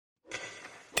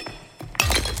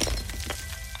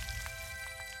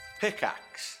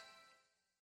Pickaxe.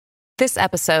 This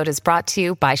episode is brought to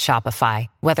you by Shopify.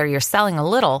 Whether you're selling a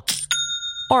little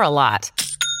or a lot,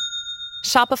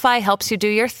 Shopify helps you do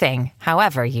your thing,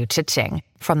 however you cha-ching.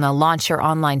 From the launch your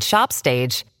online shop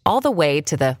stage, all the way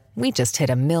to the we just hit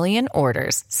 1 million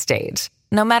orders stage.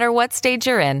 No matter what stage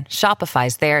you're in,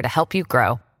 Shopify's there to help you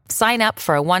grow. Sign up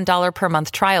for a $1 per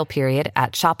month trial period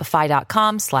at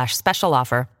shopify.com/special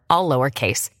offer, all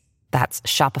lowercase. That's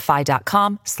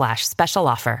shopify.com/special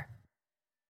offer.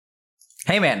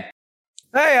 Hey, man.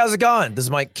 Hey, how's it going? Does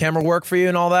my camera work for you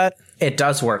and all that? It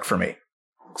does work for me.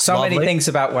 So Lovely. many things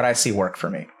about what I see work for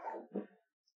me.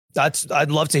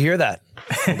 I'd love to hear that.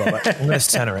 I'm going to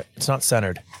center it. It's not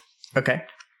centered. Okay.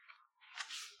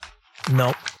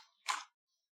 Nope.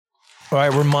 All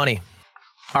right, we're money.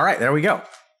 All right, there we go.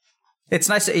 It's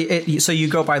nice. So you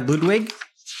go by Ludwig?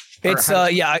 It's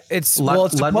it's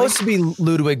supposed to be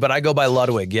Ludwig, but I go by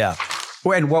Ludwig. Yeah.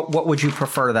 And what would you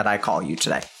prefer that I call you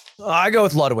today? I go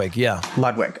with Ludwig. Yeah.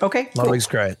 Ludwig. Okay. Cool. Ludwig's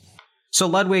great. So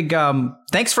Ludwig,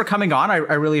 thanks for coming on. I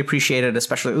really appreciate it.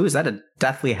 Especially, is that a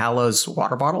Deathly Hallows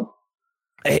water bottle?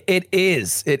 It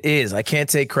is. It is. I can't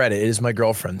take credit. It is my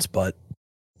girlfriend's, but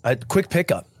a quick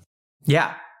pickup.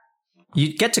 Yeah.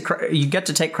 You get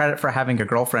to take credit for having a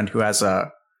girlfriend who has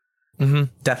a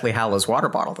Deathly Hallows water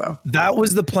bottle, though. That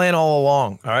was the plan all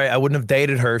along. All right, I wouldn't have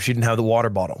dated her if she didn't have the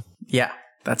water bottle. Yeah,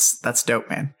 that's dope,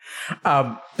 man.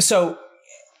 So,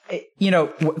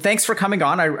 thanks for coming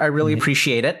on. I really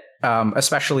appreciate it,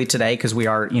 especially today because we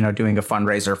are doing a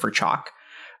fundraiser for Chalk,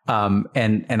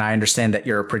 and I understand that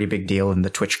you're a pretty big deal in the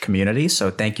Twitch community. So,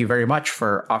 thank you very much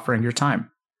for offering your time.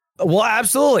 Well,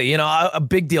 absolutely. A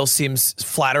big deal seems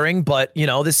flattering, but,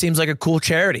 this seems like a cool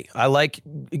charity. I like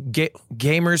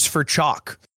Gamers for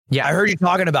Chalk. Yeah. I heard you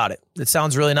talking about it. It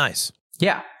sounds really nice.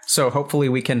 Yeah. So hopefully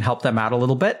we can help them out a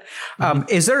little bit.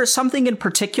 Is there something in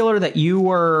particular that you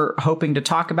were hoping to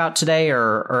talk about today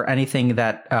or anything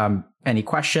that any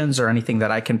questions or anything that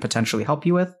I can potentially help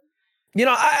you with?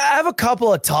 I have a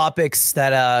couple of topics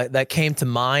that came to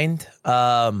mind.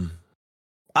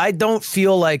 I don't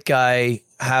feel like I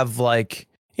have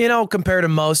compared to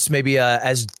most, maybe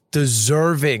as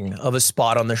deserving of a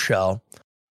spot on the show.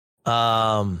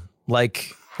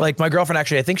 Like my girlfriend,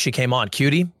 actually, I think she came on,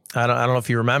 Cutie. I don't know if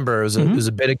you remember. It was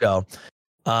a bit ago.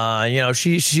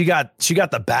 She got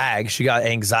the bag. She got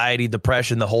anxiety,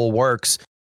 depression, the whole works.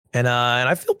 And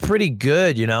I feel pretty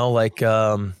good,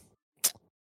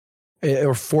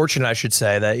 or fortunate, I should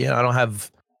say, that I don't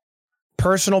have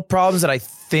personal problems that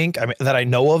that I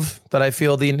know of that I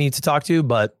feel the need to talk to,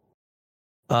 but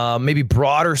maybe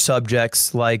broader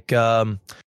subjects like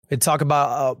they talk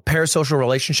about parasocial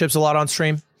relationships a lot on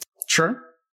stream. Sure.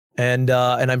 And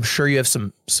I'm sure you have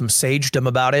some sagedom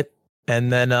about it.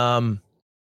 And then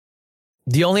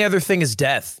the only other thing is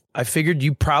death. I figured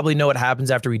you probably know what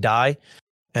happens after we die,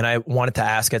 and I wanted to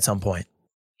ask at some point.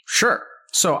 Sure.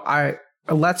 So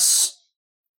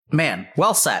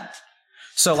well said.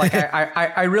 So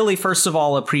I really, first of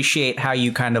all, appreciate how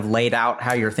you kind of laid out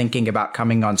how you're thinking about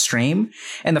coming on stream.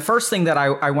 And the first thing that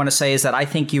I want to say is that I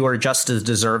think you are just as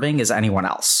deserving as anyone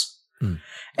else.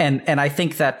 And I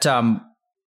think that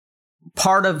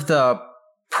part of the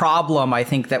problem I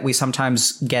think that we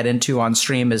sometimes get into on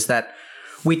stream is that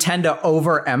we tend to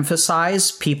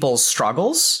overemphasize people's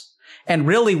struggles. And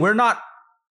really, we're not.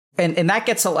 And that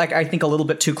gets I think a little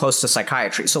bit too close to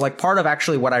psychiatry. So part of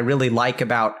actually what I really like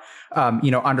about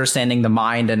understanding the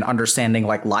mind and understanding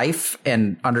life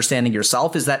and understanding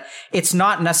yourself is that it's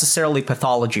not necessarily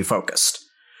pathology focused.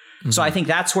 So I think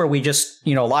that's where we just,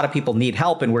 a lot of people need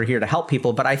help and we're here to help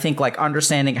people. But I think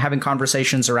understanding, having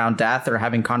conversations around death or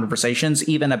having conversations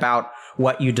even about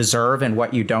what you deserve and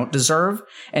what you don't deserve.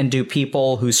 And do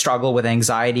people who struggle with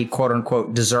anxiety, quote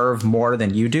unquote, deserve more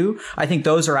than you do? I think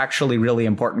those are actually really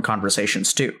important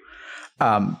conversations too.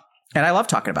 And I love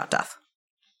talking about death.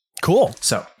 Cool.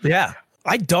 So, yeah,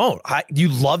 I don't. You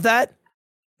love that?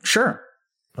 Sure.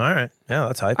 All right. Yeah,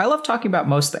 that's hype. I love talking about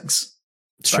most things.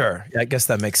 Sure. Yeah, I guess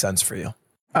that makes sense for you.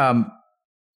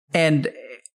 And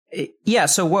yeah,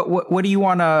 so what do you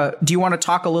want to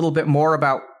talk a little bit more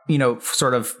about,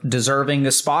 sort of deserving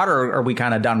a spot, or are we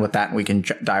kind of done with that and we can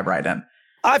dive right in?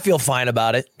 I feel fine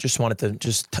about it. Just wanted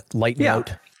to lighten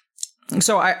out.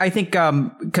 So I think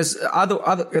because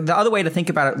the other way to think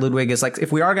about it, Ludwig, is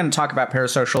if we are going to talk about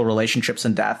parasocial relationships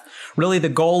and death, really the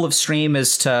goal of stream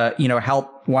is to,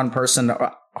 help one person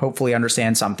hopefully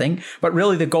understand something. But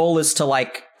really the goal is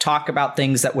to talk about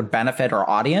things that would benefit our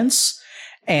audience.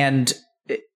 And,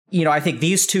 I think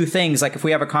these two things, if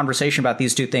we have a conversation about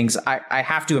these two things, I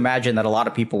have to imagine that a lot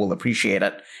of people will appreciate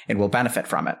it and will benefit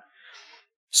from it.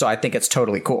 So I think it's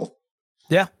totally cool.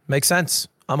 Yeah, makes sense.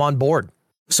 I'm on board.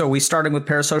 So we starting with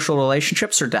parasocial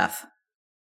relationships or death?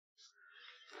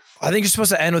 I think you're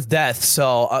supposed to end with death.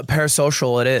 So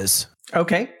parasocial it is.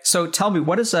 Okay. So tell me,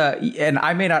 what is and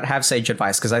I may not have sage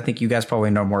advice because I think you guys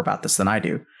probably know more about this than I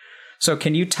do. So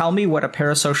can you tell me what a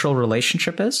parasocial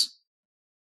relationship is?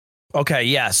 Okay.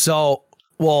 Yeah. So,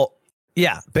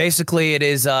 basically it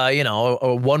is,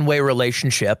 a one-way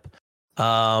relationship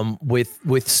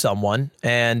with someone.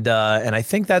 And I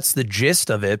think that's the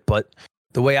gist of it. But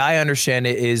the way I understand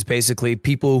it is basically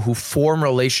people who form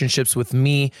relationships with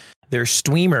me, they're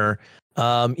streamer,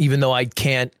 even though I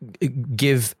can't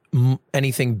give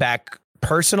anything back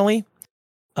personally.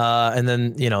 And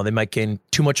then, they might gain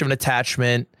too much of an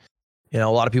attachment. A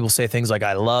lot of people say things like,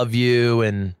 I love you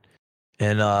and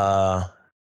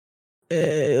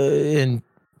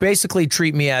basically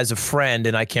treat me as a friend,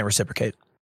 and I can't reciprocate.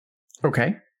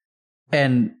 Okay.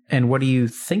 And what do you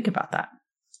think about that?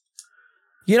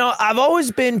 I've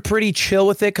always been pretty chill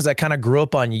with it because I kind of grew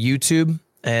up on YouTube,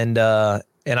 and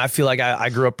I feel like I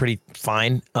grew up pretty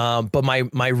fine. But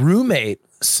my roommate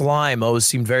Slime always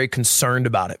seemed very concerned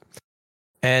about it.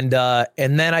 And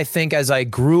then I think as I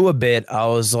grew a bit, I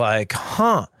was like,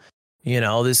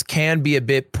 this can be a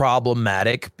bit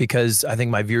problematic because I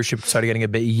think my viewership started getting a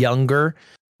bit younger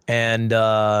and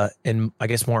I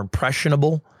guess more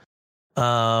impressionable.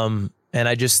 And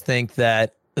I just think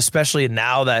that, especially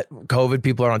now that COVID,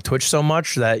 people are on Twitch so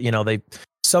much that, they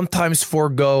sometimes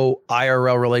forego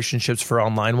IRL relationships for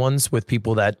online ones with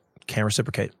people that can't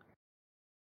reciprocate.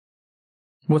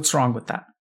 What's wrong with that?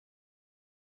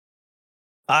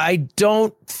 I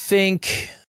don't think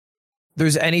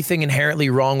there's anything inherently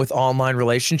wrong with online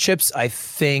relationships. I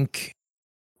think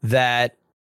that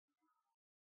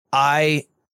I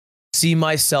see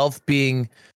myself being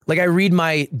like, I read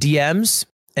my DMs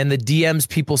and the DMs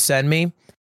people send me.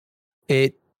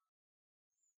 It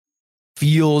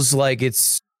feels like I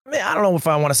don't know if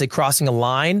I want to say crossing a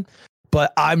line,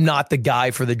 but I'm not the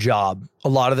guy for the job a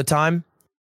lot of the time.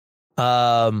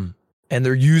 And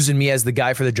they're using me as the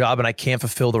guy for the job, and I can't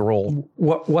fulfill the role.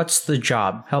 What's the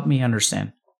job? Help me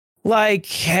understand. Like,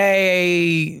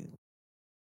 hey,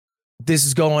 this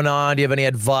is going on. Do you have any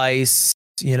advice?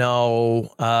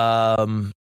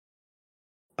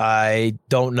 I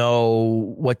don't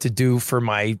know what to do for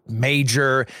my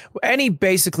major. Any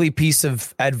basically piece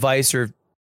of advice, or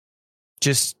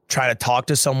just try to talk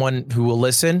to someone who will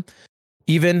listen.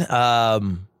 Even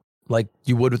like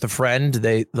you would with a friend,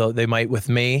 they might with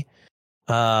me.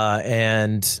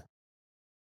 And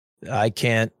I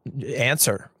can't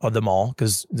answer of them all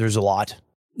because there's a lot.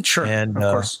 Sure, and, of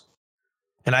course.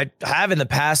 And I have in the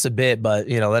past a bit, but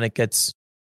then it gets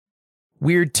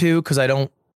weird too because I don't,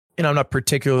 I'm not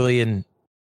particularly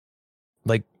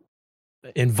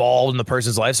involved in the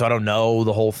person's life, so I don't know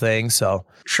the whole thing. So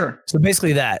sure. So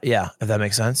basically that, yeah, if that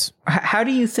makes sense. How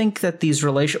do you think that these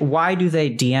why do they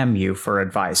DM you for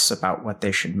advice about what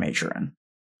they should major in?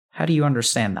 How do you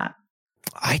understand that?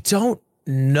 I don't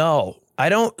know. I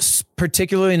don't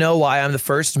particularly know why I'm the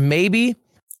first. Maybe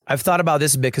I've thought about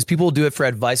this a bit because people do it for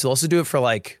advice. They'll also do it for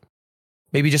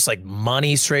maybe just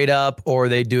money straight up, or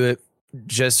they do it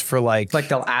just for like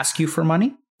they'll ask you for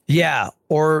money. Yeah.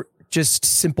 Or just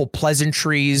simple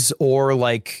pleasantries or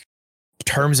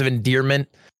terms of endearment.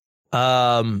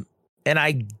 And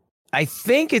I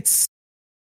think it's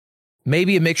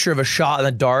maybe a mixture of a shot in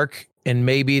the dark, and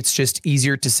maybe it's just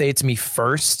easier to say it to me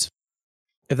first.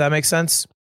 If that makes sense.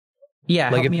 Yeah,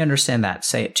 help me understand that.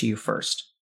 Say it to you first.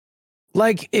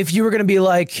 If you were going to be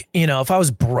if I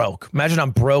was broke, imagine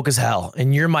I'm broke as hell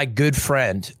and you're my good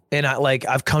friend. And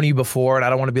I've come to you before and I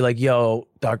don't want to be like, yo,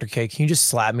 Dr. K, can you just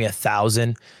slap me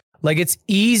 1,000? It's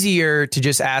easier to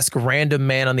just ask a random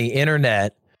man on the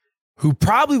internet who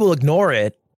probably will ignore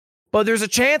it, but there's a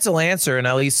chance he'll answer and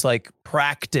at least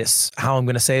practice how I'm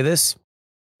going to say this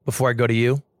before I go to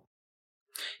you.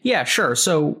 Yeah, sure.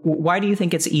 So why do you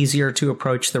think it's easier to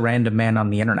approach the random man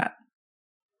on the internet?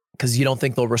 Because you don't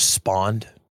think they'll respond.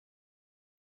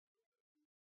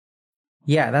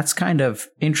 Yeah, that's kind of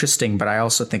interesting, but I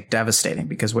also think devastating,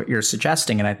 because what you're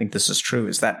suggesting, and I think this is true,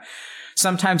 is that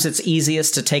sometimes it's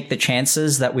easiest to take the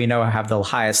chances that we know have the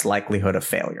highest likelihood of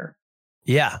failure.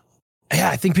 Yeah. Yeah,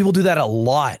 I think people do that a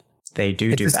lot. They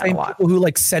do that a lot. People who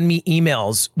send me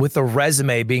emails with a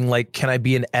resume being like, can I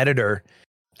be an editor?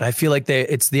 And I feel like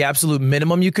it's the absolute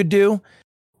minimum you could do,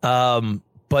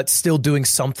 but still doing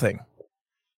something.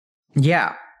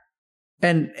 Yeah.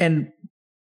 And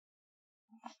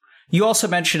you also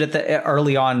mentioned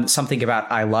early on something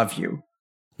about I love you.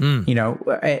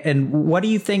 And what do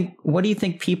you think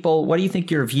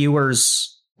your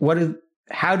viewers,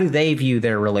 how do they view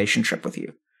their relationship with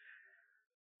you?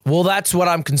 Well, that's what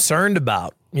I'm concerned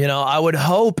about. I would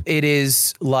hope it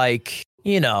is like,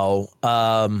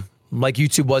 like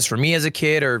YouTube was for me as a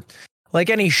kid, or like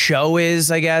any show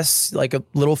is, I guess, like a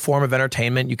little form of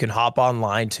entertainment you can hop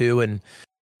online to and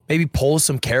maybe pull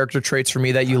some character traits for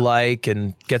me that you like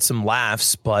and get some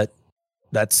laughs. But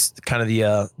that's kind of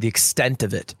the extent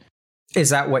of it. Is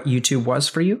that what YouTube was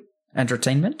for you?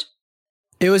 Entertainment?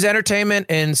 It was entertainment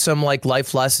and some like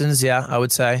life lessons. Yeah, I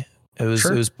would say it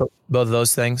was both of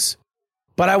those things.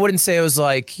 But I wouldn't say it was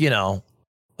like, a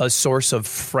source of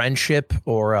friendship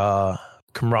or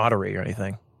camaraderie or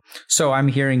anything. So I'm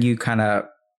hearing you kind of,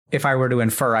 if I were to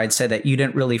infer, I'd say that you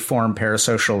didn't really form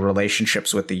parasocial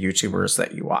relationships with the YouTubers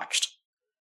that you watched.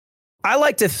 I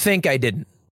like to think I didn't.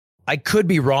 I could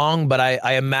be wrong, but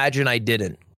I imagine I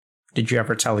didn't. Did you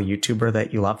ever tell a YouTuber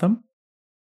that you love them?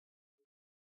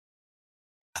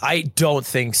 I don't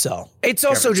think so. It's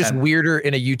also just weirder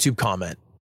in a YouTube comment.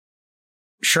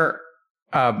 Sure.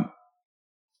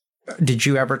 Did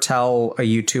you ever tell a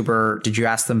YouTuber, did you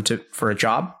ask them for a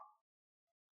job?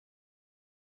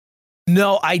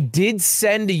 No, I did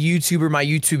send a YouTuber my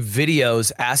YouTube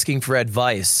videos asking for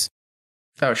advice.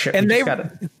 Oh shit! And they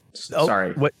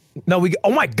sorry. What? No,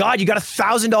 oh my God! You got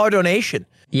 $1,000 donation.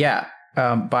 Yeah,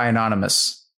 by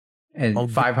anonymous, and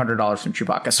 $500 from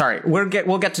Chewbacca. Sorry, we'll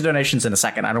get to donations in a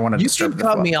second. I don't want to disturb. You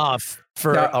cut me off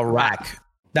for a rack.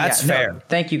 That's fair. No,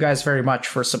 thank you guys very much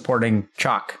for supporting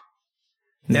Chalk.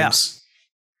 Yes.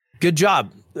 Good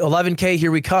job. 11K.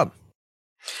 Here we come.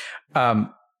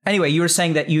 Anyway, you were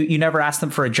saying that you never asked them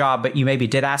for a job, but you maybe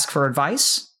did ask for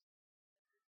advice?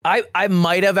 I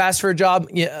might have asked for a job,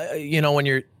 when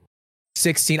you're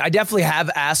 16. I definitely have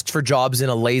asked for jobs in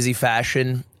a lazy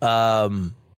fashion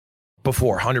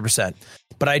before, 100%.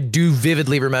 But I do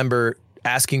vividly remember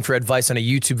asking for advice on a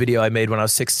YouTube video I made when I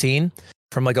was 16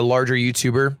 from like a larger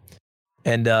YouTuber.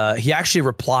 And he actually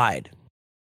replied,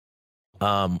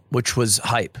 which was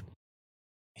hype.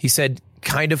 He said,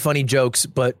 kind of funny jokes,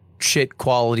 but shit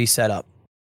quality setup.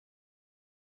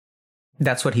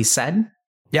 That's what he said?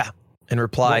 Yeah. In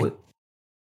reply.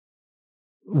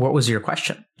 What was your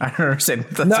question? I don't understand.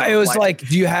 No, it was like,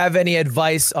 do you have any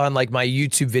advice on like my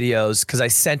YouTube videos? Because I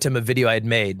sent him a video I had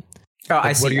made. Oh, like,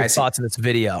 I see. What are your thoughts on this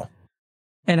video?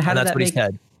 And that's what he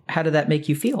said. How did that make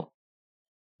you feel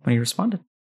when he responded?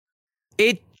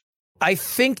 It, I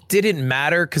think, didn't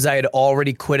matter because I had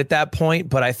already quit at that point,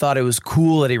 but I thought it was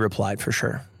cool that he replied for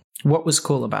sure. What was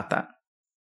cool about that?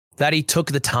 That he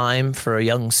took the time for a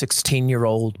young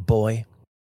 16-year-old boy.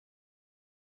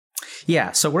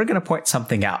 Yeah, so we're going to point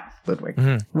something out, Ludwig.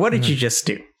 Mm-hmm. What did you just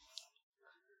do?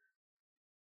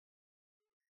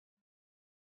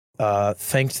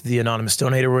 Thanked the anonymous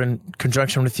donator in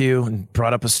conjunction with you and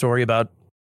brought up a story about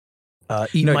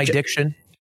eating my diction.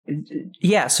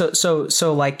 Yeah,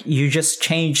 so like you just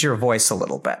changed your voice a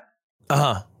little bit.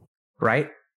 Uh-huh.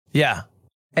 Right? Yeah.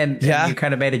 And you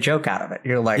kind of made a joke out of it.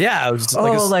 You're like, yeah, it was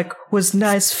was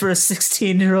nice for a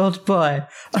 16-year-old boy.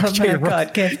 Oh my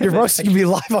God. You're roasting me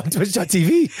live on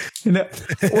Twitch.tv.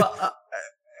 Well,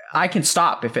 I can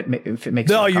stop if it makes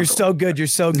No, you're so good. You're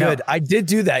so good. No. I did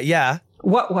do that. Yeah.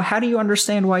 How do you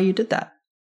understand why you did that?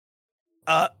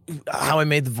 How I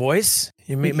made the voice?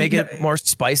 You make it more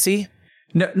spicy?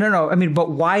 No. I mean,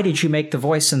 but why did you make the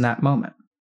voice in that moment?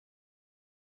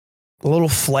 A little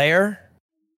flair.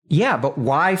 Yeah, but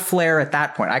why flair at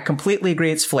that point? I completely agree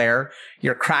it's flair.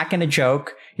 You're cracking a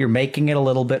joke. You're making it a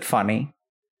little bit funny.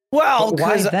 Well,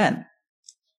 why then?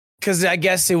 Because I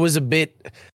guess I was a bit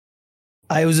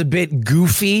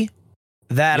goofy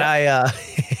that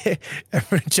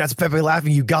Chance Pepe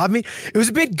laughing, you got me. It was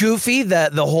a bit goofy,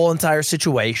 that the whole entire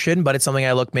situation, but it's something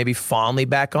I look maybe fondly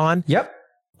back on. Yep.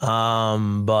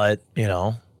 But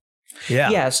yeah.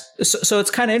 Yes. So it's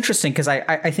kind of interesting because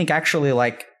I think actually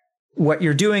like, what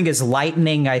you're doing is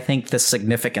lightening, I think, the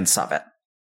significance of it.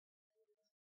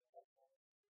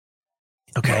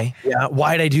 Okay. Yeah.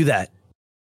 Why did I do that?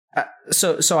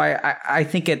 So I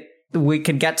think we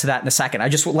can get to that in a second.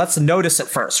 Let's notice it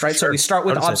first, right? Sure. So we start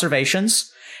with observations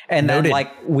and then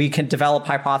like we can develop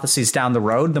hypotheses down the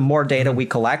road. The more data we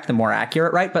collect, the more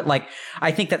accurate, right? But like,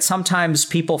 I think that sometimes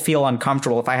people feel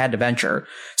uncomfortable, if I had to venture,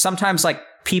 sometimes like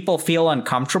people feel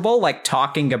uncomfortable, like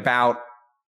talking about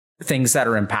things that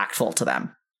are impactful to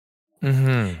them.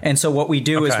 Mm-hmm. And so what we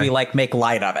do is we like make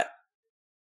light of it.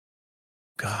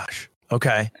 Gosh.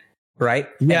 Okay. Right.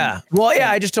 Yeah.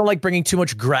 I just don't like bringing too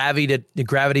much gravity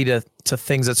to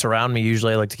things that surround me.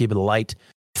 Usually I like to keep it light,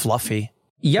 fluffy.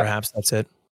 Yep. Perhaps that's it.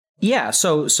 Yeah.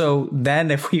 So then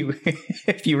if you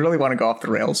really want to go off the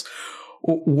rails,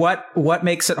 what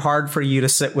makes it hard for you to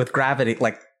sit with gravity,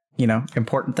 like,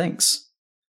 important things?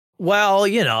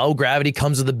 Well, gravity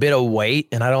comes with a bit of weight,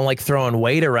 and I don't like throwing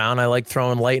weight around. I like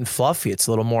throwing light and fluffy. It's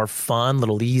a little more fun, a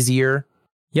little easier.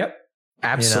 Yep,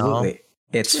 absolutely.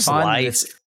 It's fun. Life.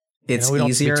 It's we don't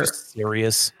easier. Take it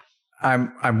serious.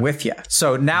 I'm with you.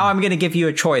 So now I'm going to give you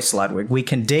a choice, Ludwig. We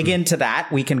can dig into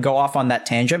that. We can go off on that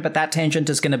tangent, but that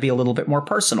tangent is going to be a little bit more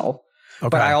personal. Okay.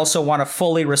 But I also want to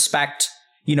fully respect,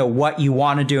 what you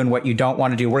want to do and what you don't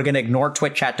want to do. We're going to ignore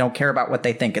Twitch chat. Don't care about what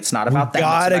they think. It's not about them.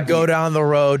 Gotta go down the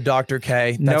road, Dr.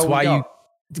 K. That's why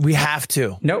we have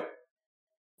to. Nope.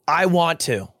 I want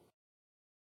to.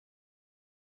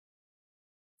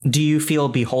 Do you feel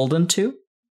beholden to?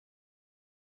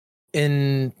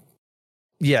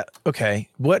 Yeah. Okay.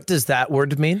 What does that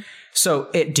word mean? So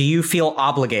do you feel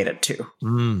obligated to?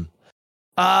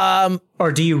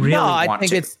 Or do you really want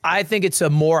to? I think it's a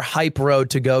more hype road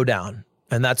to go down,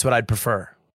 and that's what I'd prefer.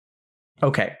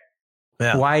 Okay.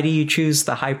 Yeah. Why do you choose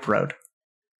the hype road?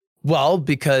 Well,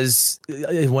 because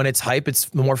when it's hype,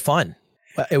 it's more fun.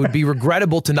 It would be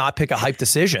regrettable to not pick a hype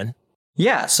decision.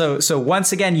 Yeah. So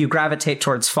once again, you gravitate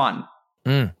towards fun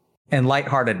and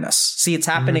lightheartedness. See, it's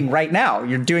happening right now.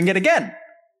 You're doing it again.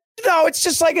 No, it's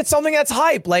just like it's something that's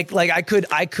hype. Like I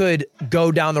could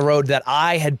go down the road that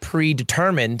I had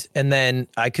predetermined, and then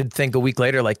I could think a week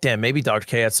later, like, damn, maybe Dr.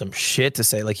 K had some shit to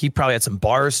say. Like he probably had some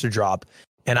bars to drop,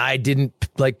 and I didn't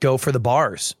go for the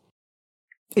bars.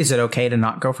 Is it okay to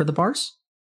not go for the bars?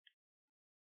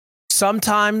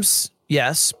 Sometimes,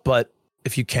 yes, but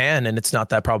if you can and it's not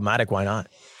that problematic, why not?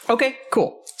 Okay,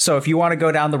 cool. So if you want to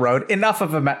go down the road, enough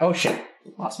of a oh shit,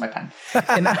 lost my pen.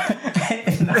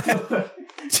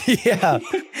 Yeah,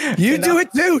 you do it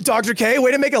too, Dr. K.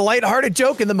 Way to make a lighthearted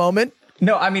joke in the moment.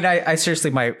 No, I mean, I seriously,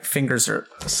 my fingers are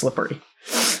slippery.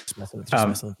 Just messing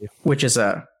with you. Which is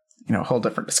a whole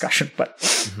different discussion. But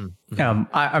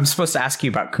I'm supposed to ask you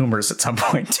about Coomers at some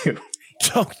point too.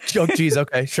 Oh, geez.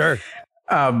 Okay, sure.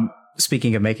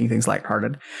 Speaking of making things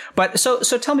lighthearted, but so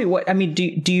tell me what I mean.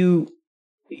 Do you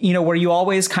were you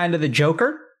always kind of the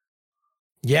Joker?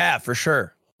 Yeah, for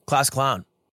sure. Class clown.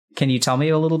 Can you tell me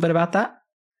a little bit about that?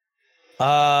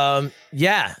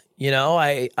 Yeah,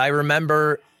 I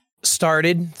remember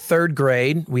started third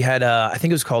grade. We had I think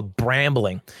it was called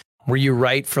Brambling, where you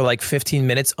write for like 15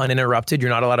 minutes uninterrupted. You're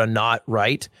not allowed to not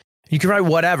write. You can write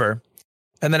whatever.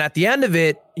 And then at the end of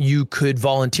it, you could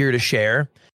volunteer to share.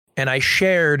 And I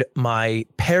shared my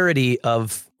parody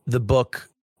of the book,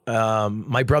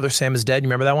 My Brother Sam is Dead. You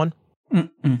remember that one?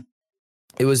 Mm-mm.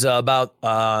 It was about,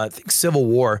 I think, Civil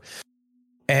War.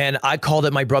 And I called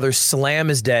it My Brother Slam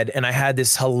is Dead. And I had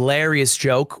this hilarious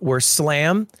joke where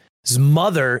Slam's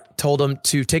mother told him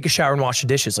to take a shower and wash the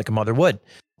dishes like a mother would.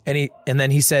 And then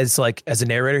he says, like, as a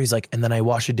narrator, he's like, and then I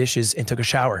washed the dishes and took a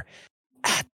shower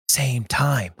at the same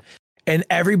time. And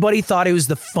everybody thought it was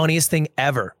the funniest thing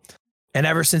ever. And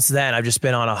ever since then, I've just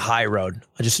been on a high road.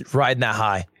 I just riding that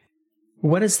high.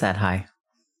 What is that high?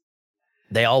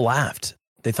 They all laughed.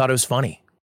 They thought it was funny.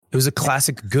 It was a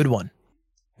classic good one.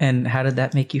 And how did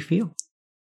that make you feel?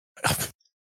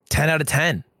 10 out of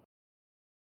 10.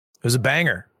 It was a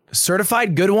banger. A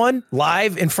certified good one,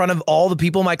 live in front of all the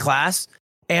people in my class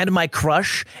and my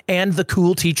crush and the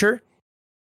cool teacher.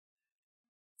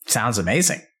 Sounds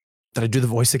amazing. Did I do the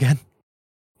voice again?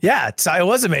 Yeah, it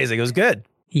was amazing. It was good.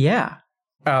 Yeah.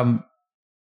 And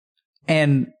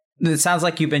it sounds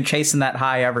like you've been chasing that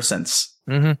high ever since.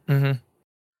 Mm-hmm. Mm-hmm.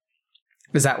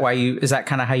 Is that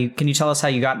kind of how can you tell us how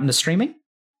you got into streaming?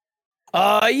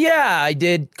 Yeah, I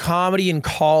did comedy in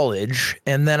college,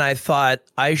 and then I thought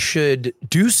I should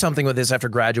do something with this after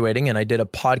graduating, and I did a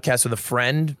podcast with a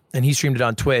friend, and he streamed it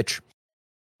on Twitch,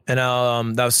 and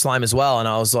that was Slime as well, and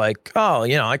I was like, oh,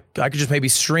 I could just maybe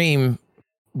stream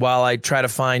while I try to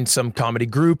find some comedy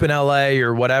group in LA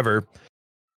or whatever,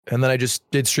 and then I just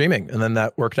did streaming, and then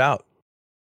that worked out.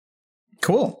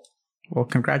 Cool. Well,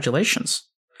 congratulations.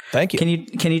 Thank you.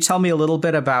 Can you tell me a little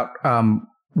bit about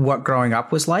what growing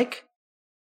up was like?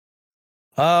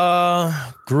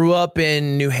 Grew up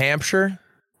in New Hampshire.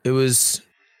 It was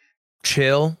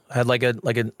chill. Had like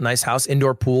a nice house,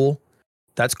 indoor pool.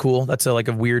 That's cool. That's a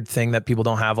weird thing that people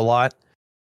don't have a lot.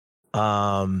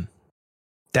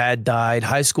 Dad died.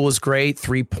 High school was great.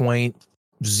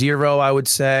 3.0, I would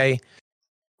say.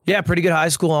 Yeah, pretty good high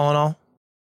school all in all.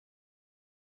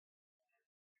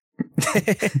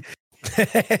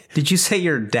 Did you say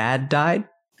your dad died?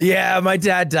 Yeah, my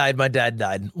dad died. My dad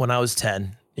died when I was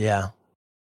 10. Yeah.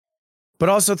 But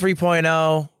also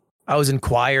 3.0, I was in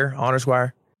choir, honors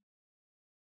choir.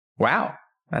 Wow.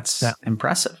 That's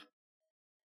impressive.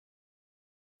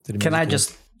 Can I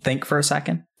just think for a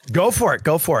second? Go for it.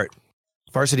 Go for it.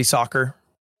 Varsity soccer.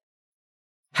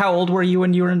 How old were you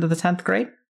when you were into the 10th grade?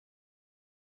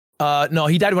 No,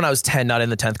 he died when I was 10, not in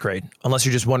the 10th grade. Unless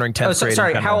you're just wondering 10th grade.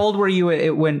 Sorry, how old were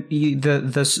you when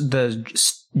the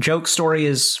joke story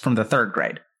is from the 3rd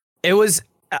grade? It was,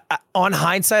 on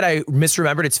hindsight, I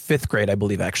misremembered. It's 5th grade, I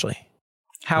believe, actually.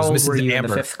 How old were you in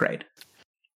the 5th grade?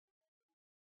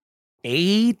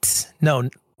 8? No,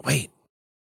 wait.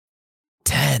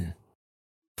 10.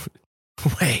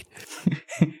 Wait.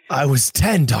 I was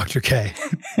 10, Dr. K.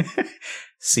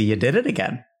 See, you did it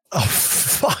again. Oh,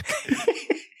 fuck.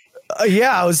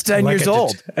 Yeah, I was 10 years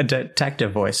old. A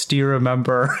detective voice. Do you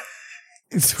remember?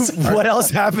 What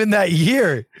else happened that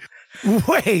year?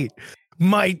 Wait,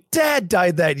 my dad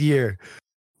died that year.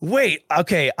 Wait,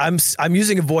 okay, I'm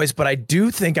using a voice, but I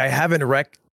do think I haven't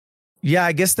Yeah,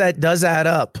 I guess that does add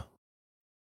up.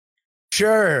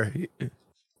 Sure.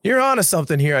 You're onto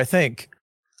something here, I think.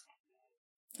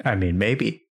 I mean,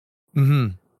 maybe.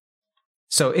 Mm-hmm.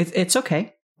 So it's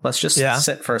okay. Let's just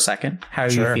sit for a second. How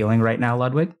are you feeling right now,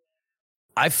 Ludwig?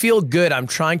 I feel good. I'm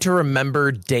trying to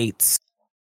remember dates.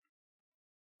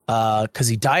 Because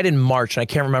he died in March, and I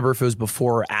can't remember if it was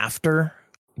before or after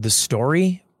the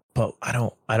story, but I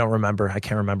don't remember. I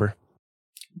can't remember.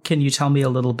 Can you tell me a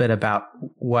little bit about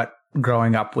what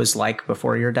growing up was like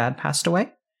before your dad passed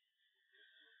away?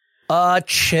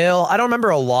 Chill. I don't remember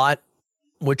a lot,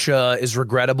 which is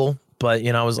regrettable, but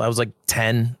I was like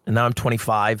 10 and now I'm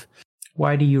 25.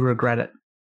 Why do you regret it?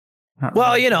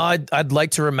 Well, I'd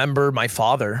like to remember my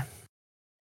father.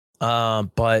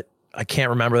 But I can't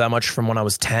remember that much from when I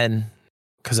was 10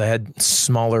 because I had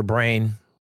smaller brain,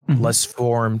 less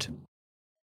formed.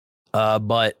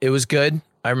 But it was good.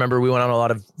 I remember we went on a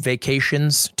lot of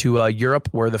vacations to Europe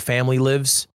where the family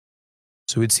lives.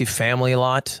 So we'd see family a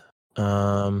lot.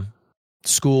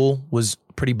 School was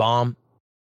pretty bomb.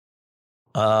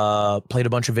 Played a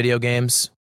bunch of video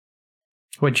games.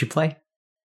 What'd you play?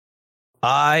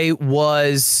 I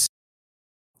was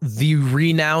the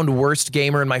renowned worst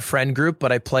gamer in my friend group,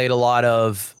 but I played a lot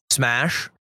of Smash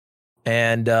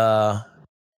and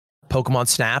Pokemon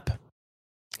Snap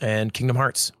and Kingdom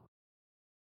Hearts.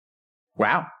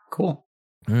 Wow, cool.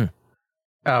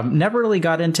 Never really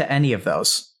got into any of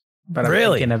those, but I'm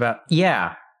thinking about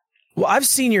Well, I've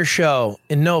seen your show,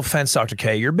 and no offense, Dr.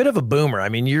 K, you're a bit of a boomer. I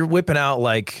mean, you're whipping out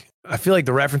I feel like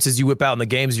the references you whip out in the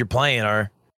games you're playing are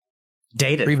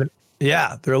dated.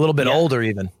 They're a little bit older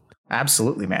even.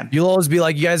 Absolutely, man. You'll always be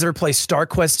like, you guys ever play Star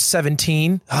Quest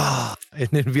 17? And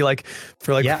it'd be like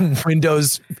for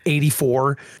Windows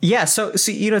 84. Yeah. So it's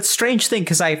a strange thing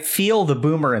because I feel the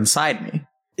boomer inside me.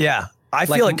 Yeah. I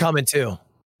feel it coming too.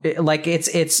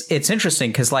 It's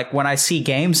interesting because when I see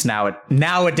games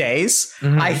nowadays,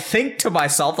 I think to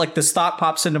myself, this thought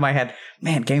pops into my head,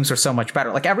 man, games are so much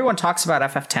better. Everyone talks about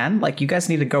FF10. You guys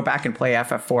need to go back and play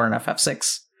FF4 and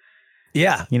FF6.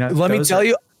 Yeah. Let me tell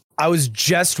you, I was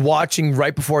just watching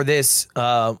right before this,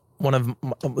 one of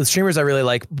the streamers I really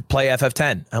like play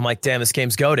FF10. I'm like, damn, this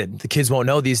game's goated. The kids won't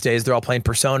know these days. They're all playing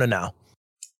Persona now.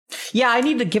 Yeah, I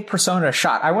need to give Persona a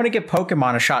shot. I want to give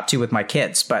Pokemon a shot too with my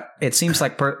kids, but it seems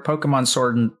like Pokemon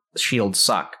Sword and Shield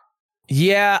suck.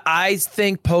 Yeah, I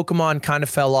think Pokemon kind of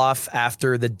fell off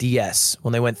after the DS.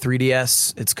 When they went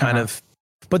 3DS, it's kind of...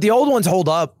 But the old ones hold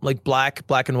up, like Black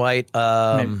and White.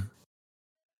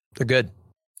 They're good.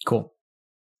 Cool.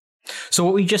 So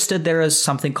what we just did there is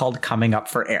something called coming up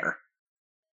for air.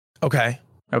 Okay.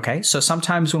 So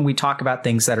sometimes when we talk about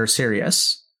things that are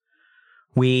serious,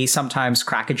 we sometimes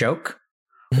crack a joke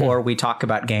or we talk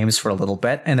about games for a little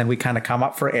bit and then we kind of come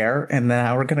up for air and then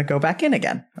now we're going to go back in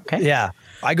again. Okay. Yeah.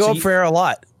 I go up for air a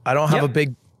lot. I don't have a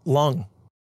big lung.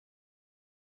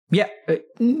 Yeah.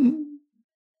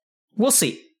 We'll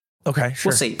see. Okay. Sure.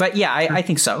 We'll see. But yeah, I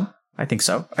think so. I think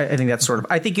that's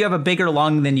I think you have a bigger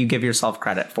lung than you give yourself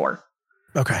credit for.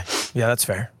 Okay. Yeah, that's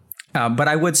fair. But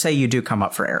I would say you do come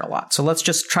up for air a lot. So let's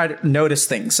just try to notice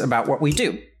things about what we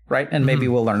do. Right. And maybe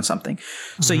we'll learn something.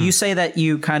 So you say that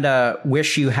you kind of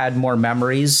wish you had more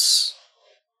memories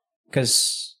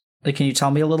because can you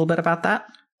tell me a little bit about that?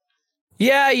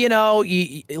 Yeah.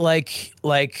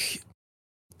 Like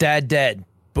dad dead.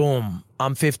 Boom.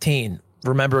 I'm 15.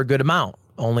 Remember a good amount.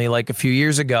 Only a few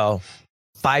years ago,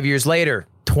 5 years later,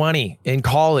 20 in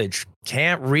college.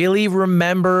 Can't really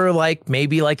remember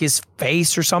maybe his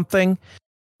face or something.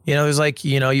 There's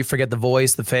you forget the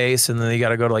voice, the face, and then you got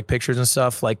to go to pictures and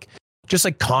stuff. Just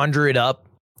conjure it up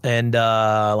and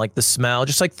the smell,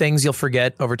 just things you'll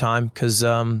forget over time because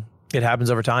it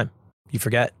happens over time. You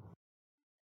forget.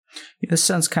 This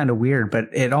sounds kind of weird, but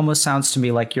it almost sounds to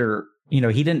me like you're, he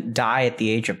didn't die at the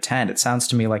age of 10. It sounds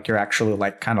to me like you're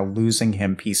actually kind of losing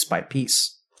him piece by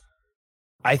piece.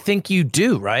 I think you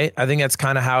do, right? I think that's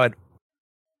kind of how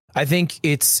I think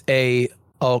it's a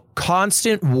a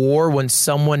constant war when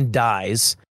someone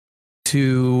dies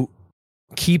to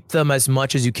keep them as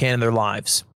much as you can in their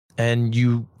lives. And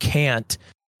you can't,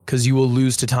 because you will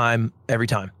lose to time every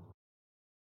time.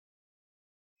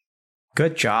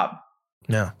 Good job.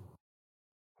 Yeah.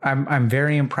 I'm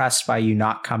very impressed by you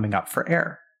not coming up for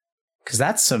air. Because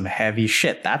that's some heavy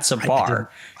shit. That's a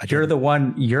bar. You're the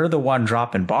one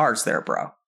dropping bars there,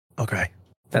 bro. Okay.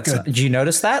 Did you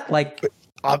notice that? Like,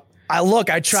 I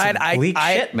tried. Bleak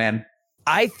shit, man.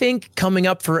 I think coming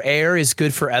up for air is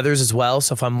good for others as well.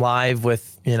 So if I'm live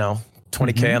with,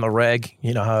 20K on the reg,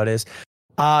 you know how it is.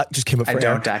 Just came up for air. I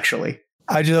don't actually.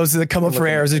 I just come up for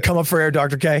air. Is it come up for air,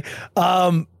 Dr. K?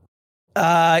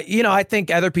 I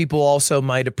think other people also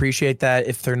might appreciate that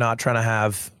if they're not trying to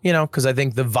have, because I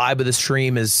think the vibe of the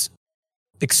stream is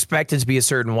expected to be a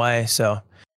certain way. So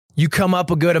you come up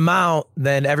a good amount,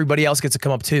 then everybody else gets to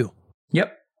come up too.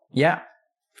 Yep. Yeah.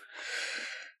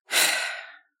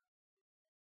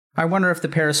 I wonder if the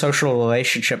parasocial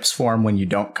relationships form when you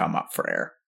don't come up for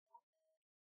air.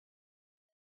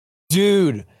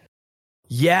 Dude.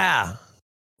 Yeah.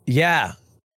 Yeah.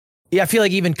 Yeah, I feel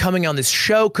like even coming on this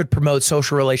show could promote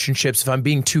social relationships if I'm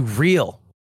being too real.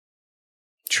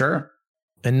 Sure.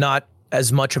 And not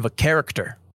as much of a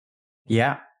character.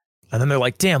 Yeah. And then they're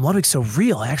like, damn, Ludwig's so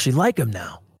real. I actually like him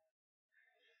now.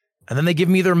 And then they give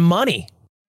me their money.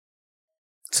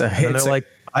 And they're like,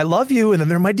 I love you. And then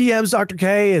they're my DMs, Dr.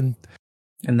 K. And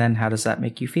then how does that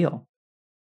make you feel?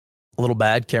 A little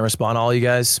bad. Can't respond to all you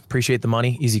guys. Appreciate the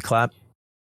money. Easy clap.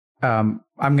 I'm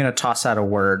going to toss out a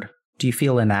word. Do you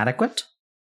feel inadequate?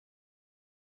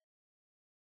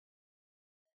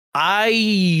 I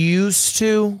used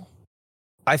to.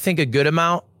 I think a good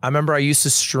amount. I remember I used to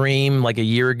stream like a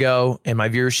year ago and my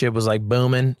viewership was like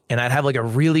booming and I'd have like a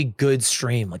really good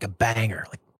stream, like a banger,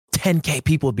 like 10K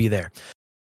people would be there.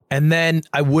 And then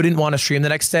I wouldn't want to stream the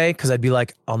next day because I'd be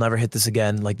like, I'll never hit this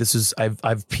again. Like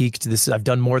I've peaked. I've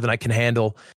done more than I can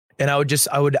handle. And I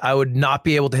would not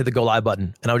be able to hit the go live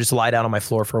button and I would just lie down on my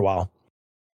floor for a while.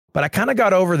 But I kind of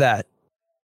got over that.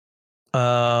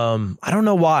 I don't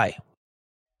know why.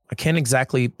 I can't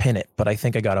exactly pin it, but I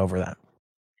think I got over that.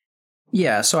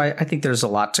 Yeah, so I think there's a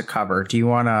lot to cover. Do you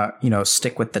want to,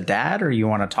 stick with the dad or you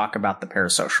want to talk about the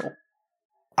parasocial?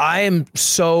 I am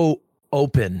so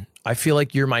open. I feel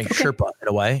like you're my Sherpa in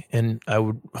a way, and I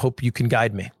would hope you can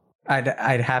guide me. I'm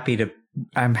happy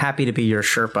to be your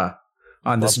Sherpa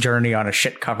on this journey on a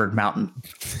shit-covered mountain.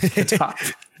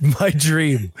 My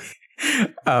dream.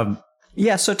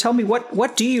 Yeah, so tell me,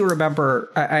 what do you remember?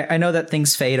 I know that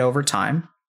things fade over time,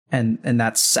 and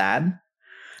that's sad.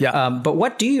 Yeah. But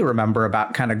what do you remember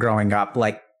about kind of growing up?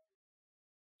 Like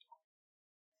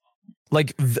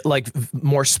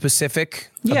more specific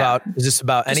about, is this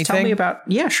about just anything? Tell me about,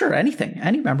 sure. Anything,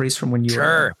 any memories from when you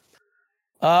were.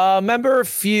 Remember a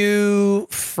few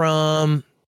from,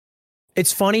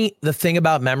 it's funny, the thing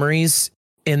about memories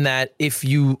in that if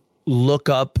you look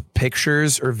up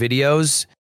pictures or videos,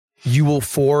 you will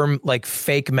form like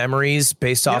fake memories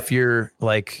based off your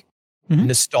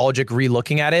nostalgic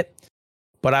re-looking at it.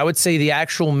 But I would say the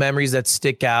actual memories that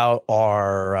stick out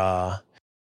are,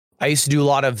 I used to do a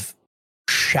lot of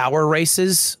shower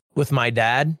races with my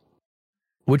dad,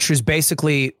 which was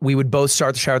basically, we would both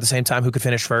start the shower at the same time, who could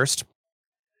finish first.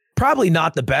 Probably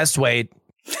not the best way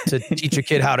to teach a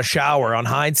kid how to shower on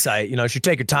hindsight. You should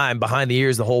take your time, behind the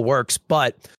ears, the whole works.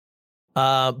 But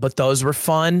those were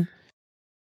fun.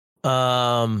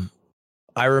 I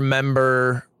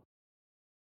remember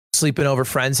sleeping over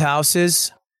friends'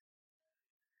 houses.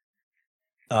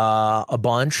 A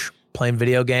bunch, playing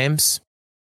video games,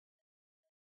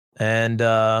 and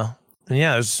yeah,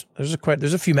 there's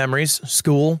a few memories.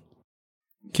 School.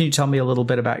 Can you tell me a little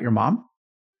bit about your mom?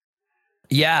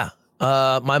 Yeah,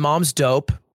 my mom's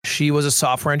dope. She was a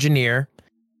software engineer,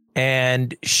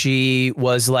 and she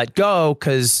was let go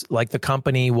because the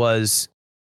company was,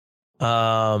 it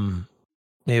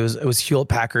was Hewlett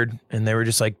Packard, and they were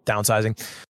just downsizing.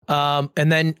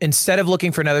 And then instead of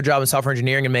looking for another job in software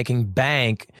engineering and making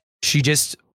bank, she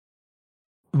just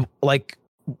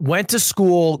went to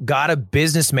school, got a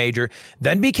business major,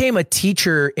 then became a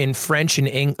teacher in French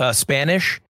and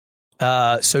Spanish,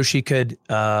 so she could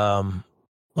hang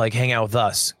out with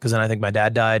us. Because then I think my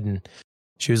dad died, and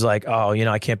she was like, "Oh,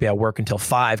 I can't be at work until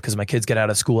 5 because my kids get out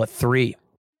of school at 3."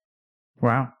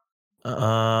 Wow.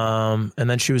 And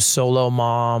then she was solo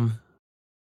mom,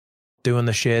 doing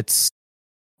the shits.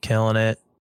 Killing it.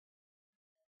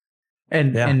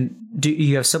 And do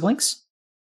you have siblings?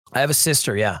 I have a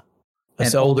sister, yeah.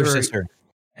 An older sister.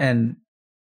 And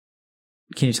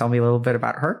can you tell me a little bit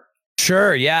about her?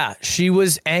 Sure, yeah. She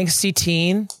was angsty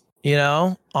teen.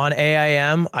 on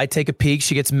AIM. I take a peek.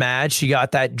 She gets mad. She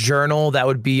got that journal that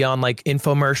would be on like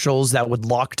infomercials that would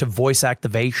lock to voice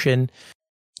activation.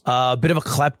 A bit of a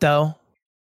klepto,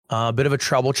 a bit of a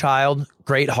trouble child,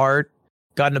 great heart.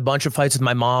 Got in a bunch of fights with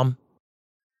my mom.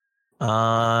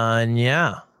 And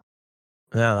yeah,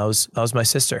 that was my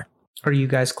sister. Are you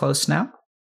guys close now?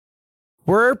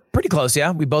 We're pretty close.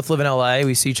 Yeah. We both live in LA.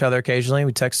 We see each other occasionally.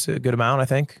 We text a good amount, I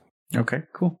think. Okay,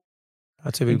 cool.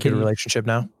 I'd say we have a good relationship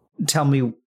now. Tell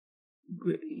me,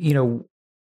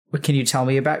 can you tell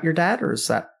me about your dad, or is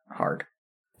that hard?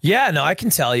 Yeah, no, I can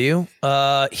tell you.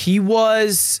 He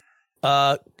was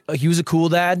a cool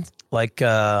dad. Like,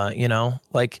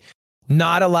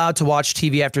 not allowed to watch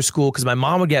TV after school because my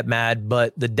mom would get mad,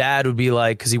 but the dad would be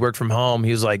like, because he worked from home,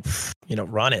 he was like,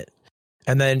 run it.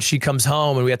 And then she comes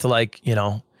home and we have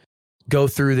to go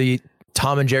through the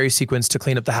Tom and Jerry sequence to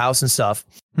clean up the house and stuff.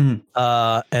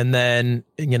 And then,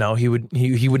 he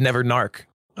would never narc.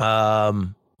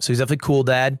 So he's definitely a cool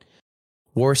dad.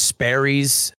 Wore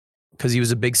Sperry's because he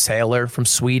was a big sailor from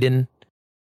Sweden.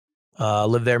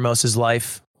 Lived there most of his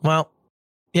life. Well,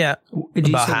 yeah,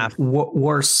 about half.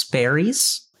 Wore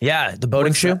Sperry's? Yeah, the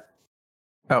boating shoe.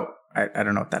 Oh, I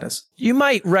don't know what that is. You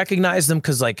might recognize them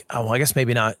because I guess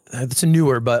maybe not. It's a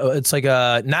newer, but it's like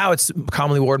now it's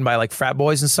commonly worn by like frat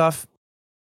boys and stuff.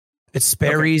 It's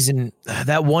Sperry's and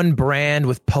that one brand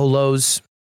with polos.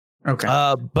 Okay.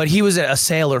 But he was a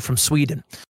sailor from Sweden.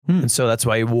 And so that's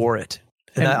why he wore it.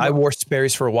 And I wore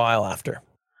Sperry's for a while after.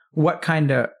 What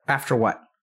kind of, after what?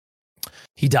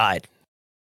 He died.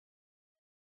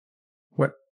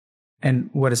 What? And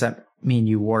what does that mean?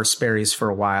 You wore Sperry's for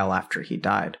a while after he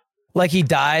died? Like he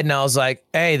died and I was like,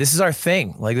 hey, this is our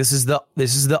thing. Like this is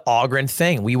the Ogren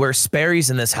thing. We wear Sperry's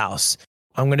in this house.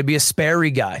 I'm going to be a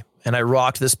Sperry guy. And I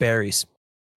rocked the Sperry's.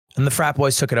 And the frat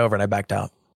boys took it over and I backed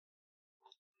out.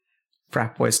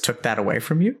 Frat boys took that away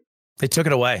from you? They took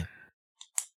it away.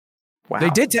 Wow.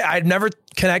 They did. I'd never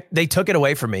connect. They took it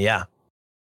away from me. Yeah.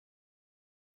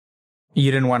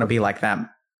 You didn't want to be like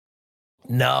them?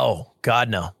 No. God,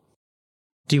 no.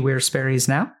 Do you wear Sperry's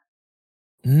now?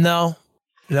 No,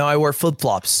 I wear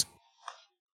flip-flops.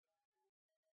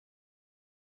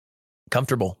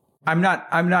 Comfortable. I'm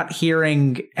not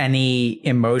hearing any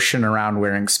emotion around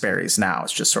wearing Sperry's now.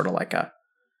 It's just sort of like a...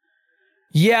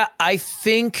 Yeah, I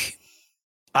think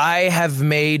I have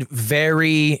made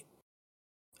very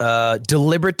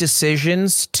deliberate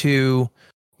decisions to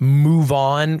move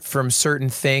on from certain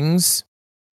things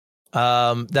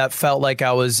that felt like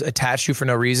I was attached to for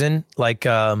no reason. Like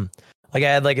I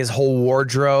had like his whole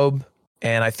wardrobe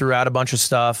and I threw out a bunch of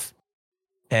stuff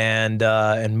and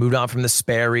moved on from the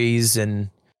Sperry's,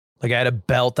 and like I had a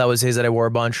belt that was his that I wore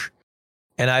a bunch,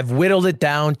 and I've whittled it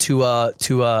down to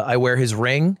I wear his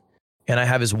ring and I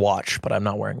have his watch, but I'm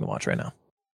not wearing the watch right now.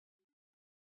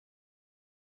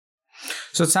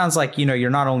 So it sounds like, you're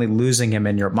not only losing him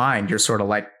in your mind, you're sort of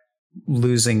like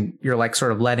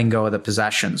sort of letting go of the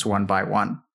possessions one by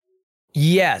one.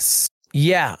 Yes.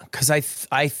 Yeah. Cause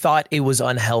I thought it was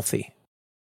unhealthy.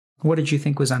 What did you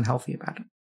think was unhealthy about it?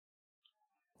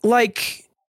 Like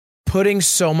putting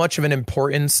so much of an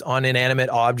importance on inanimate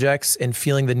objects and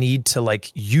feeling the need to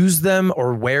like use them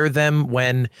or wear them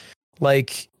when,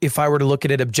 like, if I were to look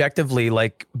at it objectively,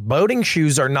 like boating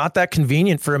shoes are not that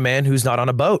convenient for a man who's not on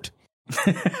a boat.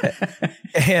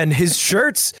 And his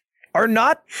shirts are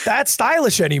not that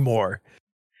stylish anymore.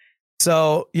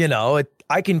 So,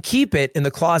 I can keep it in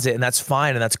the closet and that's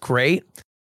fine. And that's great.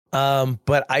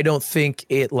 But I don't think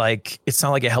it's not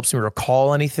like it helps me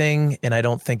recall anything. And I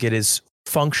don't think it is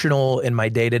functional in my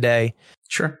day to day.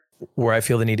 Sure. Where I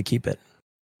feel the need to keep it.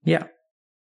 Yeah.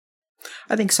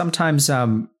 I think sometimes,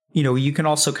 you can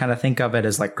also kind of think of it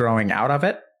as like growing out of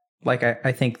it. Like,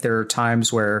 I think there are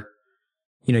times where,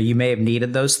 you may have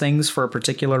needed those things for a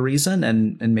particular reason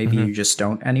and maybe you just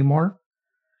don't anymore.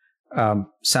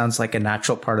 Sounds like a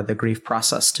natural part of the grief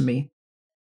process to me.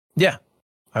 Yeah,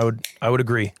 I would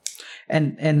agree.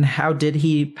 And how did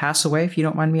he pass away, if you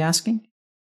don't mind me asking?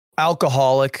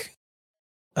 Alcoholic.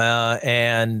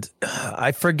 And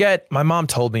I forget, my mom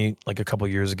told me like a couple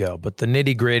years ago, but the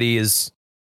nitty gritty is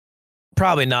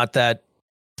probably not that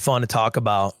fun to talk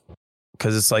about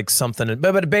because it's like something,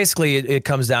 but basically it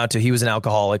comes down to he was an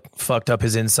alcoholic, fucked up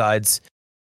his insides,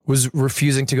 was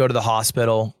refusing to go to the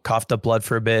hospital, coughed up blood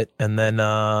for a bit, and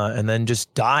then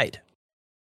just died.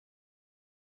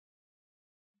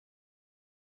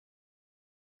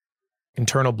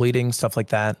 Internal bleeding, stuff like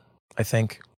that, I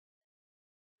think.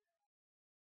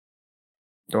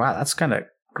 Wow, that's kind of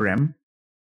grim.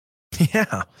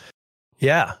 Yeah.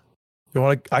 Yeah. You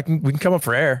want to, we can come up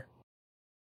for air.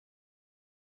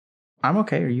 I'm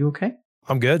okay. Are you okay?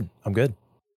 I'm good.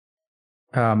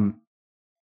 I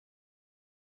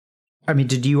mean,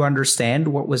 did you understand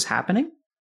what was happening?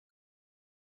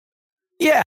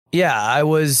 Yeah. I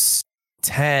was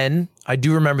 10. I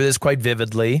do remember this quite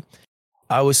vividly.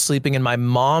 I was sleeping in my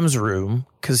mom's room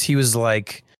because he was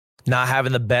like not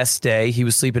having the best day. He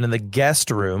was sleeping in the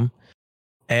guest room.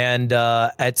 And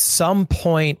at some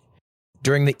point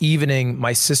during the evening,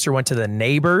 my sister went to the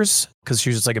neighbors because she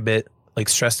was just like a bit like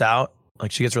stressed out.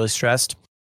 Like she gets really stressed.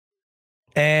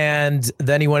 And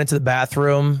then he went into the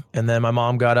bathroom, and then my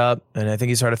mom got up, and I think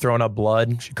he started throwing up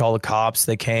blood. She called the cops.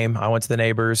 They came. I went to the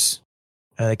neighbors,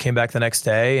 and they came back the next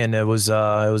day, and it was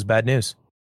bad news.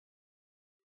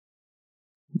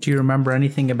 Do you remember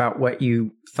anything about what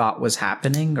you thought was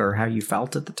happening or how you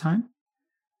felt at the time?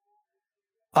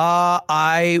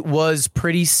 I was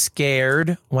pretty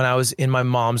scared when I was in my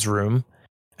mom's room,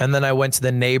 and then I went to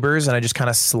the neighbors, and I just kind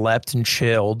of slept and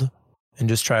chilled and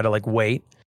just tried to like wait.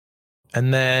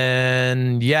 And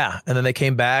then they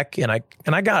came back, and I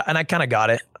kind of got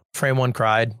it. Frame one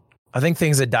cried. I think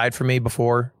things had died for me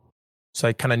before, so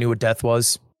I kind of knew what death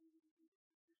was.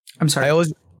 I'm sorry. I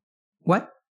always what?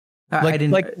 I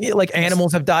didn't like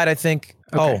animals have died. I think.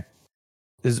 Okay.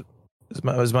 Oh,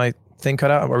 was my thing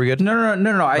cut out? Are we good? No.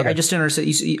 Okay. I just understood.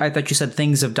 I thought you said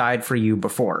things have died for you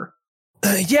before.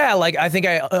 Yeah, like I think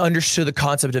I understood the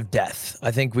concept of death.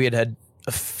 I think we had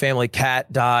a family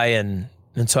cat die, and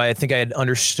so I think I had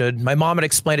understood. My mom had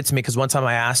explained it to me because one time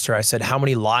I asked her, I said, "How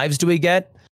many lives do we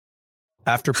get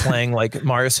after playing like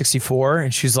Mario 64?"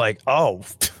 And she's like, "Oh,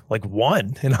 like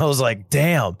one." And I was like,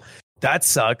 "Damn, that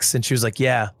sucks." And she was like,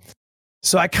 "Yeah."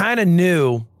 So I kind of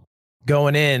knew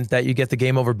going in that you get the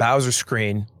game over Bowser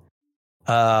screen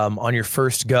on your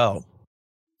first go.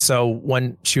 So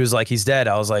when she was like, "He's dead,"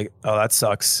 I was like, "Oh, that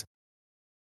sucks."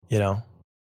 You know,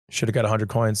 should have got 100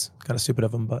 coins. Kind of stupid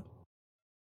of him, but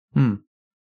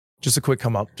just a quick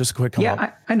come up.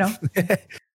 Yeah, I know.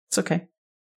 It's okay.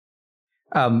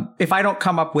 If I don't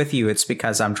come up with you, it's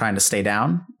because I'm trying to stay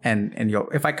down, and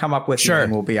if I come up with you, then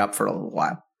we'll be up for a little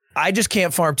while. I just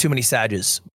can't farm too many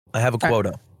Sages. I have a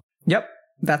quota. Yep.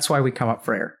 That's why we come up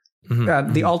for air.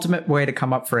 The ultimate way to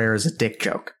come up for air is a dick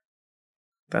joke.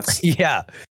 That's yeah.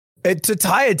 To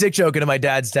tie a dick joke into my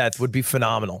dad's death would be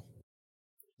phenomenal.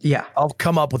 Yeah. I'll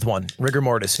come up with one. Rigor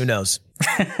mortis. Who knows?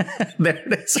 There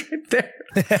it is right there.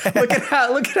 Look at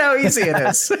how easy it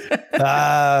is.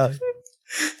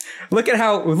 Look at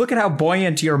how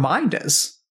buoyant your mind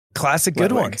is. Classic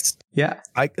good ones. Yeah.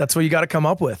 That's what you got to come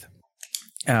up with.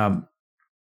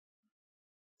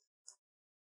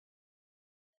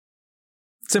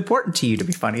 It's important to you to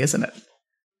be funny, isn't it?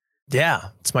 Yeah,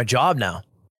 it's my job now.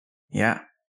 Yeah.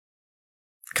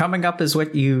 Coming up is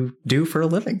what you do for a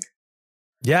living.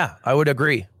 Yeah, I would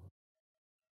agree.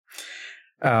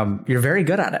 You're very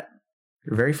good at it.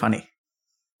 You're very funny.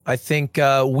 I think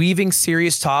weaving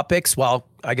serious topics, well,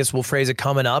 I guess we'll phrase it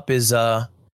coming up, is I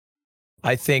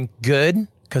think good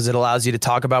because it allows you to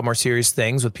talk about more serious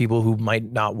things with people who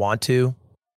might not want to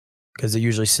because it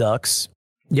usually sucks.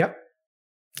 Yep.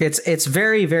 It's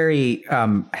very, very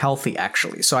healthy,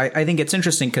 actually. So I think it's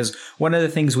interesting because one of the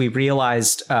things we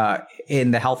realized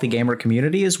in the healthy gamer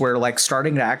community is we're like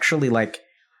starting to actually like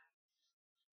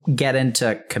get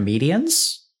into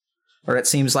comedians, or it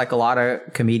seems like a lot of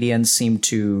comedians seem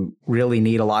to really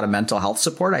need a lot of mental health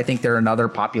support. I think they're another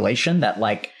population that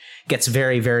like gets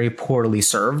very, very poorly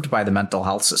served by the mental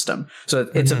health system. So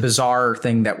it's a bizarre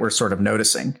thing that we're sort of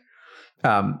noticing.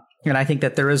 And I think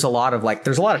that there's a lot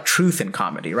of truth in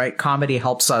comedy, right? Comedy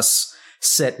helps us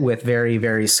sit with very,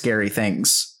 very scary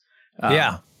things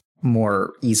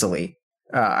more easily.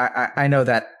 I know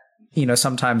that,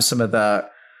 sometimes some of the,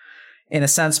 in a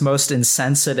sense, most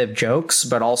insensitive jokes,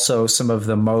 but also some of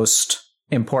the most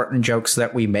important jokes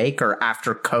that we make are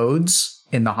after codes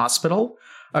in the hospital.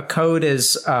 A code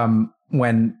is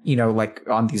when, like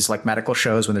on these like medical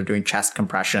shows when they're doing chest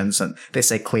compressions and they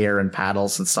say clear and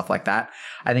paddles and stuff like that.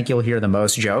 I think you'll hear the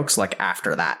most jokes like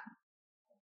after that.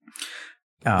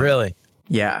 Really?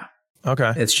 Yeah.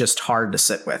 Okay. It's just hard to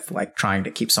sit with, like trying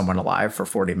to keep someone alive for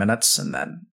 40 minutes and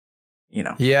then,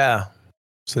 Yeah.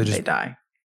 So they die.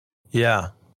 Yeah.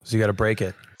 So you got to break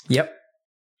it. Yep.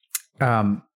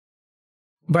 But,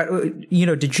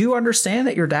 did you understand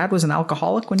that your dad was an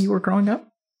alcoholic when you were growing up?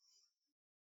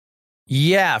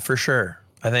 Yeah, for sure.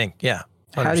 I think. Yeah.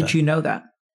 100%. How did you know that?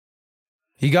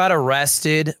 He got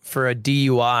arrested for a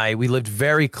DUI. We lived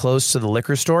very close to the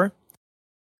liquor store,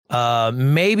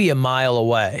 maybe a mile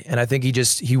away. And I think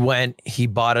he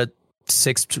bought a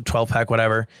 6 to 12 pack,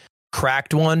 whatever,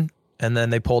 cracked one. And then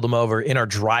they pulled him over in our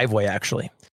driveway, actually.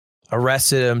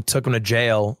 Arrested him, took him to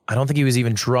jail. I don't think he was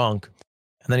even drunk.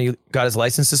 and then he got his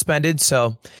license suspended.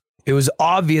 So it was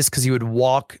obvious because he would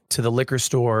walk to the liquor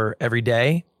store every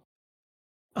day.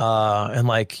 And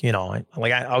like, you know,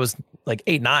 I was like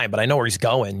 8, 9, but I know where he's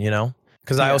going, you know,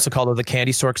 because I also called it the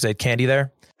candy store because they had candy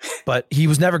there. But he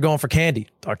was never going for candy,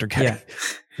 Dr. K. Yeah.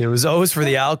 It was always for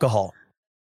the alcohol.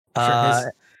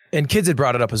 And kids had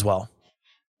brought it up as well.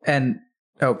 And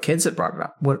kids had brought it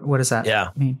up. What does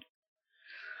that mean?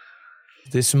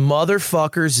 This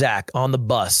motherfucker Zach on the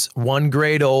bus, 1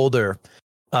 grade older,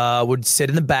 would sit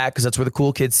in the back because that's where the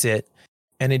cool kids sit.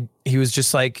 And he was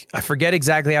just like, I forget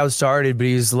exactly how it started, but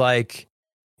he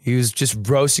was just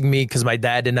roasting me because my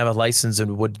dad didn't have a license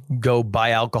and would go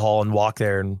buy alcohol and walk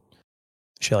there and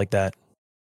shit like that.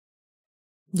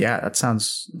 Yeah, that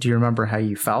sounds... Do you remember how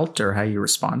you felt or how you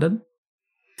responded?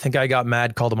 I think I got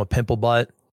mad, called him a pimple butt.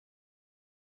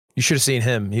 You should have seen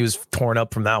him. He was torn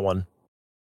up from that one.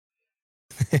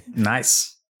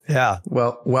 Nice. Yeah.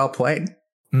 Well played.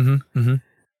 Mm-hmm.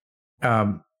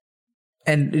 Mm-hmm.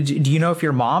 And do you know if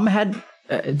your mom had...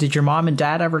 did your mom and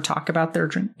dad ever talk about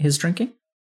his drinking?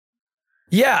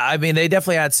 Yeah, I mean, they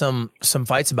definitely had some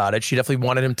fights about it. She definitely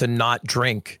wanted him to not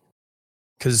drink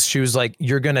because she was like,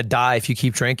 you're going to die if you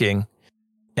keep drinking.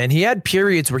 And he had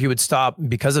periods where he would stop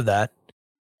because of that.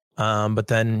 But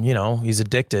then, you know, he's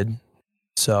addicted.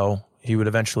 So he would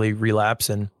eventually relapse,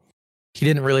 and he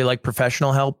didn't really like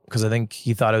professional help because I think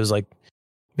he thought it was like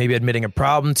maybe admitting a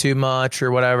problem too much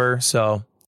or whatever. So,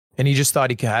 and he just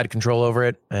thought he had control over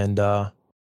it. And I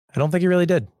don't think he really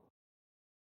did.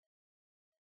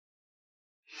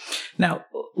 Now,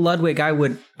 Ludwig, I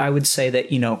would say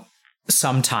that, you know,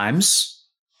 sometimes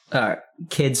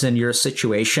kids in your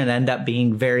situation end up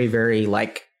being very, very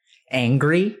like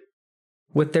angry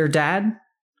with their dad.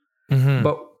 Mm-hmm.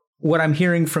 But what I'm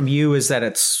hearing from you is that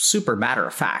it's super matter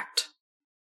of fact.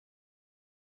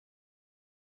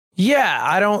 Yeah,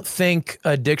 I don't think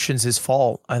addiction's his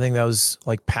fault. I think that was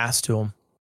like passed to him.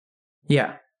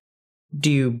 Yeah. Do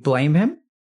you blame him?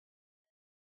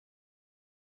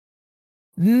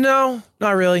 No,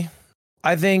 not really.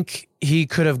 I think he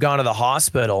could have gone to the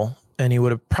hospital and he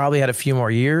would have probably had a few more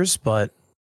years, but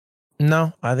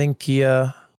no, I think he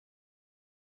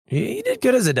did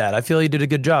good as a dad. I feel he did a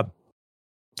good job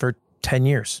for 10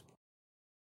 years.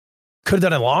 Could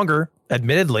have done it longer,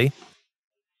 admittedly,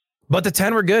 but the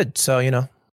 10 were good. So, you know.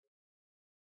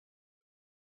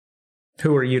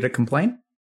 Who are you to complain?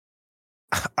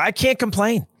 I can't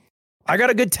complain. I got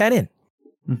a good 10 in.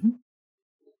 Mm-hmm.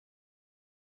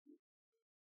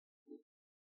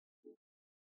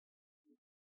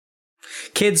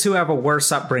 Kids who have a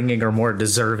worse upbringing are more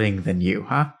deserving than you,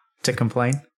 huh? To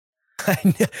complain?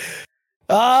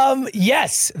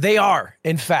 Yes, they are,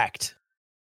 in fact.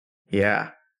 Yeah.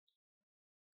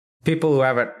 People who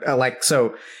have it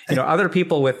so, you know, other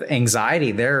people with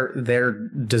anxiety, they're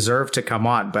deserve to come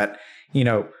on. But, you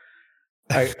know,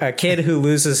 a kid who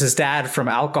loses his dad from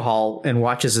alcohol and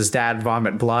watches his dad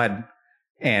vomit blood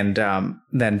and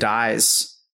then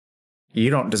dies, you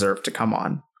don't deserve to come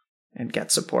on and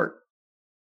get support.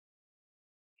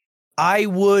 I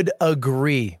would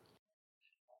agree.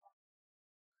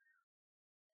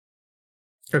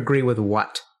 Agree with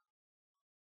what?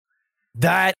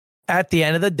 That at the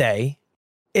end of the day,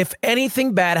 if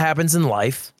anything bad happens in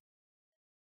life,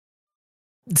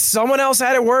 someone else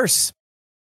had it worse.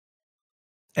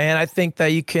 And I think that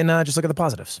you can just look at the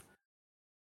positives.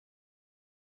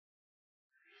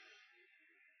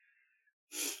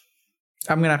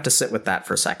 I'm going to have to sit with that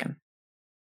for a second.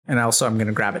 And also I'm going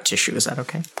to grab a tissue. Is that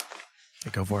okay?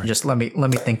 Go for it. Just let me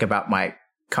think about my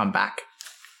comeback.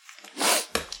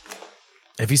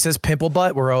 If he says pimple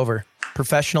butt, we're over.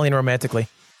 Professionally and romantically.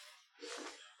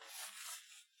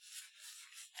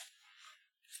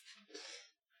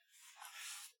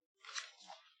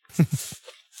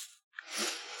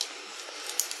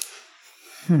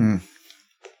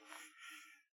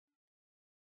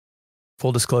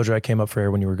 Full disclosure, I came up for air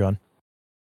when you were gone.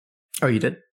 Oh, you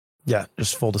did? Yeah,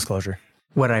 just full disclosure.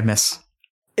 What did I miss?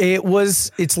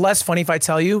 It's less funny if I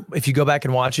tell you. If you go back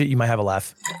and watch it, you might have a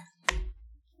laugh.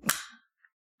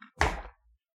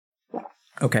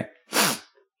 Okay.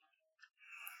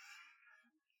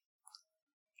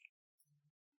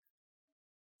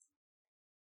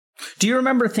 Do you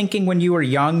remember thinking when you were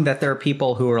young that there are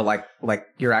people who are like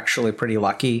you're actually pretty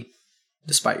lucky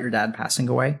despite your dad passing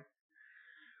away?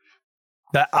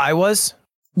 That I was?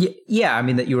 Yeah, I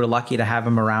mean that you were lucky to have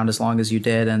him around as long as you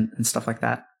did and stuff like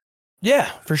that.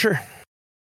 Yeah, for sure.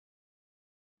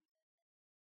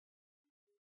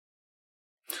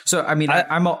 So, I mean,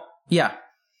 yeah.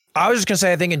 I was just going to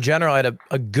say, I think in general, I had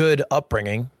a good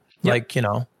upbringing. Yep. Like, you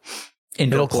know,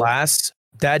 middle class.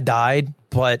 Dad died,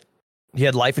 but he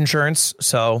had life insurance,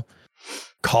 so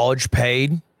college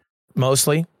paid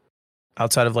mostly,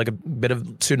 outside of like a bit of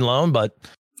student loan. But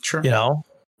Sure.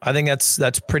 I think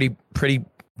that's pretty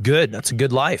good. That's a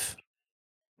good life.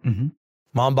 Mm-hmm.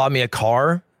 Mom bought me a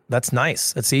car. That's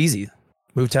nice. That's easy.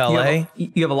 Moved to LA.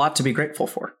 You have a lot to be grateful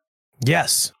for.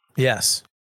 Yes. Yes.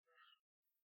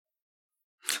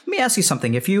 Let me ask you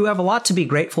something. If you have a lot to be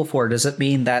grateful for, does it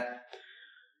mean that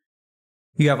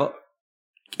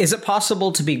is it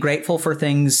possible to be grateful for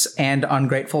things and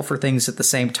ungrateful for things at the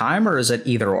same time, or is it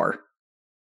either or?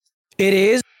 It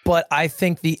is, but I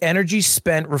think the energy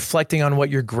spent reflecting on what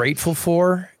you're grateful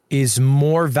for is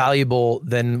more valuable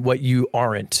than what you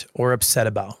aren't or upset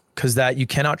about, because that you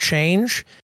cannot change.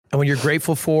 And what you're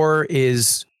grateful for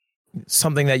is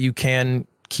something that you can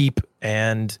keep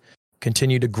and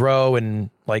continue to grow. And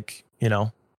I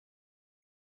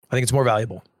think it's more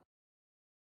valuable.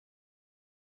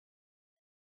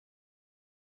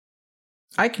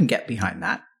 I can get behind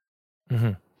that.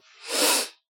 Mm-hmm.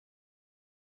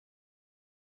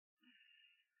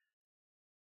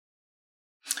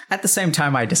 At the same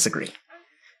time, I disagree.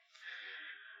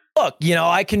 Look,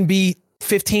 I can be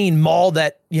 15 mauled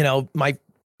that, my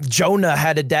Jonah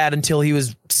had a dad until he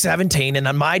was 17 and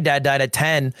then my dad died at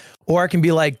 10. Or I can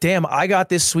be like, damn, I got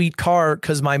this sweet car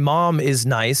because my mom is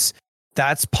nice.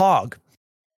 That's Pog.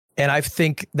 And I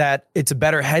think that it's a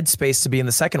better headspace to be in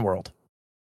the second world.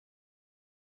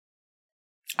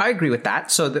 I agree with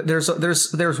that. So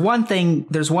there's one thing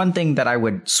that I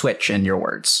would switch in your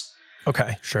words.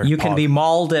 Okay, sure. You can be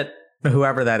mauled at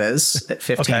whoever that is at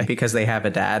 15 Okay. because they have a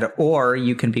dad, or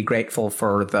you can be grateful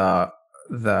for the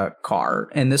car.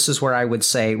 And this is where I would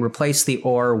say replace the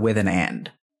or with an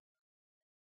and.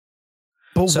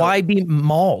 But why be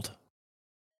mauled?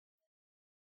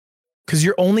 Because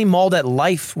you're only mauled at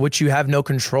life, which you have no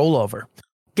control over.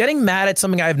 Getting mad at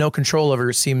something I have no control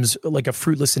over seems like a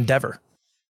fruitless endeavor.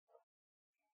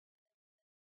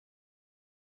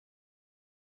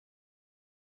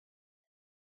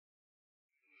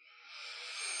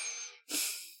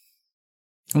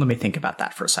 Let me think about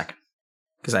that for a second,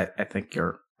 because I think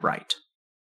you're right.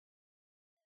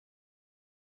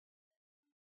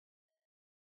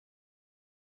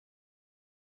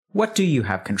 What do you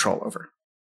have control over?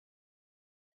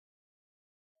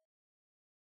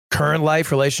 Current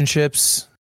life, relationships,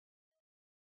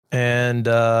 and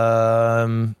how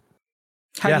do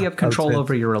you have control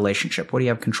over your relationship? What do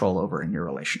you have control over in your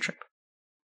relationship?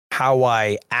 How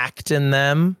I act in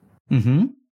them. Mm-hmm.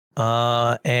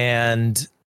 And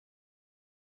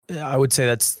I would say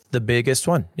that's the biggest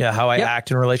one. Yeah, how I act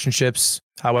in relationships,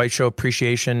 how I show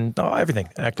appreciation, everything.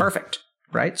 Acting. Perfect.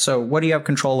 Right? So what do you have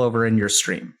control over in your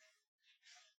stream?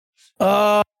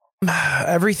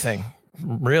 Everything,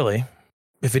 really.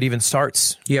 If it even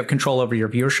starts. You have control over your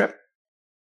viewership?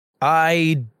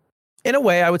 In a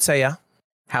way, I would say, yeah.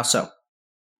 How so?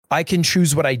 I can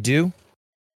choose what I do,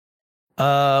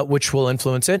 which will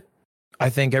influence it. I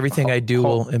think everything I do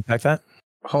will impact that.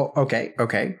 Okay.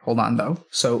 Hold on, though.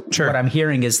 So what I'm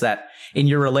hearing is that in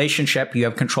your relationship, you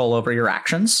have control over your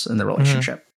actions in the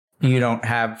relationship. Mm-hmm. You don't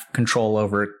have control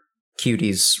over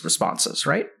Cutie's responses,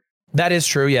 right? That is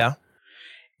true, yeah.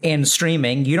 In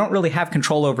streaming, you don't really have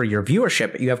control over your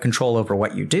viewership, but you have control over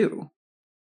what you do.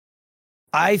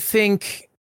 I think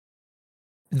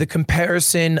the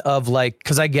comparison of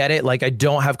because I get it, I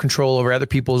don't have control over other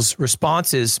people's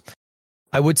responses.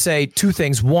 I would say two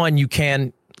things. One, you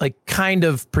can kind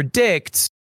of predict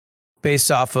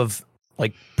based off of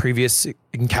previous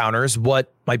encounters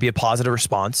what might be a positive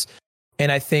response.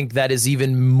 And I think that is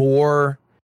even more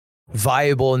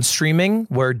viable in streaming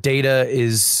where data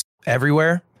is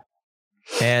everywhere.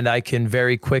 And I can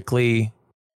very quickly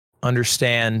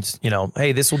understand,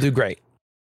 hey, this will do great.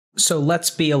 So let's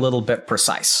be a little bit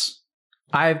precise.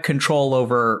 I have control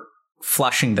over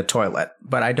flushing the toilet,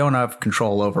 but I don't have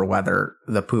control over whether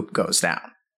the poop goes down.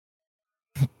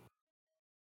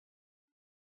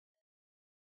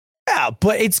 Yeah,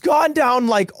 but it's gone down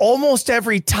almost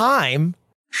every time.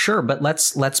 Sure, but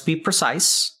let's be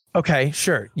precise. Okay,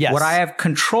 sure. Yes. What I have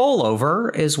control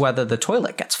over is whether the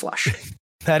toilet gets flushed.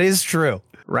 That is true.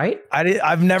 Right?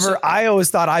 I always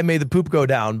thought I made the poop go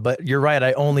down, but you're right.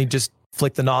 I only just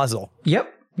flick the nozzle.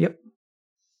 Yep.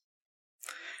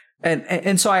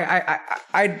 And so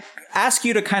I'd ask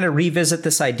you to kind of revisit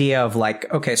this idea of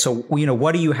okay, so,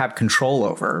 what do you have control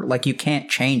over? You can't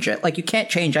change it. You can't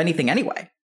change anything anyway.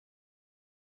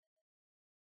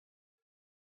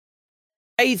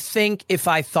 I think if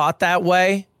I thought that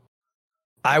way,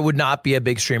 I would not be a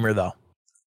big streamer, though.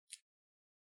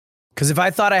 Because if I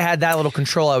thought I had that little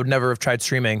control, I would never have tried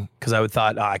streaming, because I would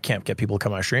thought, I can't get people to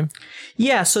come on my stream.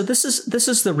 Yeah, so this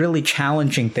is the really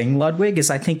challenging thing, Ludwig, is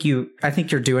I think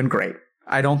you're doing great.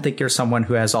 I don't think you're someone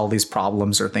who has all these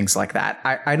problems or things like that.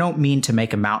 I don't mean to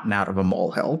make a mountain out of a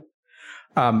molehill.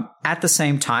 At the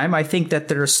same time, I think that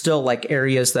there are still like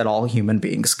areas that all human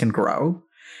beings can grow.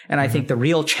 And I think the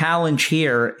real challenge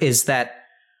here is that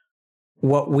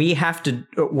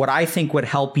what I think would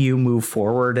help you move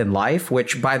forward in life,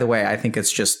 which, by the way, I think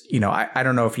it's just, I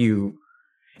don't know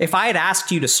if I had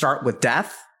asked you to start with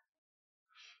death,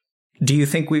 do you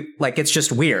think it's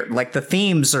just weird? Like the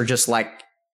themes are just like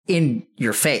in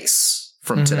your face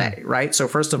from today, right? So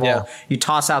first of all, you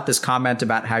toss out this comment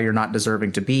about how you're not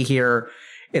deserving to be here.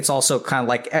 It's also kind of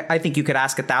like, I think you could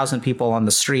ask 1,000 people on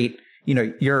the street,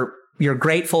 you're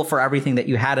grateful for everything that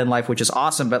you had in life, which is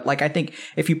awesome. But like, I think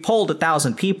if you polled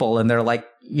 1,000 people and they're like,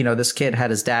 this kid had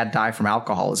his dad die from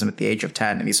alcoholism at the age of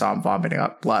 10 and he saw him vomiting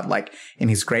up blood, like, and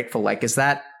he's grateful. Like, is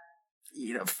that,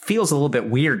 feels a little bit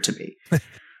weird to me.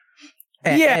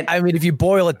 I mean, if you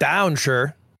boil it down,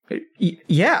 sure.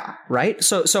 Yeah. Right.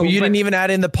 So you didn't even add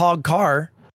in the Pog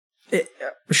car.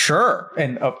 Sure.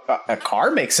 And a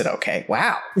car makes it okay.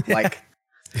 Wow. Like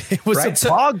it was a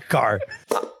Pog car.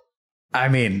 I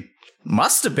mean,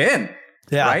 must have been,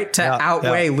 right? To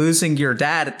outweigh losing your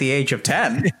dad at the age of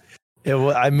 10.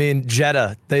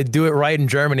 Jetta, they do it right in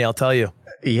Germany, I'll tell you.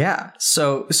 Yeah.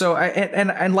 So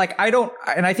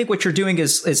I think what you're doing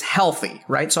is healthy,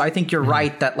 right? So I think you're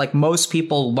right that like most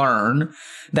people learn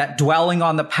that dwelling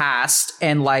on the past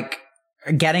and like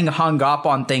getting hung up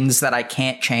on things that I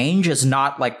can't change is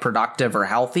not like productive or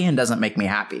healthy and doesn't make me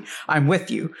happy. I'm with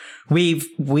you.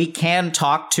 We can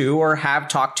talk to or have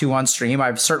talked to on stream.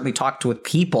 I've certainly talked to with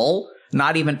people,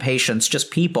 not even patients,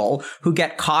 just people who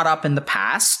get caught up in the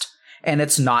past and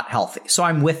it's not healthy. So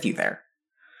I'm with you there.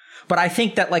 But I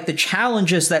think that like the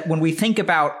challenge is that when we think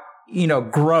about,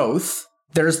 growth,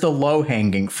 there's the low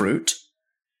hanging fruit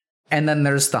and then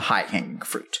there's the high hanging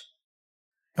fruit.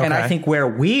 Okay. And I think where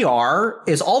we are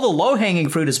is all the low hanging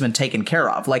fruit has been taken care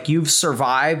of. Like you've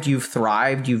survived, you've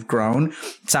thrived, you've grown.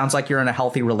 It sounds like you're in a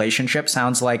healthy relationship.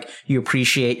 Sounds like you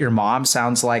appreciate your mom.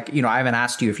 Sounds like, I haven't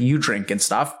asked you if you drink and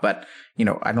stuff, but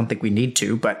I don't think we need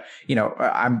to, but,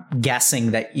 I'm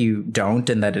guessing that you don't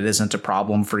and that it isn't a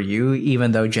problem for you,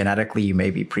 even though genetically you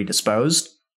may be predisposed.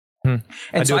 And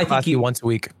I do a classy once a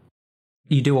week.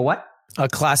 You do a what? A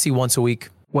classy once a week.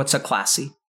 What's a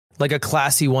classy? Like a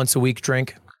classy once a week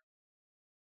drink.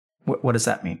 What does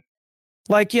that mean?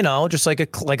 Like, just like a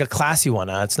classy one.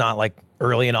 It's not like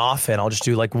early and often. I'll just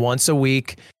do like once a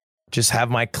week, just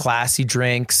have my classy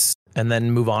drinks and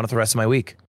then move on with the rest of my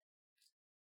week.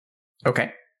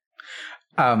 Okay.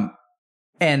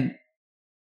 And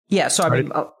yeah, so I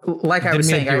mean, like I was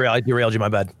saying, I derailed you, my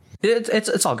bad.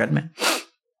 It's all good, man.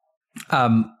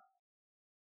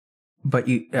 But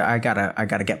I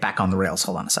gotta get back on the rails.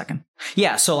 Hold on a second.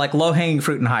 Yeah. So like low hanging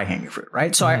fruit and high hanging fruit,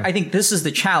 right? So I think this is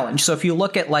the challenge. So if you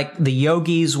look at like the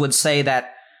yogis would say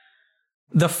that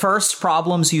the first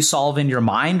problems you solve in your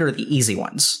mind are the easy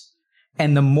ones.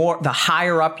 And the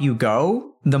higher up you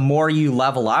go, the more you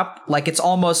level up. Like it's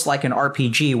almost like an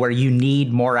RPG where you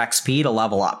need more XP to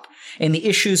level up. And the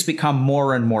issues become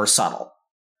more and more subtle.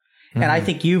 And I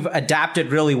think you've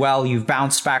adapted really well. You've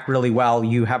bounced back really well.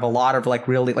 You have a lot of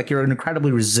you're an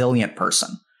incredibly resilient person,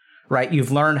 right? You've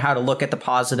learned how to look at the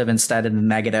positive instead of the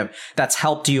negative. That's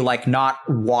helped you like not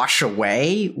wash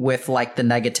away with like the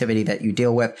negativity that you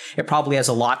deal with. It probably has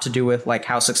a lot to do with like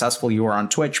how successful you are on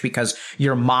Twitch because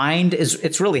your mind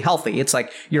it's really healthy. It's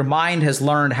like your mind has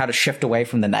learned how to shift away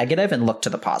from the negative and look to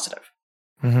the positive.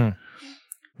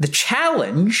 The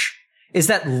challenge is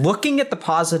that looking at the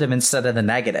positive instead of the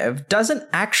negative doesn't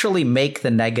actually make the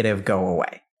negative go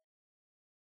away.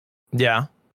 Yeah.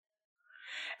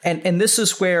 And this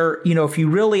is where, if you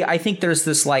really, I think there's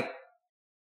this like,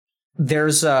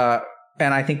 and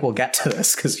I think we'll get to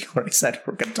this because you already said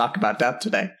we're going to talk about death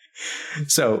today.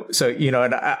 So,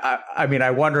 and I mean,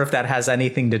 I wonder if that has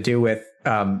anything to do with,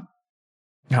 oh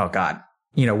God,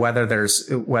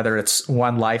 whether it's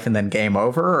one life and then game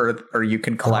over or you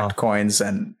can collect coins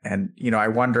and, I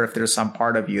wonder if there's some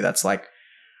part of you that's like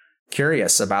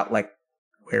curious about like,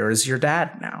 where is your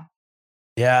dad now?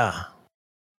 Yeah.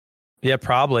 Yeah,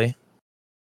 probably.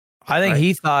 I think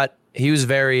he thought he was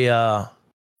very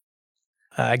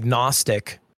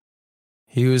agnostic.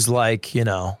 He was like,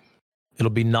 it'll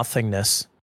be nothingness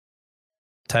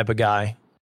type of guy.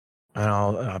 I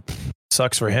don't know.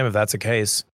 Sucks for him if that's the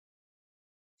case.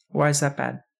 Why is that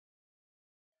bad?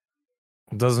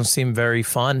 It doesn't seem very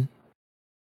fun.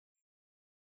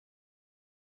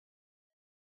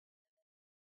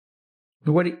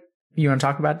 What do You want to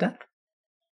talk about death?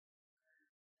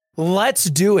 Let's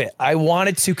do it. I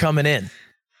wanted to coming in.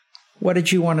 What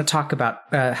did you want to talk about?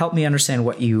 Help me understand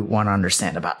what you want to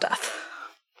understand about death.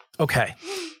 Okay.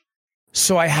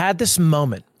 So I had this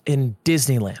moment in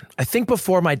Disneyland, I think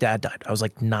before my dad died. I was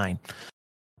like 9,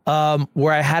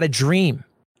 where I had a dream.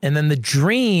 And then the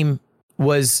dream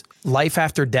was life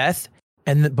after death.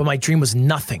 But my dream was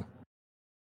nothing.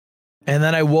 And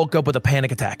then I woke up with a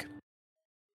panic attack.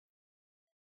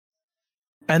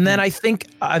 And then I think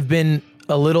I've been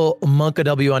a little Monka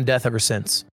W on death ever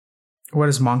since. What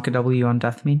does Monka W on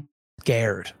death mean?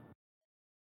 Scared.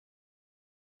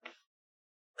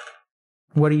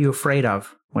 What are you afraid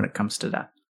of when it comes to death?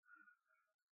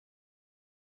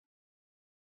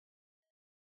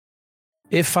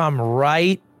 If I'm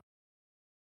right,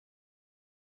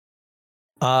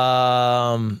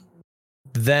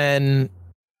 then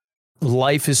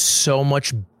life is so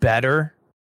much better.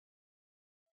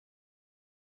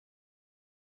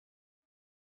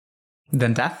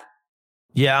 Than death?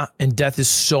 Yeah, and death is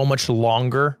so much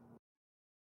longer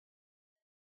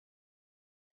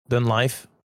than life.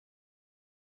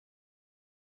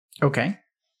 Okay.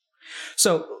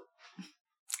 So,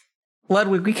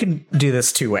 Ludwig, we can do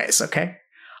this 2 ways, okay?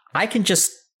 I can just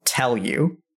tell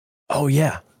you. Oh,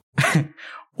 yeah.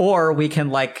 Or we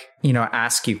can,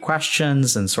 ask you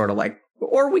questions and sort of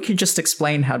or we could just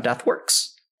explain how death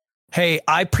works. Hey,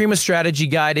 I Prima strategy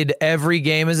guided every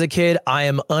game as a kid. I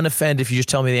am unoffended if you just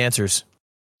tell me the answers.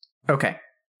 Okay.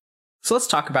 So let's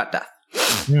talk about death.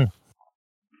 Yeah.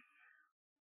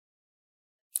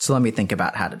 So let me think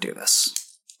about how to do this.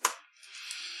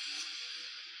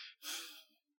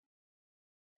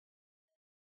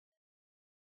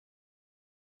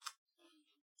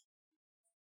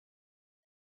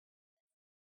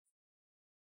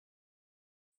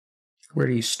 Where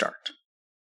do you start?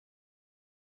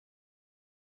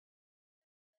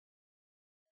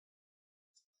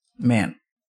 Man.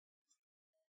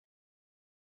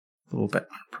 A little bit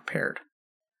unprepared.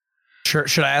 Sure.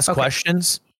 Should I ask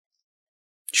questions?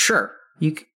 Sure.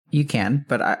 You can,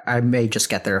 but I may just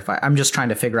get there if I'm just trying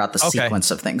to figure out the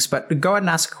sequence of things. But go ahead and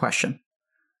ask a question.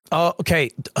 Oh,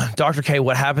 okay. Dr. K,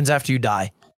 what happens after you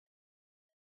die?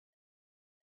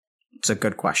 It's a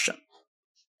good question.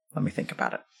 Let me think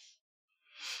about it.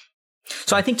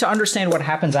 So I think to understand what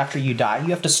happens after you die, you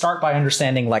have to start by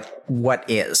understanding what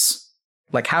is.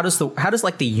 How does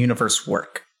the universe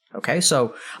work? Okay,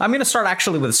 so I'm going to start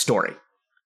actually with a story.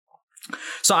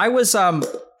 So I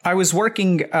was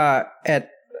working at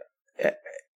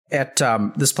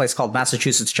this place called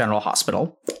Massachusetts General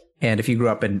Hospital, and if you grew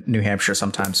up in New Hampshire,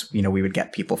 sometimes we would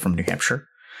get people from New Hampshire.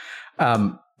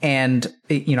 And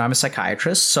I'm a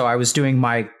psychiatrist, so I was doing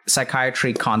my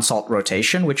psychiatry consult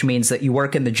rotation, which means that you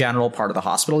work in the general part of the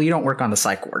hospital. You don't work on the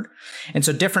psych ward. And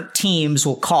so different teams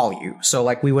will call you.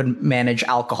 So we would manage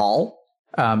alcohol.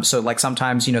 So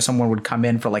sometimes, someone would come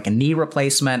in for a knee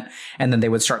replacement, and then they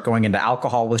would start going into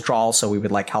alcohol withdrawal. So we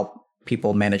would help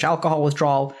people manage alcohol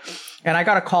withdrawal. And I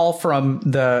got a call from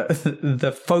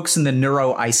the folks in the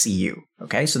neuro ICU.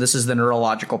 Okay, so this is the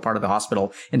neurological part of the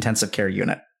hospital intensive care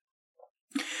unit.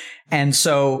 And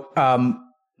so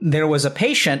there was a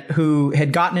patient who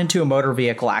had gotten into a motor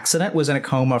vehicle accident, was in a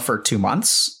coma for 2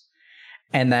 months,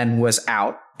 and then was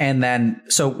out. And then,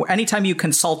 so anytime you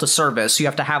consult a service, you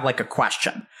have to have a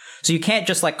question. So you can't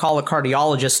just call a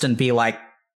cardiologist and be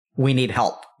we need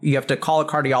help. You have to call a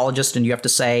cardiologist and you have to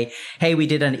say, hey, we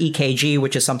did an EKG,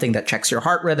 which is something that checks your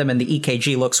heart rhythm, and the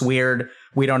EKG looks weird.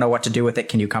 We don't know what to do with it.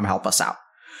 Can you come help us out?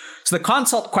 So the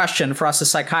consult question for us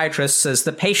as psychiatrists is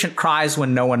the patient cries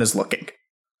when no one is looking.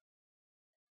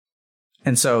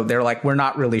 And so they're we're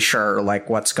not really sure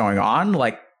what's going on.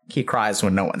 He cries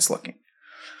when no one's looking.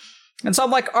 And so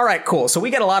I'm all right, cool. So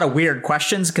we get a lot of weird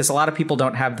questions because a lot of people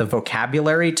don't have the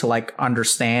vocabulary to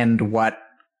understand what,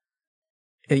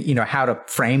 how to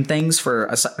frame things for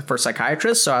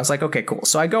psychiatrists. So I was okay, cool.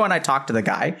 So I go and I talk to the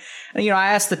guy, and,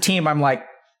 I asked the team, I'm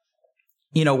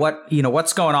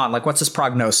what's going on? What's his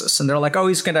prognosis? And they're oh,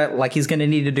 he's going to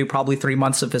need to do probably 3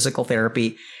 months of physical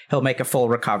therapy. He'll make a full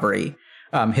recovery.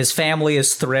 His family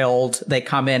is thrilled. They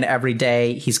come in every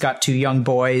day. He's got 2 young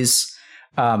boys.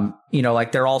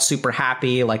 They're all super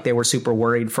happy. They were super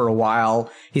worried for a while.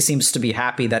 He seems to be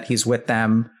happy that he's with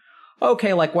them.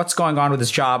 Okay, what's going on with his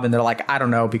job? And they're I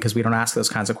don't know, because we don't ask those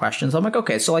kinds of questions. I'm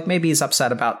okay, so maybe he's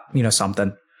upset about,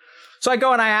 something. So I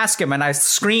go and I ask him and I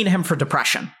screen him for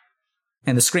depression.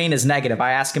 And the screen is negative.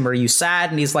 I ask him, are you sad?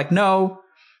 And he's no.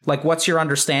 What's your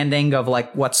understanding of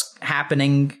what's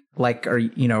happening? Are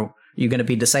you going to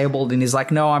be disabled? And he's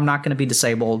no, I'm not going to be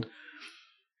disabled.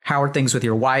 how are things with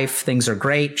your wife? Things are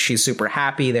great. She's super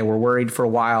happy. They were worried for a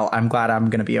while. I'm glad I'm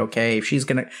going to be okay.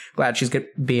 Glad she's going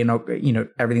to be,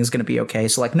 everything's going to be okay.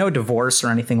 So like no divorce or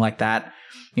anything like that.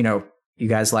 You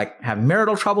guys like have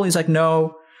marital trouble? He's like,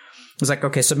 no. He's like,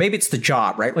 okay, so maybe it's the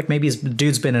job, right? Like maybe his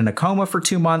dude's been in a coma for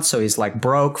 2 months. So he's like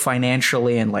broke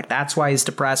financially. And like, that's why he's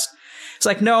depressed. It's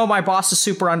like, no, my boss is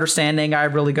super understanding. I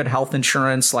have really good health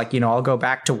insurance. Like, I'll go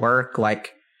back to work.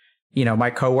 Like, my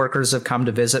coworkers have come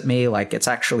to visit me. Like, it's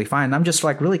actually fine. I'm just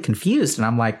like really confused. And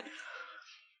I'm like,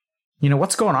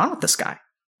 what's going on with this guy?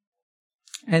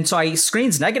 And so he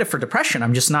screens negative for depression.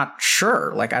 I'm just not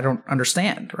sure. Like, I don't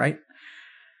understand. Right.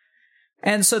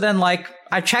 And so then like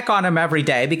I check on him every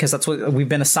day because that's what we've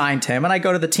been assigned to him. And I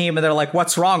go to the team and they're like,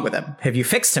 what's wrong with him? Have you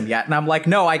fixed him yet? And I'm like,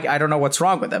 no, I don't know what's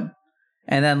wrong with him.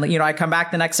 And then, I come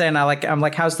back the next day and I'm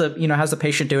like, how's the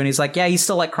patient doing? He's like, yeah, he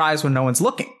still like cries when no one's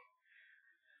looking.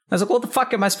 I was like, what the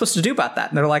fuck am I supposed to do about that?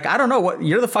 And they're like, I don't know.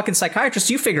 You're the fucking psychiatrist.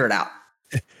 You figure it out.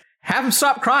 Have him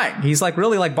stop crying. He's like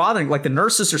really like bothering. Like the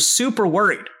nurses are super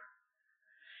worried.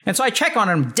 And so I check on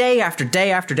him day after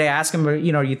day after day. I ask him, are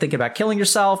you thinking about killing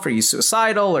yourself? Are you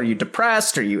suicidal? Are you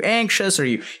depressed? Are you anxious? Are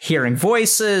you hearing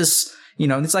voices?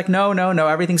 And it's like, no,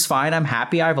 everything's fine. I'm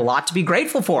happy. I have a lot to be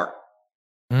grateful for.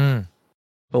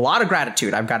 A lot of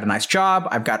gratitude. I've got a nice job.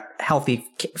 I've got healthy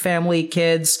family,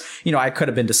 kids. I could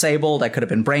have been disabled. I could have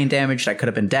been brain damaged. I could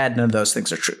have been dead. None of those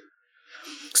things are true.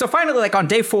 So finally, like on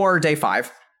day 4 or day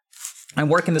 5, I'm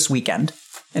working this weekend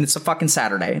and it's a fucking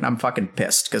Saturday and I'm fucking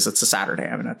pissed because it's a Saturday.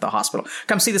 I'm at the hospital.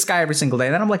 Come see this guy every single day.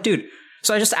 And then I'm like, dude,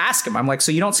 so I just ask him, I'm like,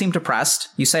 so you don't seem depressed.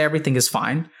 You say everything is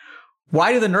fine.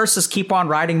 Why do the nurses keep on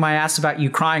riding my ass about you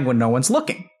crying when no one's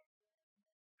looking?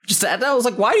 I was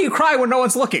like, why do you cry when no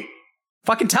one's looking?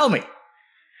 Fucking tell me.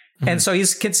 Mm-hmm. And so he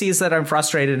sees that I'm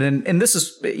frustrated. And this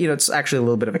is, it's actually a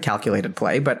little bit of a calculated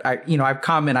play, but I've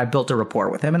come and I built a rapport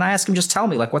with him and I asked him, just tell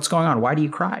me, like, what's going on? Why do you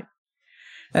cry?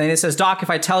 And then he says, Doc, if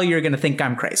I tell you, you're going to think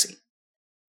I'm crazy.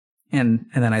 And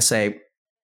then I say,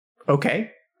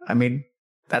 okay. I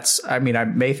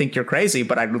may think you're crazy,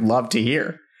 but I'd love to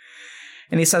hear.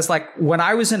 And he says, like, when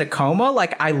I was in a coma,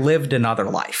 like I lived another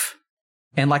life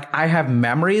and like I have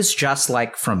memories just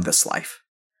like from this life.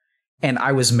 And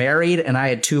I was married and I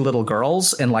had 2 little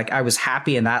girls and like I was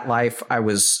happy in that life. I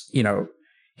was,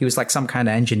 he was like some kind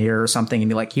of engineer or something.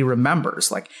 And he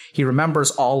remembers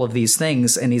all of these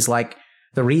things. And he's like,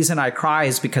 the reason I cry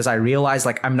is because I realize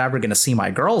like I'm never going to see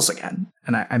my girls again.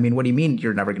 And I mean, what do you mean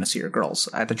you're never going to see your girls?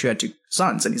 I thought you had 2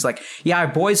 sons. And he's like, yeah, I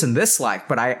have boys in this life,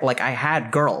 but I had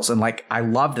girls and like I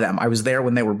loved them. I was there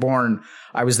when they were born.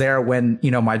 I was there when,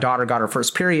 my daughter got her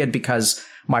first period because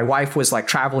my wife was like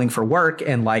traveling for work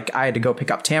and like I had to go pick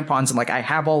up tampons and like I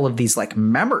have all of these like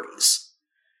memories.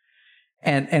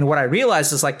 And what I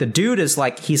realized is like the dude is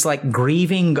like he's like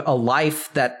grieving a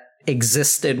life that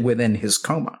existed within his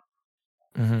coma.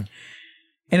 Mm-hmm.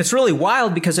 And it's really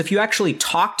wild because if you actually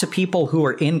talk to people who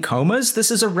are in comas, this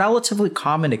is a relatively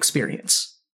common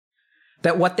experience.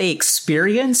 That what they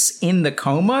experience in the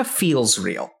coma feels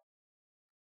real.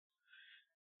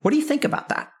 What do you think about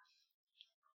that?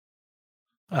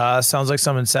 Sounds like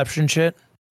some Inception shit.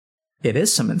 It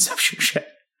is some Inception shit.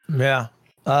 Yeah.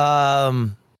 Yeah,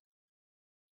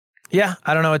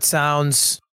 I don't know. It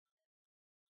sounds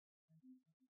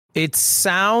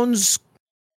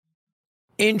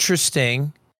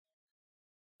interesting.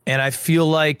 And I feel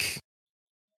like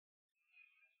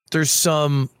there's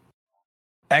some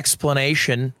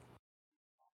explanation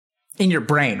in your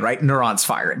brain, right? Neurons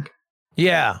firing.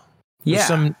 Yeah. Yeah. There's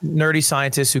some nerdy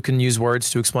scientists who can use words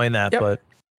to explain that, yep. But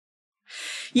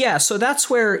yeah, so that's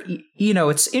where,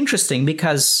 it's interesting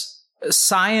because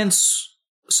science,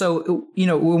 so,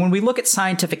 when we look at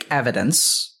scientific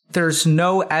evidence, there's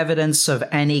no evidence of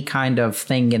any kind of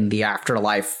thing in the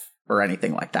afterlife or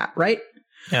anything like that, right?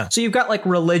 Yeah. So you've got like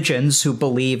religions who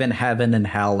believe in heaven and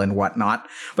hell and whatnot.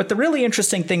 But the really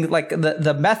interesting thing, like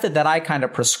the method that I kind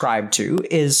of prescribe to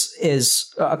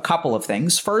is a couple of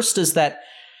things. First is that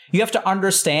you have to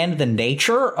understand the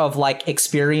nature of like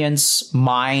experience,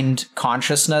 mind,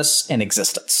 consciousness, and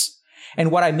existence. And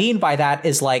what I mean by that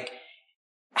is like,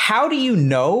 how do you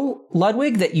know,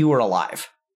 Ludwig, that you were alive?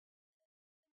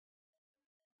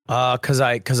 Because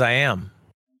I am.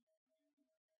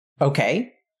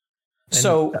 Okay.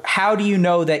 So how do you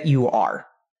know that you are?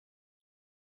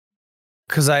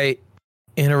 Because I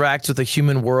interact with the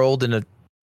human world in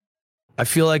I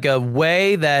feel like a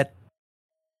way that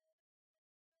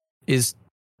is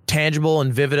tangible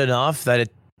and vivid enough that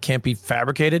it can't be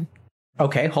fabricated.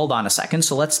 Okay, hold on a second.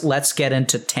 So let's get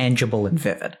into tangible and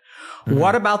vivid. Mm-hmm.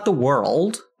 What about the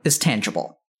world is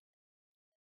tangible?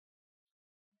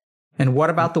 And what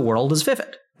about the world is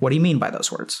vivid? What do you mean by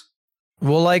those words?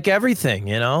 Well, like everything,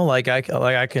 like I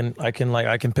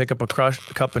can pick up a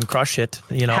cup and crush it,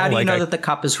 How do you know that the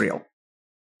cup is real?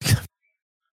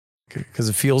 Because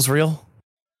it feels real.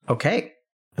 Okay.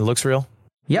 It looks real.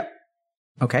 Yep.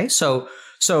 Okay. So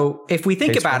if we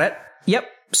think about it, yep.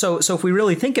 So if we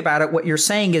really think about it, what you're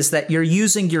saying is that you're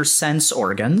using your sense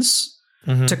organs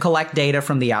to collect data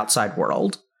from the outside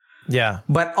world. Yeah.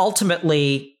 But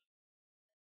ultimately,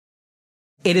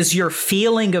 it is your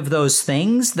feeling of those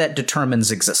things that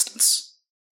determines existence.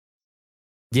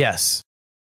 Yes.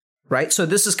 Right? So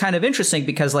this is kind of interesting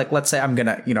because, like, let's say I'm going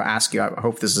to, ask you, I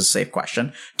hope this is a safe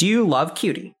question. Do you love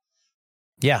Cutie?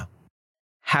 Yeah.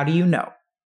 How do you know?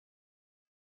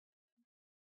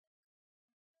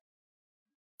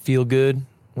 Feel good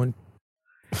when.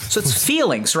 So it's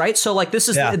feelings, right? So like this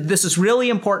is really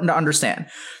important to understand.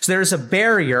 So there's a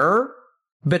barrier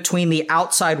between the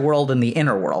outside world and the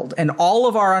inner world. And all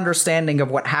of our understanding of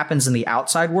what happens in the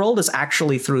outside world is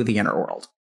actually through the inner world.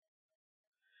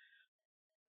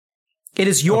 It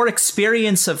is your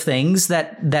experience of things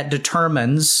that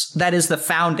is the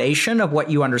foundation of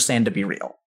what you understand to be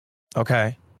real.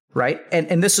 Okay. Right.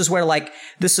 And this is where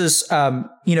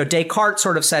Descartes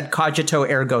sort of said cogito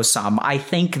ergo sum. I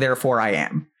think, therefore I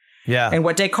am. Yeah. And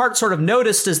what Descartes sort of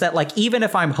noticed is that, like, even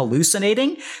if I'm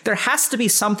hallucinating, there has to be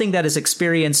something that is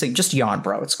experiencing. Just yawn,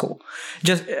 bro. It's cool.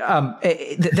 Just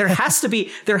there has to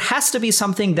be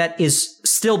something that is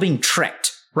still being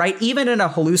tricked. Right. Even in a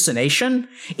hallucination,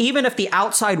 even if the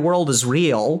outside world is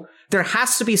real, there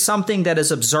has to be something that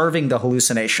is observing the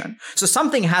hallucination. So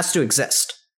something has to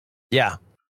exist. Yeah.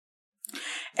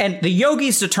 And the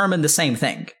yogis determined the same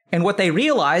thing. And what they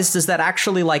realized is that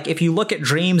actually, like, if you look at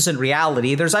dreams and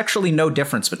reality, there's actually no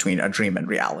difference between a dream and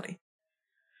reality.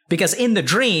 Because in the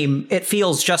dream, it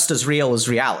feels just as real as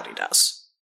reality does.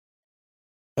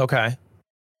 Okay.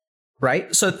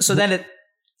 Right? So then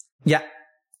yeah.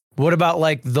 What about,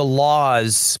 like, the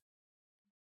laws?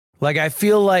 Like, I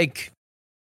feel like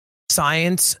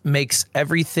science makes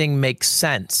everything make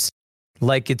sense.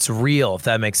 Like it's real, if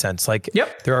that makes sense. Like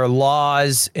there are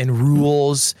laws and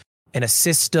rules and a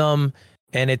system,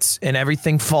 and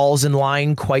everything falls in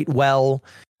line quite well.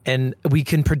 And we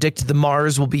can predict the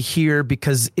Mars will be here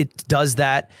because it does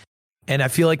that. And I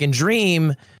feel like in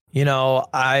Dream,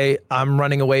 I'm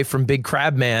running away from Big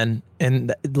Crab Man,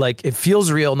 and like it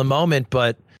feels real in the moment,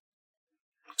 but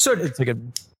so it's like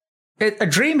a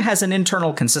dream has an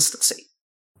internal consistency.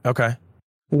 Okay.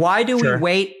 Why do we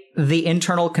weight the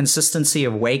internal consistency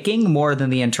of waking more than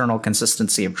the internal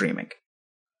consistency of dreaming?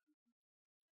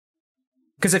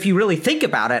 Because if you really think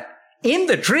about it, in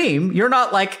the dream, you're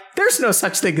not like, there's no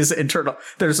such thing as internal.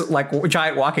 There's like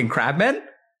giant walking crabmen.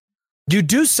 You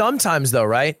do sometimes though,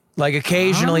 right? Like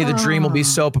occasionally the dream will be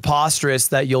so preposterous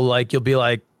that you'll be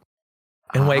like,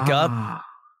 and wake up.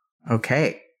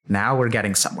 Okay. Now we're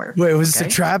getting somewhere. Wait, was this a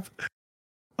trap?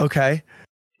 Okay.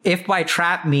 If by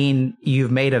trap mean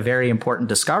you've made a very important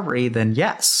discovery, then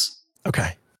yes.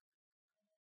 Okay.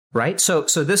 Right? So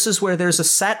this is where there's a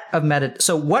set of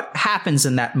So what happens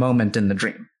in that moment in the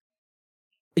dream?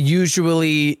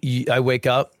 Usually I wake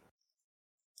up.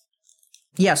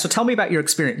 Yeah. So tell me about your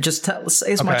experience. Just tell us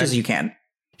as much as you can.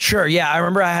 Sure. Yeah. I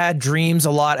remember I had dreams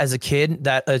a lot as a kid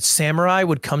that a samurai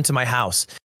would come to my house,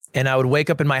 and I would wake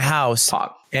up in my house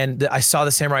and I saw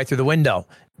the samurai through the window.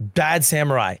 Bad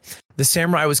samurai. The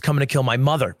samurai was coming to kill my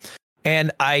mother,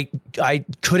 and I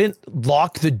couldn't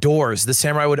lock the doors. The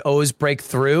samurai would always break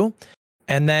through,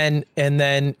 and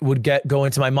then would go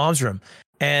into my mom's room,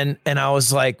 and I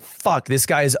was like, "Fuck, this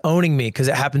guy is owning me," because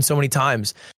it happened so many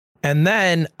times. And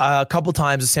then a couple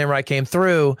times the samurai came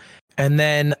through, and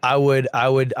then I would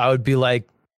be like,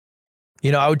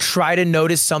 I would try to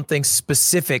notice something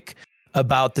specific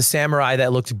about the samurai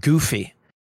that looked goofy,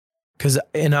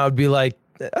 and I would be like,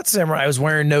 that samurai was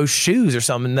wearing no shoes or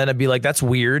something. And then I'd be like, that's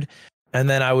weird. And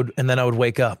then I would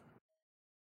wake up.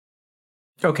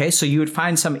 Okay. So you would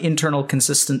find some internal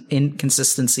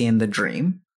inconsistency in the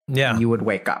dream. Yeah. And you would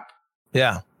wake up.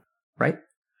 Yeah. Right.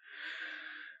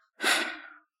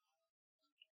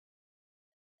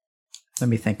 Let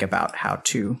me think about how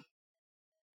to.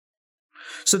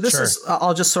 So this is,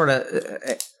 I'll just sort of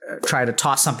try to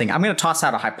toss something. I'm going to toss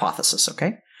out a hypothesis.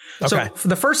 Okay. So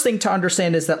the first thing to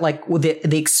understand is that, like,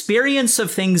 the experience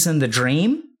of things in the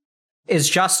dream is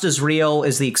just as real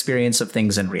as the experience of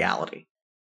things in reality.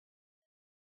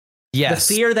 Yes.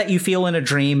 The fear that you feel in a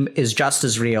dream is just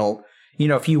as real.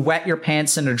 If you wet your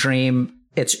pants in a dream,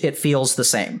 it feels the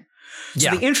same.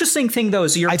 So the interesting thing, though,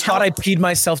 is I thought I peed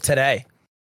myself today.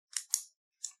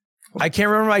 I can't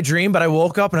remember my dream, but I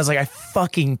woke up and I was like, I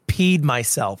fucking peed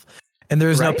myself. And there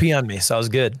was no pee on me, so I was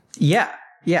good. Yeah.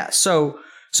 Yeah.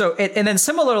 And then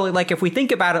similarly, like if we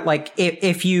think about it, like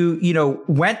if you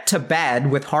went to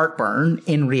bed with heartburn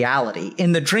in reality,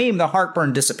 in the dream, the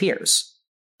heartburn disappears.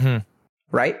 Mm-hmm.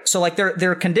 Right. So like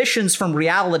there are conditions from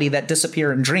reality that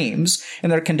disappear in dreams,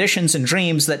 and there are conditions in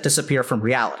dreams that disappear from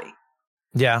reality.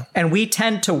 Yeah. And we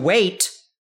tend to weight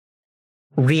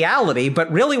reality, but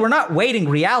really we're not weighting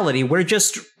reality. We're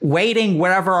just weighting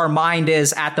wherever our mind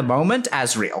is at the moment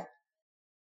as real.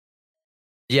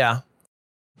 Yeah.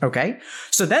 Okay.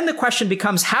 So then the question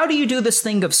becomes, how do you do this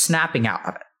thing of snapping out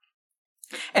of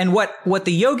it? And what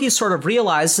the yogis sort of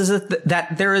realize is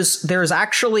that there is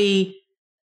actually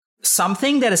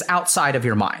something that is outside of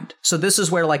your mind. So this is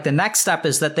where like the next step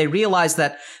is that they realize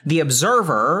that the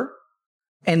observer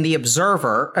and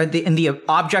the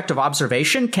object of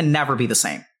observation can never be the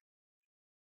same.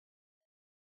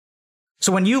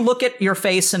 So when you look at your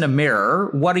face in a mirror,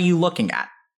 what are you looking at?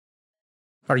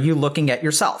 Are you looking at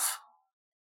yourself?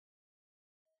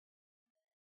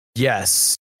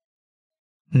 Yes.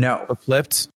 No. Or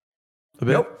flipped a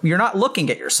bit? Nope. You're not looking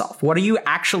at yourself. What are you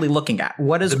actually looking at?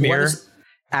 What is the mirror?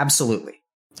 Absolutely.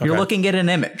 Okay. You're looking at an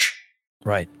image.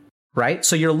 Right. Right?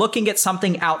 So you're looking at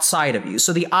something outside of you.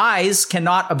 So the eyes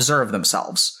cannot observe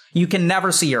themselves. You can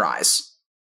never see your eyes.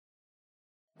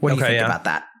 What do you think about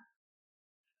that?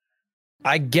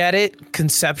 I get it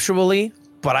conceptually,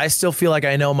 but I still feel like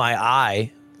I know my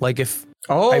eye. Like if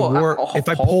I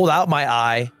pulled out my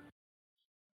eye,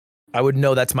 I would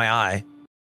know that's my eye.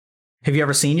 Have you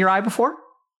ever seen your eye before?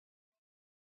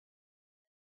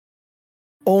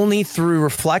 Only through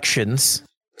reflections.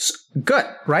 Good,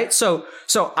 right? So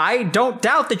I don't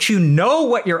doubt that you know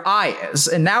what your eye is.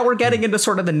 And now we're getting into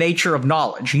sort of the nature of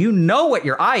knowledge. You know what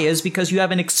your eye is because you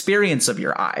have an experience of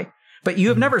your eye, but you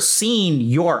have never seen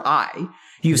your eye.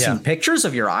 You've seen pictures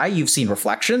of your eye. You've seen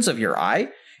reflections of your eye.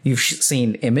 You've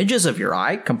seen images of your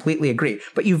eye. Completely agree.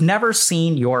 But you've never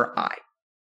seen your eye.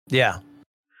 Yeah.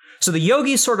 So the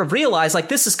yogis sort of realize like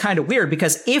this is kind of weird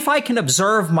because if I can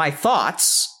observe my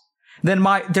thoughts, then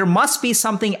there must be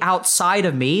something outside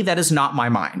of me that is not my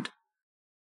mind.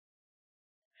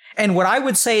 And what I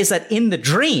would say is that in the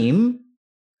dream,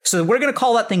 so we're going to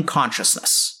call that thing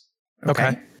consciousness.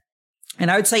 Okay.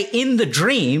 And I would say in the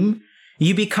dream,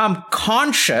 you become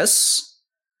conscious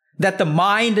that the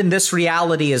mind in this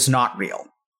reality is not real.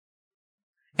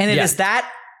 And it is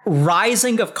that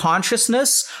rising of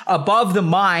consciousness above the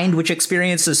mind, which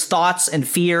experiences thoughts and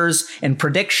fears and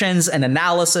predictions and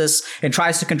analysis and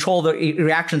tries to control the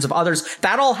reactions of others.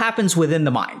 That all happens within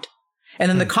the mind. And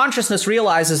then the consciousness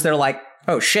realizes they're like,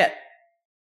 oh shit,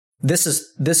 this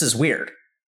is weird.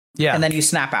 Yeah. And then you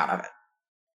snap out of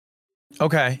it.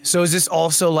 Okay. So is this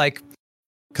also like,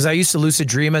 because I used to lucid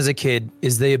dream as a kid,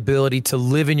 is the ability to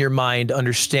live in your mind,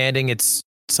 understanding it's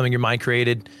something your mind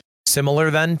created,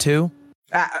 similar then too?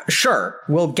 Sure.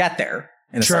 We'll get there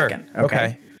in a second.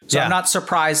 Okay. So I'm not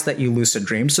surprised that you lucid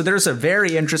dream. So there's a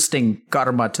very interesting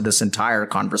karma to this entire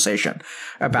conversation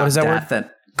about death and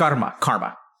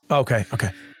karma. Okay.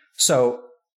 So,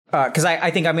 because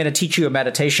I think I'm going to teach you a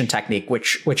meditation technique,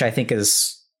 which I think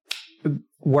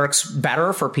works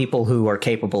better for people who are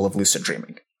capable of lucid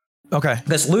dreaming. Okay.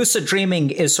 Because lucid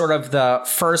dreaming is sort of the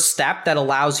first step that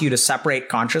allows you to separate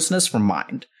consciousness from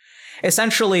mind.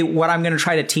 Essentially, what I'm going to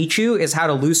try to teach you is how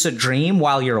to lucid dream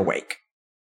while you're awake.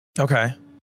 Okay.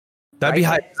 That'd be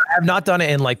high. I have not done it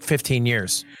in like 15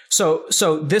 years. So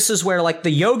this is where like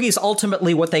the yogis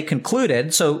ultimately what they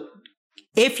concluded. So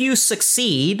if you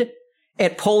succeed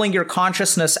at pulling your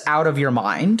consciousness out of your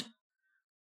mind,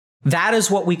 that is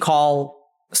what we call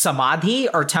samadhi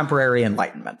or temporary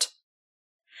enlightenment.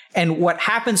 And what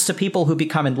happens to people who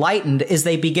become enlightened is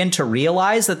they begin to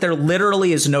realize that there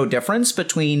literally is no difference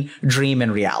between dream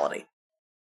and reality.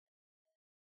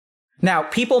 Now,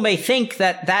 people may think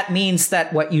that that means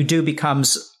that what you do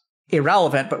becomes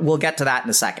irrelevant, but we'll get to that in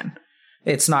a second.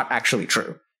 It's not actually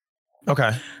true.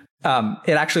 Okay.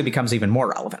 It actually becomes even more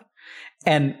relevant.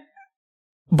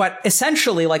 But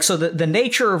essentially, like, so the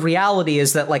nature of reality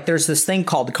is that, like, there's this thing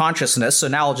called consciousness. So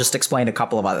now I'll just explain a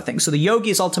couple of other things. So the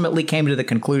yogis ultimately came to the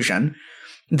conclusion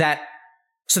that,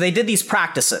 so they did these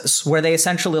practices where they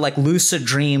essentially, like, lucid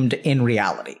dreamed in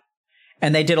reality.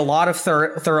 And they did a lot of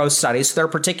thorough studies. There are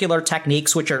particular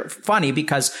techniques, which are funny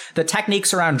because the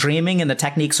techniques around dreaming and the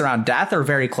techniques around death are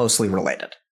very closely related.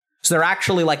 So they're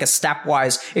actually like a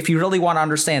stepwise. If you really want to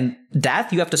understand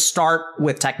death, you have to start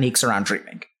with techniques around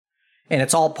dreaming. And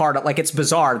it's all part of, like, it's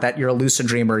bizarre that you're a lucid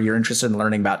dreamer, you're interested in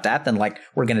learning about death, and, like,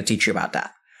 we're going to teach you about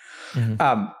death.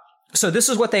 Mm-hmm. So this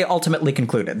is what they ultimately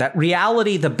concluded, that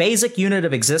reality, the basic unit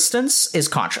of existence, is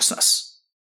consciousness.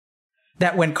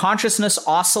 that when consciousness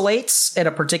oscillates at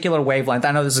a particular wavelength,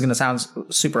 I know this is going to sound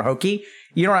super hokey.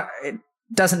 It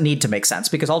doesn't need to make sense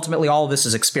because ultimately all of this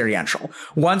is experiential.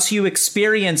 Once you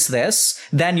experience this,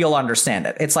 then you'll understand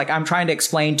it. It's like I'm trying to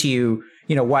explain to you,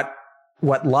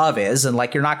 what love is, and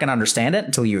like you're not going to understand it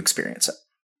until you experience it.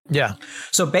 Yeah.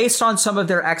 So based on some of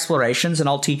their explorations, and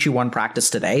I'll teach you one practice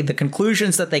today, the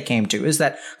conclusions that they came to is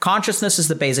that consciousness is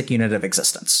the basic unit of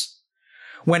existence.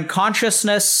 When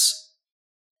consciousness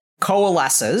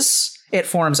coalesces, it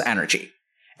forms energy.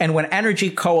 And when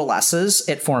energy coalesces,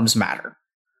 it forms matter.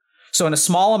 So in a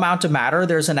small amount of matter,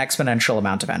 there's an exponential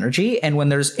amount of energy. And when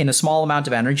there's in a small amount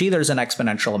of energy, there's an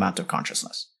exponential amount of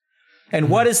consciousness. And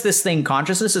what is this thing,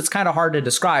 consciousness? It's kind of hard to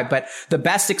describe, but the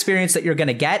best experience that you're going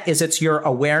to get is it's your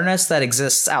awareness that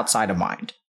exists outside of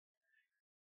mind.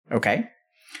 Okay?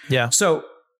 Yeah. So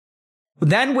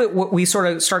then we sort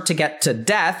of start to get to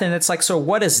death, and it's like, so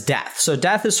what is death? So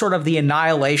death is sort of the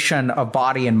annihilation of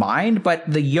body and mind, but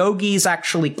the yogis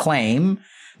actually claim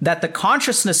that the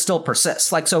consciousness still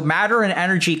persists. Like, so matter and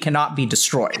energy cannot be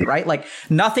destroyed, right? Like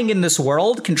nothing in this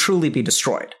world can truly be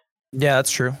destroyed. Yeah,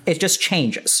 that's true. It just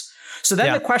changes. So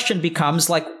then the question becomes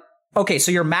like, okay,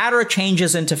 so your matter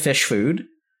changes into fish food.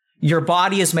 Your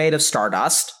body is made of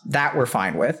stardust. That we're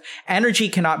fine with. Energy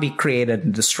cannot be created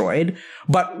and destroyed.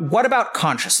 But what about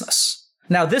consciousness?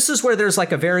 Now, this is where there's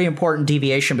like a very important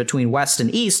deviation between West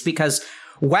and East, because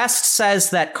West says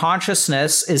that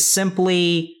consciousness is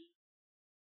simply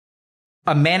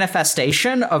a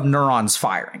manifestation of neurons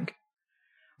firing.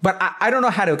 But I don't know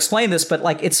how to explain this, but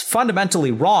like it's fundamentally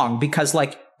wrong because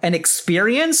like an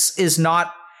experience is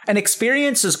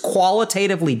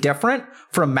qualitatively different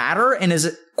from matter and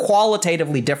is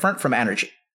qualitatively different from energy.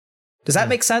 Does that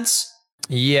make sense?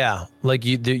 Yeah. Like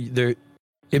they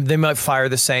might fire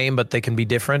the same, but they can be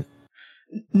different.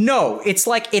 No, it's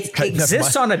like it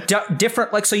exists on a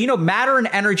different, like, so, matter and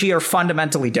energy are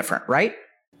fundamentally different, right?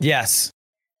 Yes.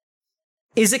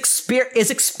 Is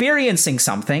experiencing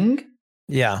something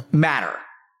matter?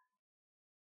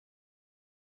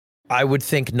 I would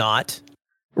think not.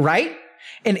 Right?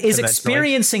 And is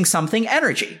experiencing something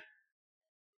energy?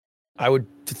 I would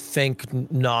think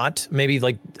not. Maybe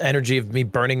like energy of me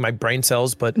burning my brain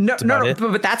cells, but no,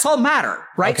 but that's all matter,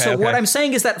 right? Okay, What I'm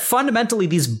saying is that fundamentally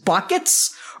these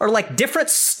buckets are like different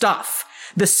stuff.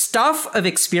 The stuff of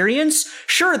experience,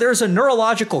 sure, there's a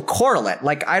neurological correlate.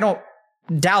 Like I don't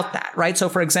doubt that, right? So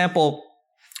for example,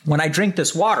 when I drink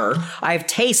this water, I have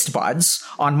taste buds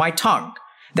on my tongue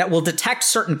that will detect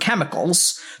certain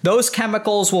chemicals. Those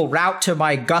chemicals will route to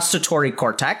my gustatory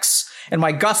cortex, and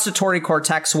my gustatory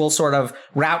cortex will sort of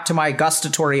route to my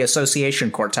gustatory association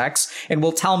cortex and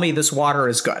will tell me this water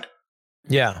is good.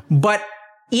 Yeah. But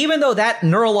even though that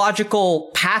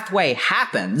neurological pathway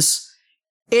happens,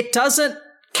 it doesn't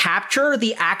capture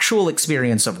the actual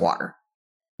experience of water.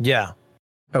 Yeah.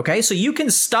 Okay, so you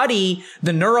can study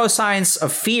the neuroscience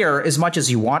of fear as much as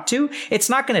you want to. It's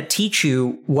not going to teach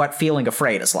you what feeling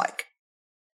afraid is like.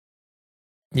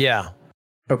 Yeah.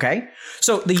 Okay,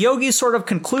 so the yogis sort of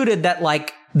concluded that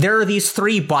like there are these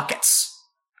three buckets.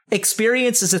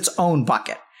 Experience is its own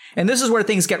bucket. And this is where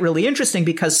things get really interesting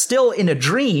because still in a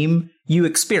dream, you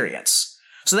experience.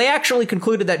 So they actually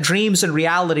concluded that dreams and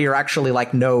reality are actually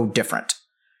like no different.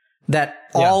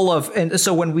 And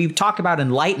so when we talk about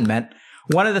enlightenment,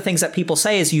 one of the things that people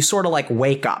say is you sort of like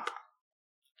wake up.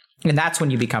 And that's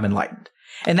when you become enlightened.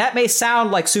 And that may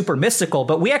sound like super mystical,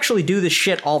 but we actually do this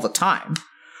shit all the time.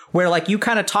 Where like you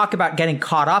kind of talk about getting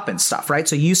caught up in stuff, right?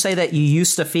 So you say that you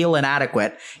used to feel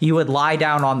inadequate. You would lie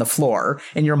down on the floor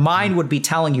and your mind would be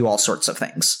telling you all sorts of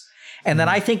things. And then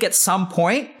I think at some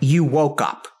point you woke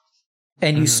up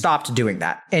and you stopped doing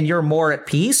that. And you're more at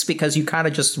peace because you kind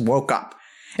of just woke up.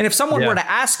 And if someone were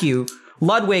to ask you,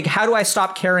 Ludwig, how do I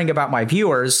stop caring about my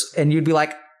viewers? And you'd be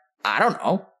like, I don't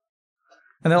know.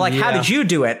 And they're like, how did you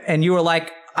do it? And you were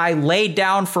like, I laid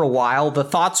down for a while. The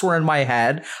thoughts were in my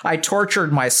head. I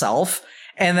tortured myself.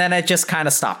 And then it just kind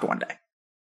of stopped one day.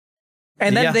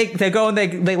 And then they go and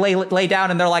they lay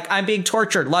down and they're like, I'm being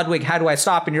tortured. Ludwig, how do I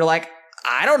stop? And you're like,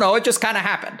 I don't know. It just kind of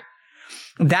happened.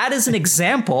 That is an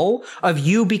example of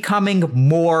you becoming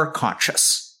more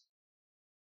conscious.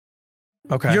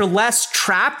 Okay. You're less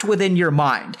trapped within your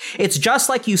mind. It's just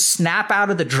like you snap out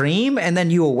of the dream and then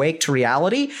you awake to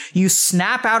reality. You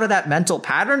snap out of that mental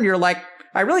pattern. You're like,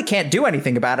 I really can't do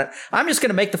anything about it. I'm just going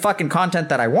to make the fucking content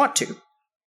that I want to.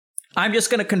 I'm just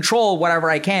going to control whatever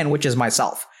I can, which is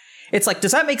myself. It's like,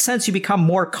 does that make sense? You become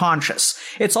more conscious.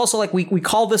 It's also like we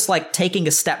call this like taking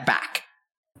a step back,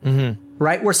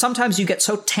 right? Where sometimes you get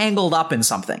so tangled up in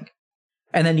something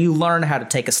and then you learn how to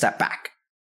take a step back.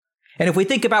 And if we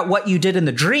think about what you did in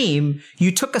the dream,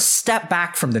 you took a step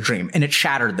back from the dream and it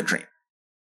shattered the dream.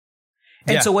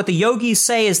 And so what the yogis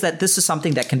say is that this is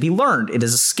something that can be learned. It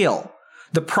is a skill.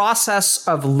 The process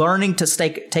of learning to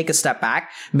take a step back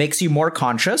makes you more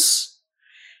conscious,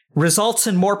 results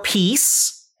in more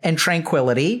peace and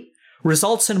tranquility,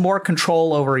 results in more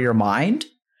control over your mind,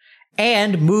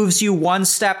 and moves you one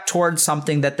step towards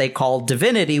something that they call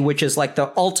divinity, which is like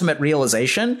the ultimate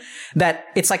realization that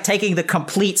it's like taking the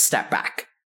complete step back.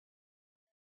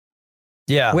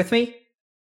 Yeah. With me?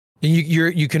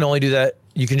 You can only do that.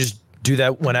 You can just do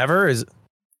that whenever, is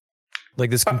like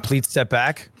this complete step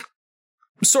back?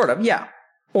 Sort of, yeah.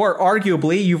 Or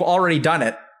arguably, you've already done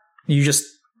it. You just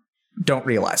don't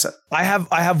realize it. I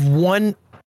have one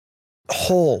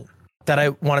hole that I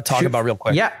want to talk about real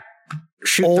quick. Yeah.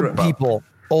 Shoot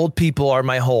Old people are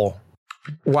my hole.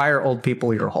 Why are old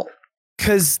people your hole?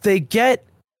 Because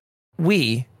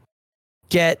we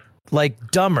get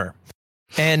like dumber.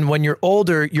 And when you're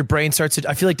older, your brain starts to,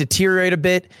 I feel like, deteriorate a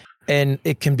bit. And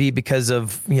it can be because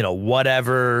of,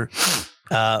 whatever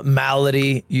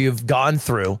malady you've gone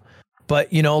through.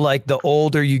 But, like the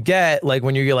older you get, like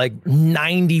when you're like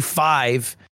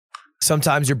 95,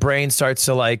 sometimes your brain starts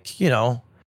to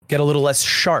get a little less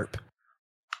sharp.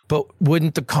 But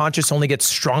wouldn't the conscious only get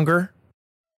stronger?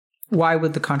 Why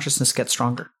would the consciousness get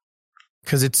stronger?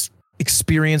 Because it's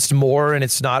experienced more and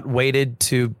it's not weighted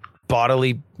to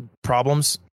bodily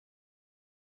problems.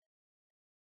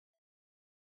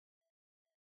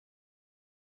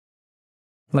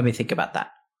 Let me think about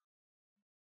that.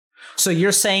 So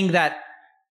you're saying that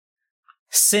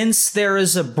since there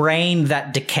is a brain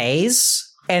that decays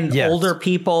and older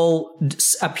people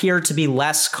appear to be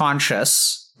less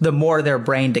conscious the more their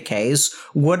brain decays,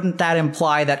 wouldn't that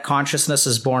imply that consciousness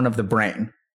is born of the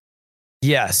brain?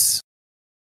 Yes.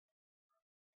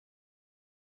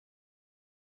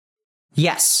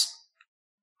 Yes.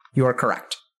 You are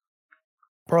correct.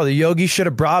 Bro, the yogi should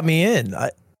have brought me in.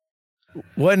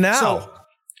 What now?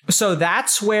 So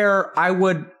that's where I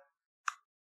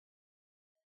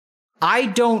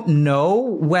don't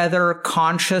know whether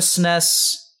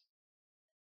consciousness...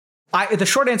 the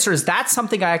short answer is that's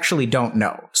something I actually don't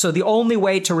know. So the only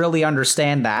way to really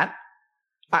understand that,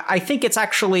 I think it's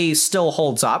actually still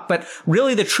holds up, but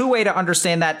really the true way to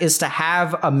understand that is to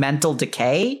have a mental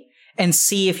decay and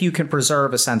see if you can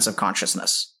preserve a sense of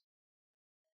consciousness.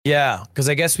 Yeah, because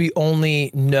I guess we only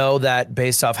know that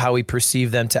based off how we perceive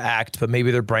them to act, but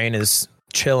maybe their brain is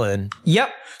chilling.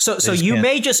 Yep. So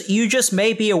you just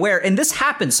may be aware, and this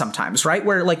happens sometimes, right?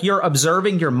 Where like you're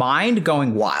observing your mind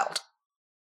going wild.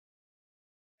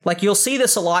 Like you'll see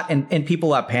this a lot in people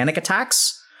who have panic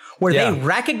attacks, where they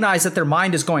recognize that their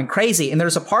mind is going crazy, and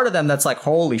there's a part of them that's like,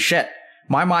 holy shit,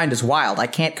 my mind is wild. I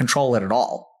can't control it at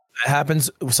all. It happens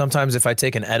sometimes if I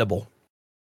take an edible.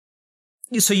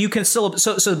 So you can still,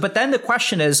 but then the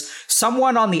question is,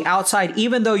 someone on the outside,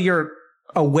 even though your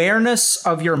awareness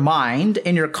of your mind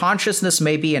and your consciousness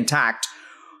may be intact,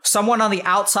 someone on the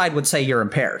outside would say you're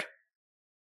impaired.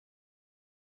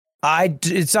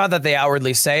 It's not that they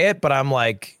outwardly say it, but I'm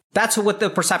like, that's what the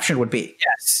perception would be.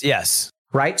 Yes.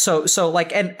 Right. So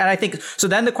like, and I think, so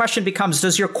then the question becomes,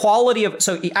 does your quality of,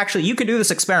 so actually you can do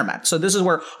this experiment. So this is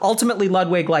where ultimately,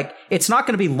 Ludwig, like, it's not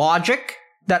going to be logic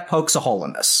that pokes a hole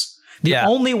in this. The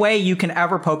only way you can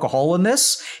ever poke a hole in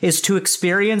this is to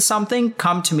experience something,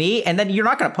 come to me, and then you're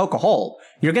not going to poke a hole.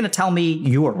 You're going to tell me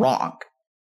you were wrong,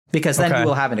 because then you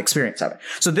will have an experience of it.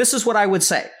 So this is what I would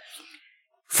say.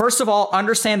 First of all,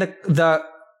 understand the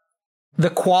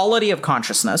quality of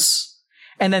consciousness,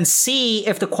 and then see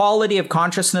if the quality of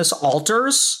consciousness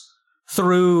alters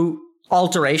through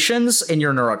alterations in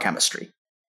your neurochemistry.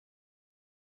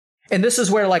 And this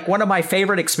is where, like, one of my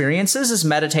favorite experiences is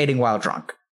meditating while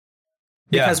drunk.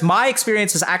 Because my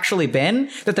experience has actually been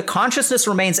that the consciousness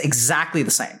remains exactly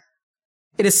the same.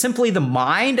 It is simply the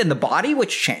mind and the body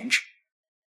which change.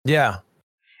 Yeah.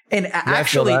 And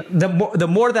actually, the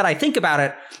more that I think about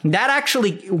it, that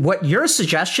actually, what your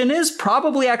suggestion is,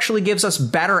 probably actually gives us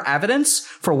better evidence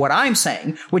for what I'm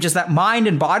saying, which is that mind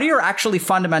and body are actually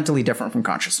fundamentally different from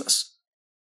consciousness.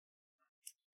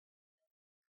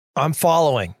 I'm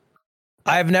following.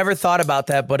 I've never thought about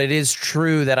that, but it is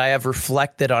true that I have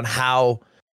reflected on how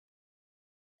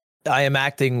I am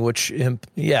acting, which,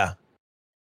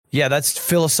 that's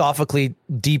philosophically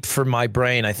deep for my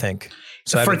brain, I think.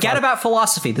 So forget about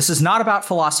philosophy. This is not about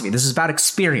philosophy. This is about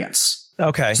experience.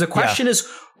 Okay. So the question is,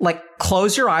 like,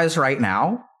 close your eyes right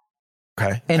now.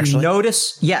 Okay. And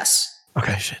notice, yes.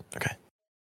 Okay, shit. Okay.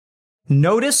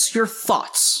 Notice your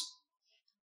thoughts.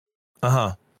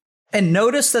 Uh-huh. And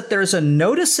notice that there's a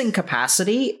noticing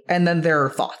capacity, and then there are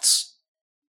thoughts.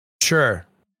 Sure.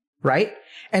 Right?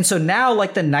 And so now,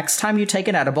 like the next time you take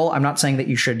an edible, I'm not saying that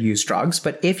you should use drugs,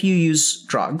 but if you use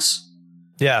drugs,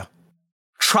 yeah,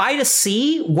 try to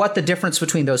see what the difference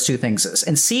between those two things is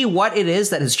and see what it is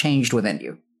that has changed within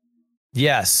you.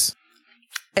 Yes.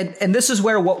 And this is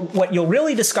where what you'll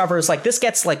really discover is like this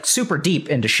gets like super deep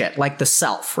into shit, like the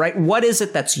self, right? What is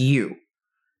it that's you?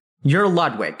 You're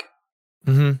Ludwig.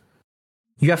 Mm-hmm.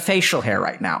 You have facial hair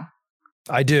right now.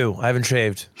 I do. I haven't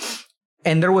shaved.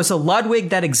 And there was a Ludwig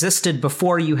that existed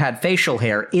before you had facial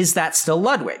hair. Is that still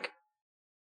Ludwig?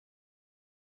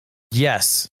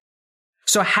 Yes.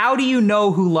 So how do you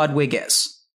know who Ludwig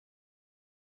is?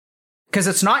 Because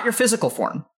it's not your physical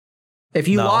form. If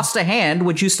you lost a hand,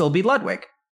 would you still be Ludwig?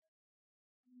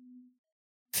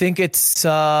 I think it's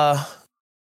how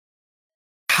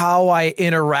I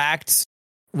interact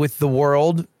with the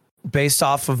world based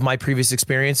off of my previous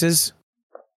experiences.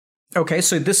 Okay,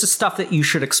 so this is stuff that you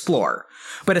should explore.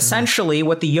 But essentially,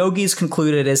 what the yogis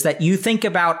concluded is that you think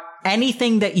about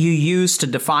anything that you use to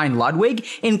define Ludwig,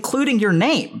 including your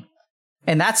name.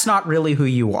 And that's not really who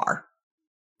you are.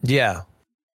 Yeah.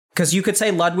 Because you could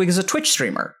say Ludwig is a Twitch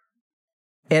streamer.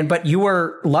 But you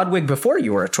were Ludwig before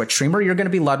you were a Twitch streamer. You're going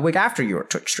to be Ludwig after you were a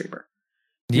Twitch streamer.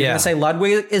 You're going to say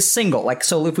Ludwig is single. Like,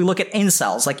 so if we look at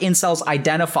incels, like incels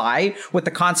identify with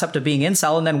the concept of being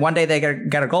incel, and then one day they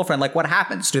get a girlfriend. Like, what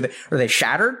happens? Are they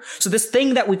shattered? So this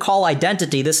thing that we call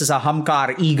identity, this is a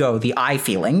hamkar ego, the I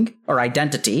feeling or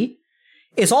identity,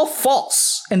 is all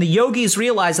false. And the yogis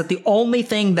realize that the only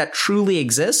thing that truly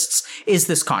exists is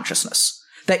this consciousness.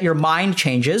 That your mind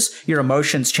changes, your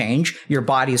emotions change, your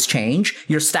bodies change,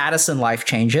 your status in life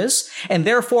changes, and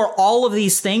therefore all of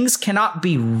these things cannot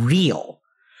be real.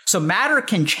 So matter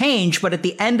can change, but at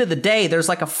the end of the day, there's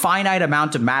like a finite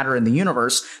amount of matter in the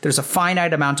universe. There's a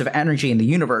finite amount of energy in the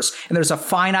universe, and there's a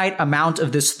finite amount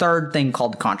of this third thing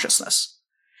called consciousness.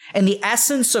 And the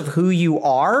essence of who you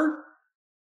are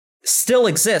still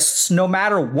exists no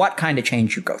matter what kind of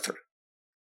change you go through.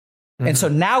 Mm-hmm. And so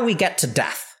now we get to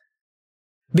death.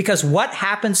 Because what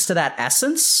happens to that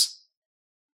essence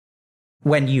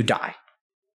when you die?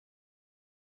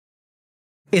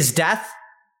 Is death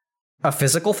a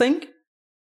physical thing?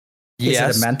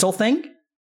 Yes. Is it a mental thing?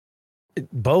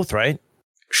 Both, right?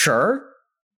 Sure.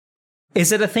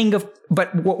 Is it a thing of...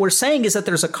 But what we're saying is that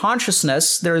there's a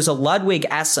consciousness, there is a Ludwig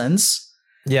essence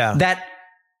that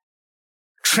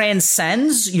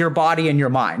transcends your body and your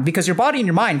mind. Because your body and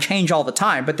your mind change all the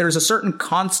time, but there's a certain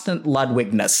constant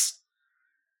Ludwigness.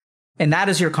 And that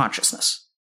is your consciousness.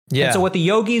 Yeah. And so what the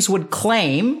yogis would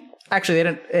claim, actually, they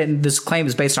didn't, and this claim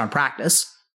is based on practice.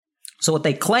 So what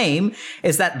they claim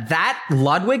is that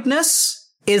Ludwigness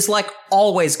is like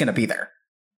always going to be there.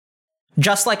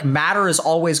 Just like matter is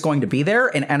always going to be there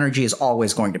and energy is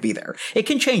always going to be there. It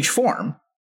can change form,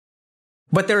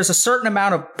 but there is a certain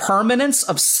amount of permanence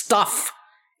of stuff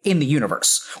in the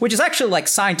universe, which is actually like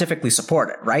scientifically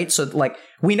supported, right? So like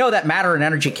we know that matter and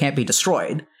energy can't be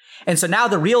destroyed. And so now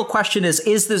the real question is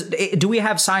this, do we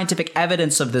have scientific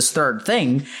evidence of this third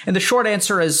thing? And the short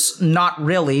answer is not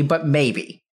really, but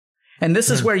maybe. And this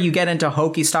is where you get into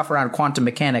hokey stuff around quantum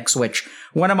mechanics, which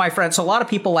one of my friends, so a lot of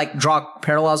people like draw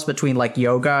parallels between like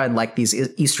yoga and like these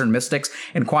Eastern mystics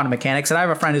and quantum mechanics. And I have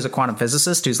a friend who's a quantum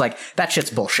physicist who's like, that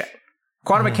shit's bullshit.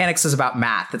 Quantum mechanics is about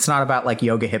math. It's not about like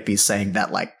yoga hippies saying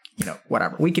that like, you know,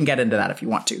 whatever. We can get into that if you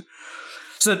want to.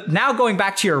 So now going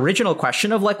back to your original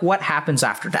question of like what happens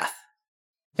after death.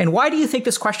 And why do you think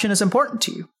this question is important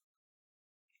to you?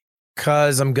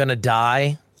 Because I'm going to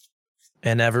die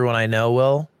and everyone I know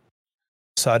will.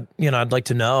 So, I'd like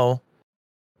to know,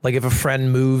 like if a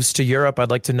friend moves to Europe,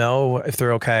 I'd like to know if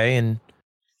they're okay and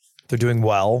they're doing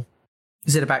well.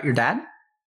 Is it about your dad?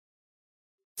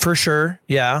 For sure.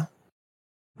 Yeah.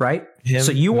 Right.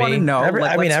 So you want to know,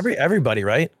 everybody,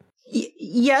 right?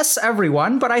 Yes,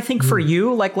 everyone. But I think for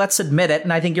you, like, let's admit it.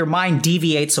 And I think your mind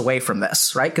deviates away from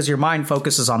this, right? Because your mind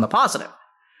focuses on the positive.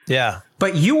 Yeah.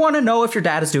 But you want to know if your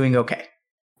dad is doing okay.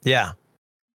 Yeah.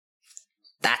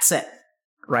 That's it.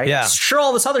 Right? Yeah. Sure,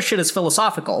 all this other shit is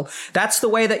philosophical. That's the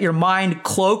way that your mind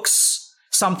cloaks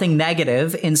something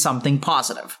negative in something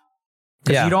positive.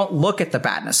 Because you don't look at the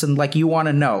badness and like you want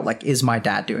to know, like, is my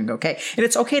dad doing okay? And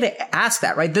it's okay to ask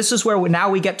that, right? This is where now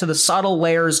we get to the subtle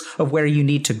layers of where you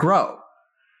need to grow.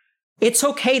 It's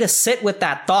okay to sit with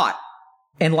that thought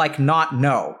and like not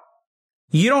know.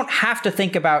 You don't have to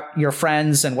think about your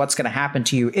friends and what's going to happen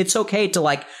to you. It's okay to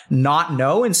like not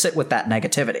know and sit with that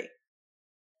negativity.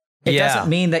 It doesn't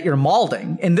mean that you're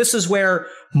maulding. And this is where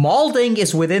maulding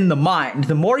is within the mind.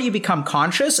 The more you become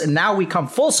conscious, and now we come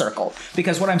full circle.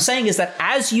 Because what I'm saying is that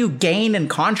as you gain in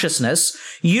consciousness,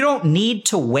 you don't need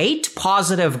to weight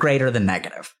positive greater than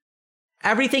negative.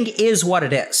 Everything is what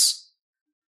it is.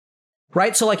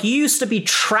 Right? So like you used to be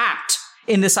trapped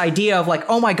in this idea of like,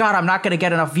 oh my God, I'm not going to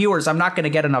get enough viewers. I'm not going to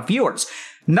get enough viewers.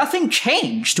 Nothing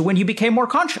changed when you became more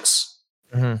conscious.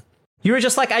 Mm-hmm. You were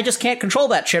just like, I just can't control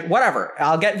that shit. Whatever.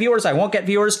 I'll get viewers. I won't get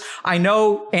viewers. I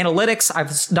know analytics.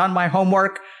 I've done my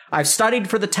homework. I've studied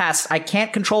for the test. I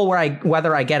can't control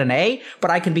whether I get an A,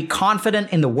 but I can be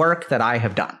confident in the work that I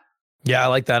have done. Yeah, I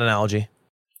like that analogy.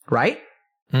 Right?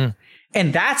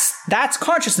 And that's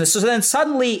consciousness. So then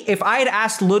suddenly, if I had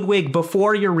asked Ludwig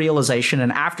before your realization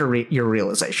and after your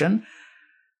realization,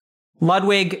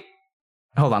 Ludwig,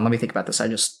 hold on, let me think about this. I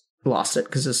just lost it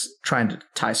because it's trying to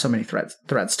tie so many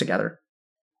threads together.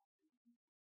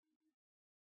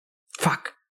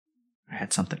 Fuck. I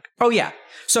had something. Oh, yeah.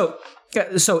 So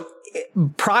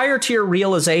prior to your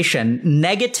realization,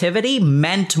 negativity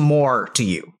meant more to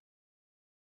you.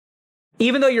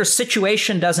 Even though your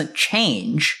situation doesn't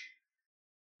change,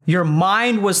 your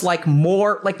mind was like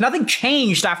more, like nothing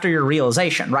changed after your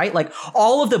realization, right? Like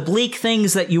all of the bleak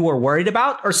things that you were worried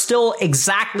about are still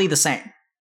exactly the same.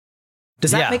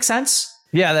 Does that make sense?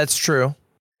 Yeah, that's true.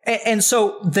 And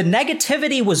so the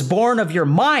negativity was born of your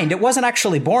mind. It wasn't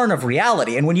actually born of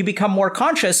reality. And when you become more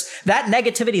conscious, that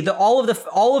negativity,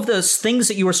 all of those things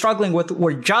that you were struggling with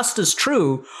were just as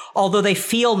true, although they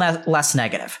feel less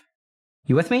negative.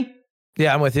 You with me?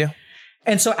 Yeah, I'm with you.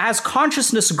 And so as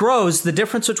consciousness grows, the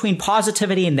difference between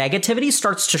positivity and negativity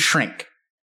starts to shrink.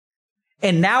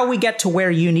 And now we get to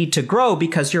where you need to grow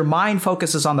because your mind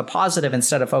focuses on the positive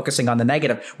instead of focusing on the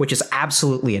negative, which is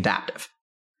absolutely adaptive.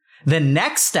 The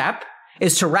next step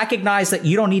is to recognize that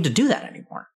you don't need to do that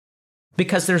anymore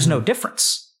because there's no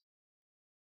difference.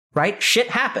 Right?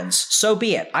 Shit happens. So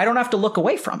be it. I don't have to look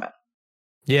away from it.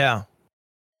 Yeah.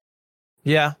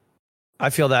 Yeah.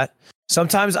 I feel that.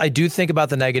 Sometimes I do think about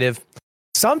the negative.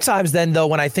 Sometimes then, though,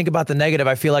 when I think about the negative,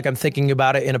 I feel like I'm thinking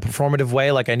about it in a performative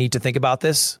way. Like I need to think about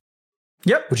this.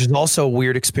 Yep. Which is also a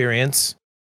weird experience.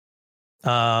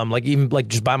 Like even like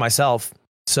just by myself.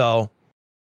 So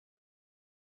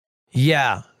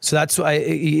yeah. So that's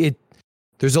why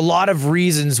there's a lot of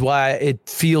reasons why it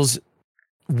feels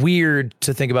weird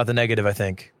to think about the negative, I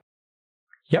think.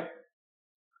 Yep.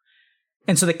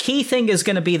 And so the key thing is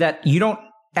going to be that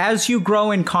as you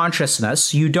grow in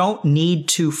consciousness, you don't need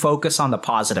to focus on the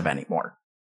positive anymore.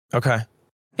 Okay.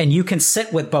 And you can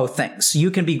sit with both things. You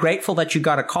can be grateful that you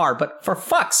got a car, but for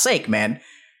fuck's sake, man,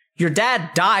 your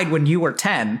dad died when you were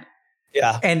 10.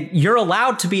 Yeah. And you're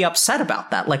allowed to be upset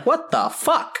about that. Like, what the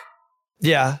fuck?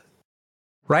 Yeah.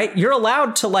 Right? You're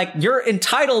allowed to you're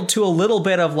entitled to a little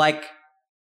bit of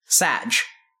sag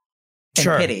and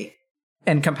pity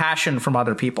and compassion from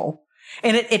other people.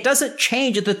 And it doesn't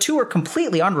change. The two are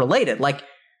completely unrelated. Like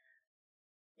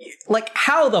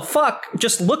how the fuck?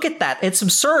 Just look at that. It's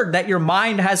absurd that your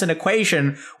mind has an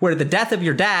equation where the death of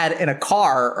your dad and a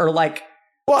car are well,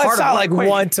 it's not like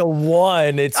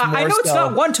one-to-one. It's more I know it's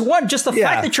not one-to-one. Just the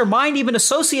fact that your mind even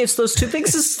associates those two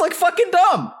things is fucking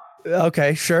dumb.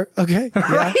 Okay, sure. Okay.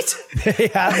 Yeah. Right?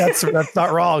 Yeah, that's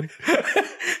not wrong.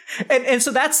 And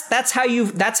so that's how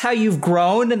you've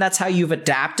grown and that's how you've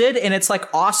adapted. And it's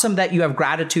awesome that you have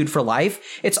gratitude for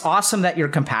life. It's awesome that you're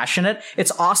compassionate.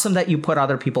 It's awesome that you put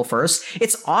other people first.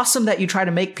 It's awesome that you try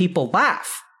to make people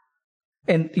laugh.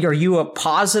 And are you a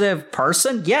positive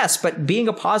person? Yes, but being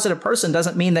a positive person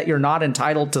doesn't mean that you're not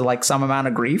entitled to some amount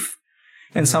of grief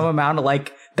and some amount of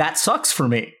that sucks for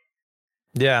me.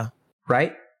 Yeah.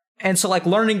 Right? And so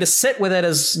learning to sit with it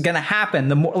is going to happen.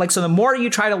 The more the more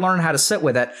you try to learn how to sit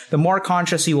with it, the more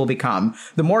conscious you will become.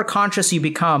 The more conscious you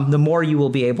become, the more you will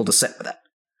be able to sit with it.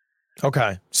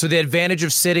 Okay. So the advantage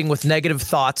of sitting with negative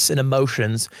thoughts and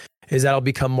emotions is that I'll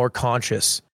become more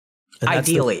conscious.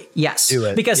 Ideally, yes.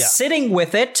 Because sitting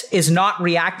with it is not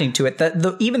reacting to it.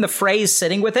 Even the phrase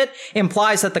sitting with it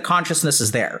implies that the consciousness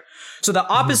is there. So the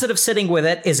opposite of sitting with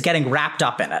it is getting wrapped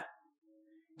up in it.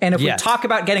 And if we talk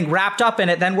about getting wrapped up in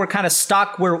it, then we're kind of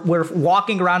stuck. We're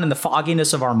walking around in the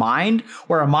fogginess of our mind,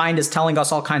 where our mind is telling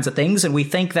us all kinds of things. And we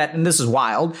think that, and this is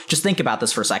wild, just think about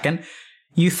this for a second.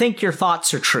 You think your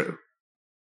thoughts are true.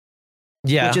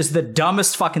 Yeah. Which is the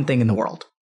dumbest fucking thing in the world.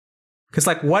 Because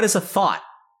what is a thought?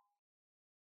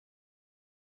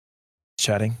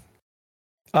 Chatting.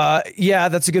 Yeah,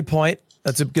 that's a good point.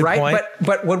 That's a good point.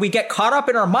 But when we get caught up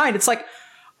in our mind, it's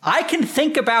I can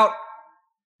think about,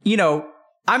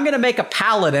 I'm going to make a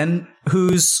paladin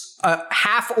who's a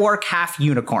half orc, half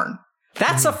unicorn.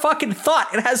 That's a fucking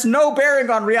thought. It has no bearing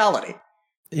on reality.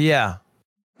 Yeah.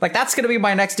 That's going to be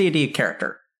my next D&D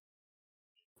character.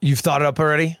 You've thought it up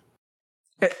already?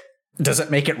 Does it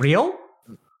make it real?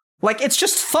 It's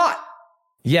just thought.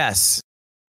 Yes.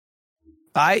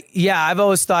 I've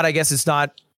always thought, I guess it's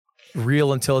not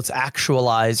real until it's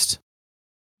actualized.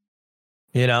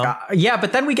 You know? Yeah,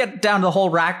 but then we get down the whole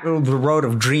the road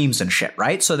of dreams and shit,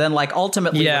 right? So then, like,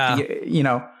 ultimately, Yeah.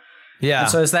 And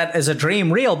so is a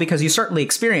dream real? Because you certainly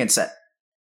experience it.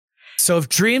 So if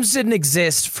dreams didn't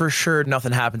exist, for sure,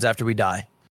 nothing happens after we die.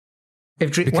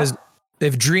 If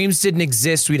dreams didn't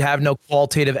exist, we'd have no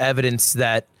qualitative evidence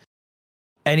that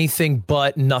anything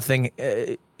but nothing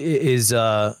is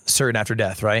certain after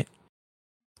death, right?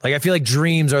 Like, I feel like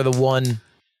dreams are the one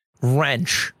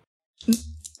wrench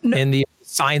in the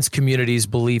science community's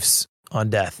beliefs on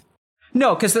death.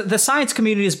 No, because the science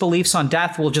community's beliefs on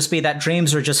death will just be that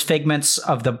dreams are just figments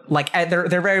of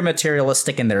they're very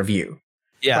materialistic in their view.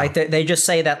 Yeah. Right. They just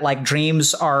say that, like,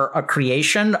 dreams are a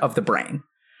creation of the brain.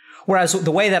 Whereas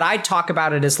the way that I talk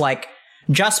about it is like,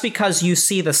 just because you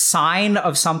see the sign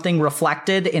of something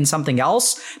reflected in something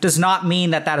else does not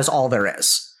mean that is all there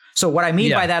is. So what I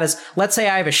mean by that is, let's say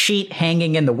I have a sheet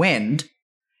hanging in the wind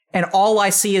and all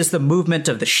I see is the movement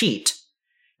of the sheet.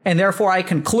 And therefore I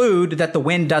conclude that the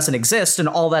wind doesn't exist and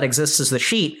all that exists is the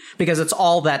sheet, because it's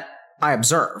all that I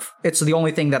observe. It's the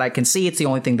only thing that I can see. It's the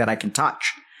only thing that I can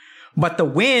touch. But the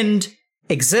wind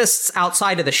exists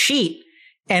outside of the sheet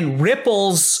and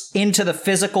ripples into the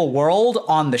physical world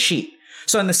on the sheet.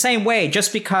 So in the same way,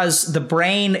 just because the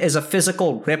brain is a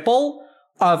physical ripple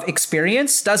of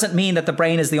experience doesn't mean that the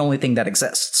brain is the only thing that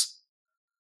exists.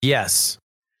 Yes.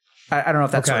 I don't know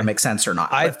if that sort of makes sense or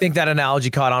not. I think that analogy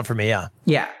caught on for me, yeah.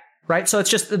 Yeah, right? So it's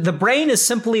just the brain is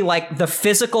simply like the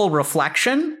physical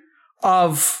reflection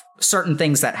of certain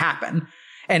things that happen.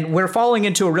 And we're falling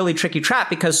into a really tricky trap,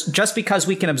 because just because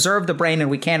we can observe the brain and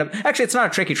we can't... Actually, it's not a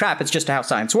tricky trap. It's just how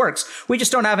science works. We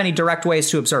just don't have any direct ways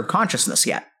to observe consciousness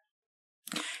yet.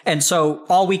 And so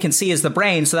all we can see is the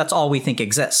brain, so that's all we think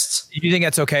exists. Do you think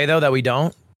that's okay, though, that we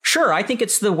don't? Sure, I think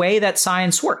it's the way that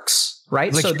science works,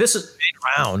 right? Like, so this is...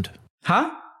 around.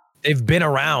 Huh? They've been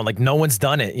around. Like, no one's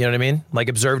done it. You know what I mean? Like,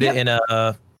 observed it in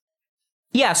a...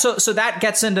 Yeah, so that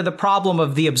gets into the problem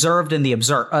of the observed and the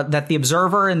that the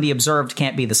observer and the observed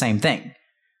can't be the same thing.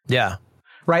 Yeah.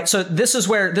 Right. So this is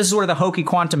where the hokey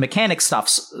quantum mechanics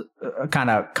stuff kind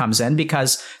of comes in,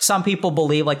 because some people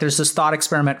believe, like, there's this thought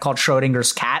experiment called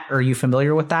Schrodinger's cat. Are you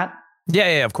familiar with that?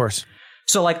 Yeah, of course.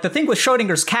 So, like, the thing with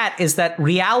Schrodinger's cat is that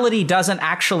reality doesn't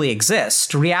actually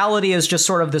exist. Reality is just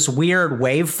sort of this weird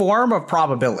waveform of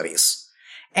probabilities.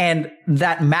 And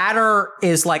that matter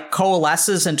is, like,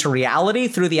 coalesces into reality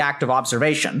through the act of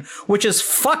observation, which is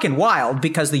fucking wild,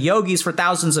 because the yogis for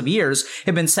thousands of years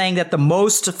have been saying that the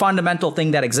most fundamental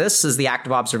thing that exists is the act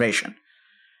of observation.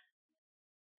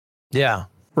 Yeah.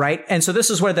 Right? And so this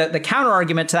is where the counter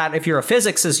argument to that, if you're a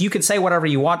physicist, is you can say whatever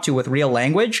you want to with real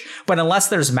language, but unless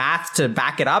there's math to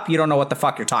back it up, you don't know what the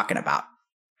fuck you're talking about.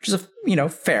 Which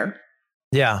is, fair.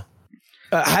 Yeah.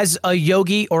 Has a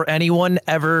yogi or anyone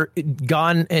ever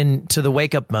gone into the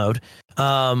wake up mode,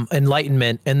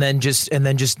 enlightenment, and then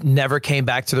just never came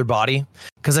back to their body?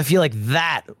 Because I feel like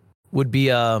that would be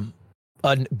a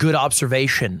good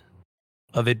observation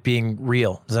of it being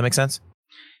real. Does that make sense?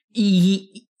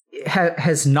 He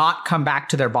has not come back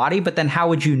to their body, but then how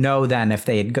would you know then if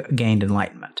they had gained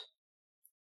enlightenment?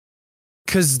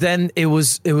 Because then it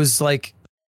was like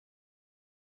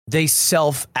they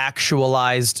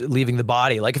self-actualized leaving the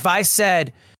body. Like, if I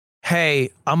said, hey,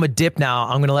 I'm a dip now,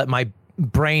 I'm going to let my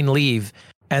brain leave,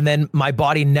 and then my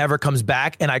body never comes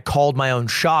back, and I called my own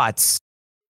shots.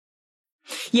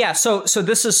 Yeah, so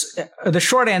this is, the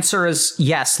short answer is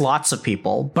yes, lots of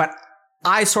people, but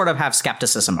I sort of have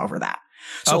skepticism over that.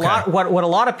 So what a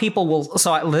lot of people will,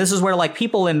 so this is where, like,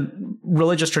 people in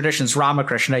religious traditions,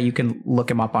 Ramakrishna, you can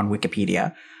look him up on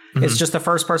Wikipedia. Mm-hmm. It's just the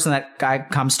first person that guy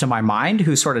comes to my mind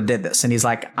who sort of did this. And he's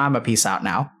like, I'm a peace out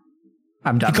now.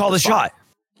 I'm done. He called a shot.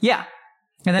 Yeah.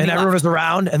 And then everyone was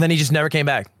around, and then he just never came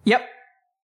back. Yep.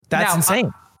 That's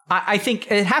insane. I think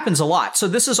it happens a lot. So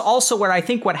this is also where I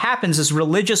think what happens is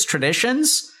religious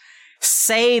traditions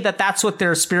say that that's what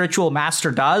their spiritual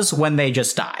master does when they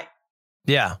just die.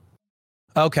 Yeah.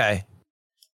 Okay.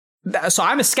 So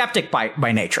I'm a skeptic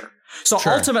by nature. So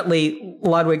sure. Ultimately,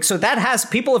 Ludwig, so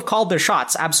people have called their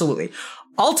shots. Absolutely.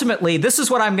 Ultimately, this is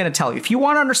what I'm going to tell you. If you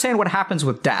want to understand what happens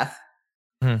with death,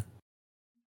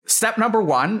 step number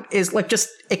one is, like, just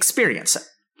experience it.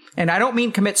 And I don't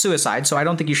mean commit suicide, so I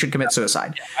don't think you should commit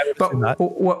suicide. But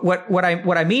what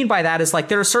I mean by that is, like,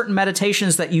 there are certain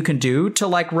meditations that you can do to,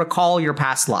 like, recall your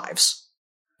past lives.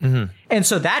 Mm-hmm. And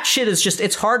so that shit is just,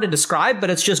 it's hard to describe, but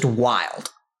it's just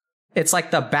wild. It's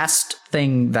like the best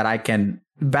thing that I can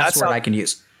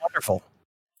use. Wonderful.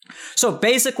 So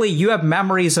basically, you have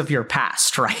memories of your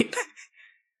past, right?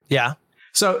 Yeah.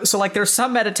 So like there's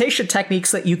some meditation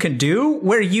techniques that you can do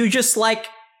where you just like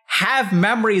have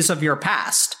memories of your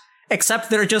past, except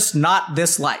they're just not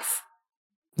this life.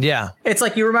 Yeah. It's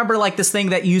like you remember like this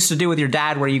thing that you used to do with your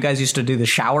dad where you guys used to do the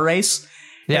shower race.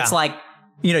 Yeah. It's like,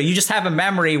 you know, you just have a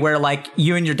memory where like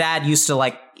you and your dad used to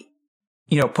like,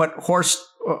 you know, put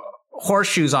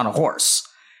horseshoes on a horse.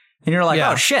 And you're like,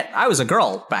 oh shit, I was a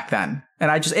girl back then.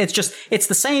 And it's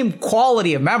the same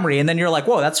quality of memory. And then you're like,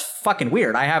 whoa, that's fucking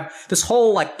weird. I have this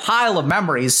whole like pile of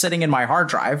memories sitting in my hard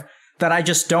drive that I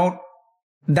just don't,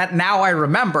 that now I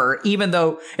remember, even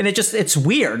though, and it's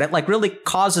weird. It like really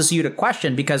causes you to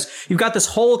question because you've got this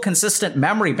whole consistent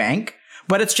memory bank,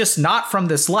 but it's just not from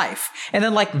this life. And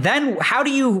then how do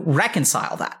you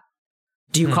reconcile that?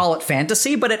 Do you call it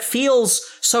fantasy? But it feels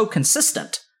so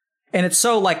consistent and it's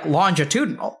so like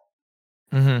longitudinal.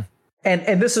 Mm-hmm.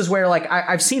 And this is where like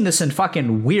I've seen this in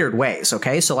fucking weird ways.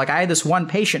 Okay. So like I had this one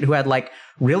patient who had like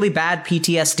really bad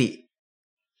PTSD,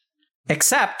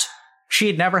 except she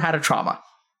had never had a trauma.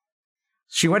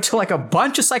 She went to like a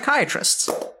bunch of psychiatrists.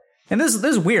 And this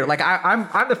is weird. Like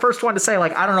I'm the first one to say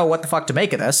like, I don't know what the fuck to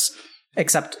make of this,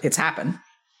 except it's happened.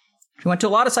 She went to a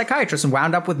lot of psychiatrists and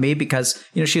wound up with me because,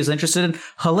 you know, she was interested in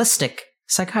holistic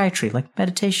psychiatry, like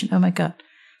meditation. Oh my God.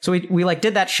 So we like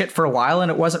did that shit for a while and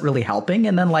it wasn't really helping.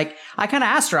 And then like, I kind of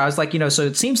asked her, I was like, you know, so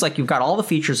it seems like you've got all the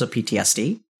features of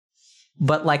PTSD,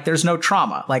 but like, there's no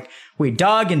trauma. Like we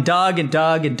dug and dug and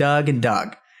dug and dug and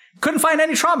dug. Couldn't find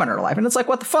any trauma in her life. And it's like,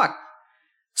 what the fuck?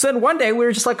 So then one day we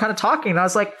were just like kind of talking and I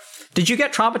was like, did you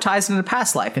get traumatized in a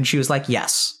past life? And she was like,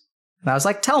 yes. And I was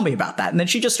like, tell me about that. And then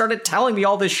she just started telling me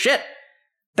all this shit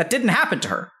that didn't happen to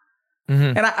her.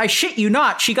 Mm-hmm. And I shit you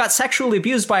not, she got sexually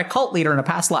abused by a cult leader in a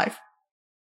past life.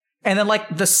 And then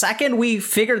like the second we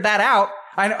figured that out,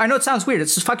 I know it sounds weird.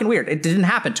 It's just fucking weird. It didn't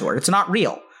happen to her. It's not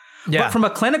real. Yeah. But from a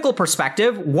clinical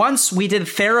perspective, once we did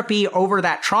therapy over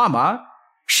that trauma,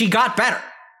 she got better.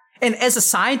 And as a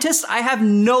scientist, I have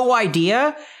no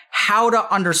idea how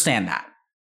to understand that.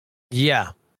 Yeah.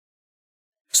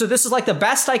 So this is like the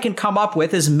best I can come up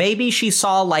with is maybe she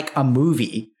saw like a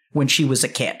movie when she was a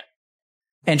kid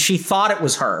and she thought it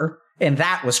was her and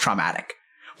that was traumatic.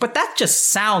 But that just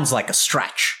sounds like a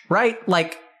stretch, right?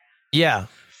 Like, yeah.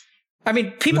 I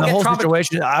mean, people in the get whole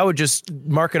situation, I would just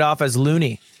mark it off as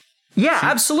loony. Yeah,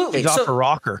 absolutely. She's off her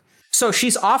rocker. So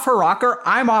she's off her rocker.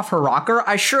 I'm off her rocker.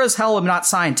 I sure as hell am not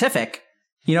scientific,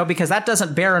 you know, because that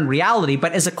doesn't bear in reality.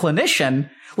 But as a clinician,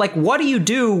 like, what do you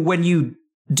do when you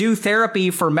do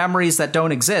therapy for memories that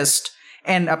don't exist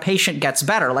and a patient gets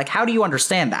better? Like, how do you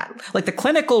understand that? Like, the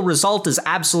clinical result is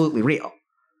absolutely real.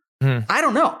 I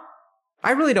don't know.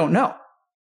 I really don't know.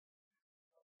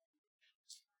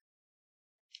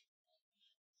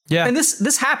 Yeah. And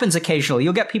this happens occasionally.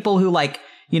 You'll get people who like,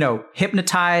 you know,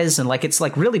 hypnotize and like, it's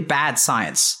like really bad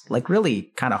science, like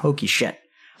really kind of hokey shit.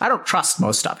 I don't trust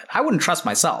most of it. I wouldn't trust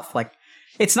myself. Like,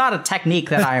 it's not a technique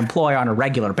that I employ on a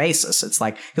regular basis. It's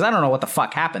like, because I don't know what the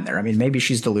fuck happened there. I mean, maybe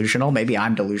she's delusional. Maybe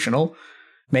I'm delusional.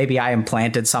 Maybe I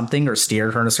implanted something or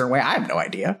steered her in a certain way. I have no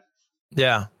idea.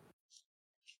 Yeah.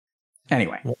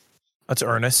 Anyway. Well, that's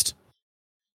earnest.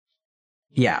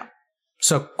 Yeah.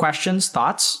 So questions,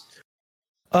 thoughts?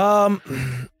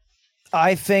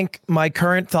 I think my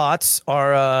current thoughts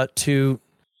are to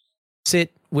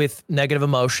sit with negative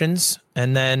emotions,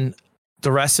 and then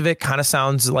the rest of it kind of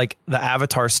sounds like the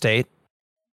avatar state,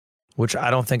 which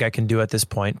I don't think I can do at this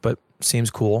point, but seems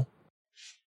cool.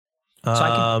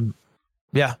 Yeah.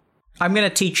 I'm going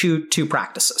to teach you 2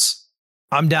 practices.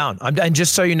 I'm down. And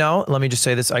just so you know, let me just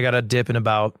say this. I got to dip in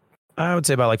about, I would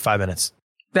say about like 5 minutes.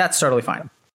 That's totally fine.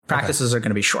 Practices are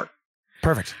going to be short.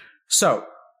 Perfect. So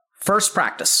first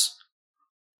practice,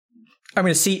 I'm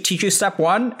going to teach you step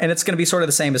 1, and it's going to be sort of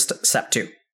the same as step 2.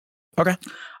 Okay.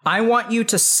 I want you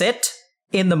to sit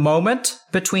in the moment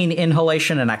between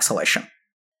inhalation and exhalation,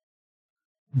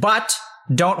 but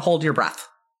don't hold your breath.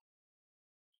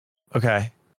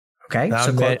 Okay. Okay. Now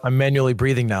so I'm manually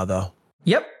breathing now, though.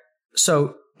 Yep.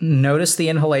 So notice the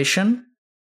inhalation,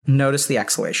 notice the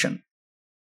exhalation.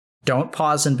 Don't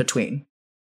pause in between.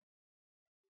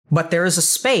 But there is a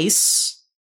space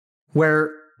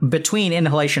where between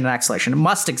inhalation and exhalation, it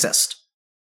must exist.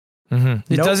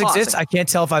 Mm-hmm. It No does pausing. exist. I can't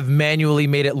tell if I've manually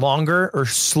made it longer or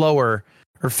slower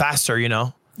or faster, you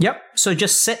know? Yep. So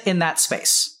just sit in that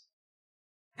space.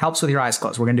 Helps with your eyes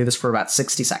closed. We're going to do this for about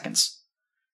 60 seconds.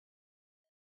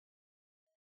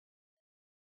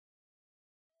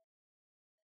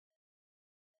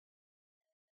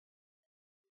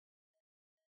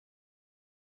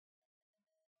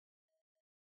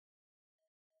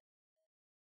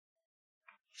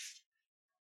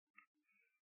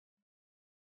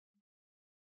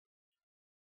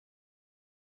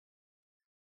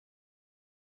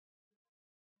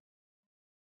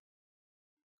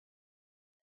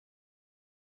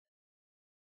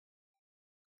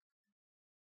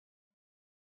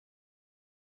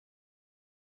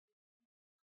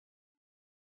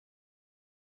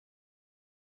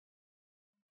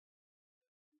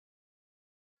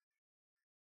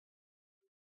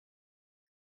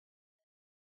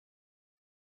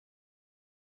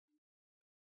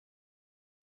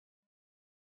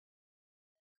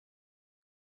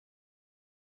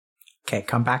 Okay,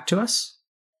 come back to us.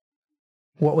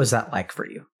 What was that like for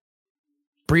you?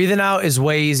 Breathing out is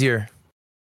way easier.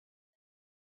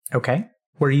 Okay.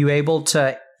 Were you able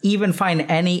to even find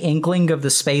any inkling of the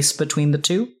space between the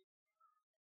two?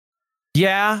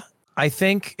 Yeah, I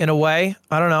think in a way.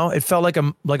 I don't know. It felt like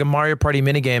a Mario Party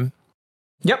minigame.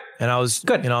 Yep. And I was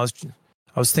good. I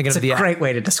was thinking it's of the great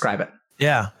way to describe it.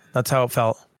 Yeah, that's how it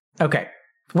felt. Okay.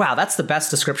 Wow, that's the best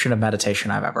description of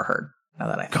meditation I've ever heard, now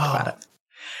that I think about it.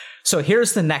 So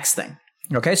here's the next thing.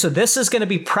 Okay, so this is going to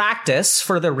be practice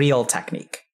for the real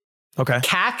technique. Okay.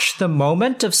 Catch the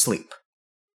moment of sleep.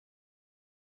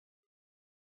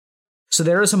 So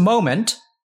there is a moment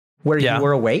where you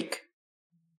were awake,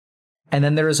 and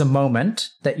then there is a moment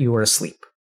that you were asleep.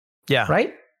 Yeah.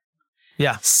 Right?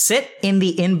 Yeah. Sit in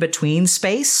the in-between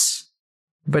space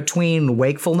between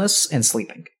wakefulness and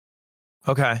sleeping.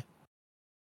 Okay.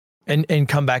 And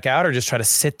come back out, or just try to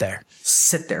sit there?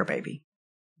 Sit there, baby.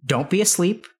 Don't be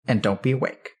asleep and don't be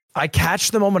awake. I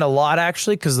catch the moment a lot,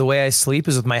 actually, because the way I sleep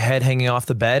is with my head hanging off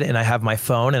the bed, and I have my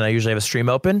phone, and I usually have a stream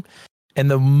open. And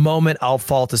the moment I'll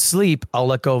fall to sleep, I'll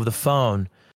let go of the phone.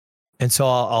 And so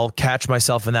I'll catch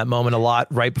myself in that moment a lot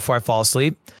right before I fall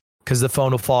asleep, because the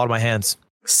phone will fall out of my hands.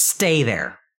 Stay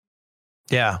there.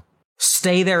 Yeah.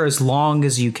 Stay there as long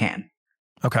as you can.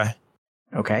 Okay.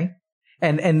 Okay.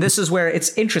 And this is where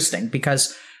it's interesting,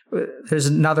 because there's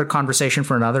another conversation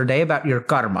for another day about your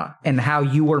karma and how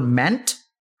you were meant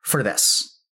for this.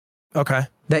 Okay.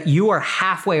 That you are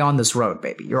halfway on this road,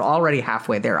 baby. You're already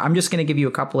halfway there. I'm just going to give you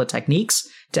a couple of techniques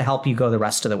to help you go the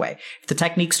rest of the way. If the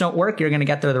techniques don't work, you're going to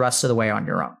get there the rest of the way on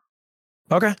your own.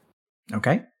 Okay.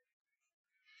 Okay.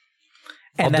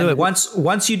 And then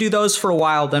once you do those for a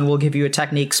while, then we'll give you a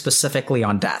technique specifically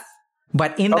on death.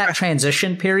 But in that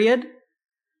transition period,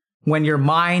 when your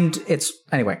mind,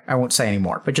 anyway, I won't say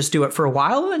anymore, but just do it for a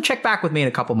while and then check back with me in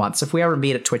a couple months. If we ever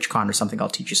meet at TwitchCon or something, I'll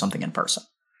teach you something in person.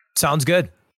 Sounds good.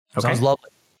 Okay. Sounds lovely.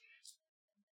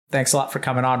 Thanks a lot for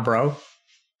coming on, bro.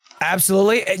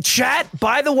 Absolutely. Chat,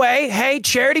 by the way, hey,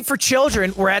 Charity for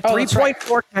Children, we're at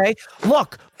 3.4K. Right.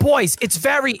 Look, boys, it's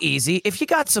very easy. If you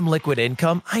got some liquid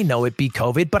income, I know it be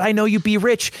COVID, but I know you be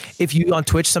rich if you on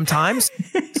Twitch sometimes.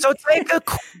 So take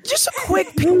just a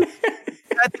quick peek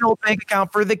at the old bank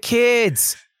account for the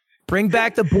kids. Bring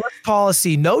back the Bush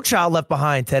policy. No child left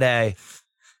behind today.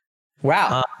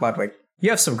 Wow, Ludwig, you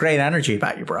have some great energy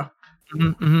about you, bro.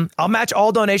 Mm-hmm. I'll match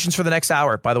all donations for the next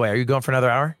hour. By the way, are you going for another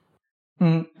hour?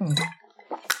 Mm-hmm.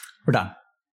 We're done.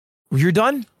 You're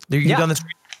done? You're done this?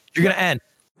 You're going to end?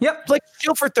 Yep. Like,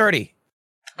 chill for 30.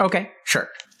 Okay, sure.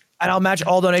 And I'll match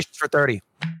all donations for 30.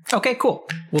 Okay, cool.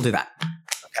 We'll do that.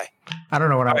 Okay. I don't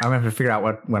know what I'm going to have to figure out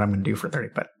what I'm going to do for 30,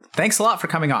 but thanks a lot for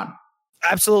coming on.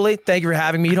 Absolutely. Thank you for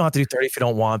having me. You don't have to do 30 if you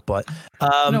don't want, but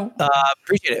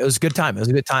appreciate it. It was a good time. It was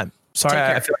a good time. Sorry,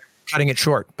 I feel like I'm cutting it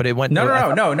short, but it went.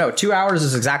 No. 2 hours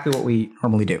is exactly what we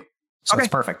normally do. So it's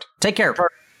perfect. Take care.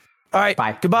 Perfect. All right.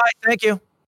 Bye. Goodbye. Thank you.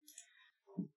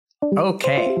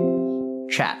 Okay.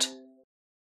 Chat.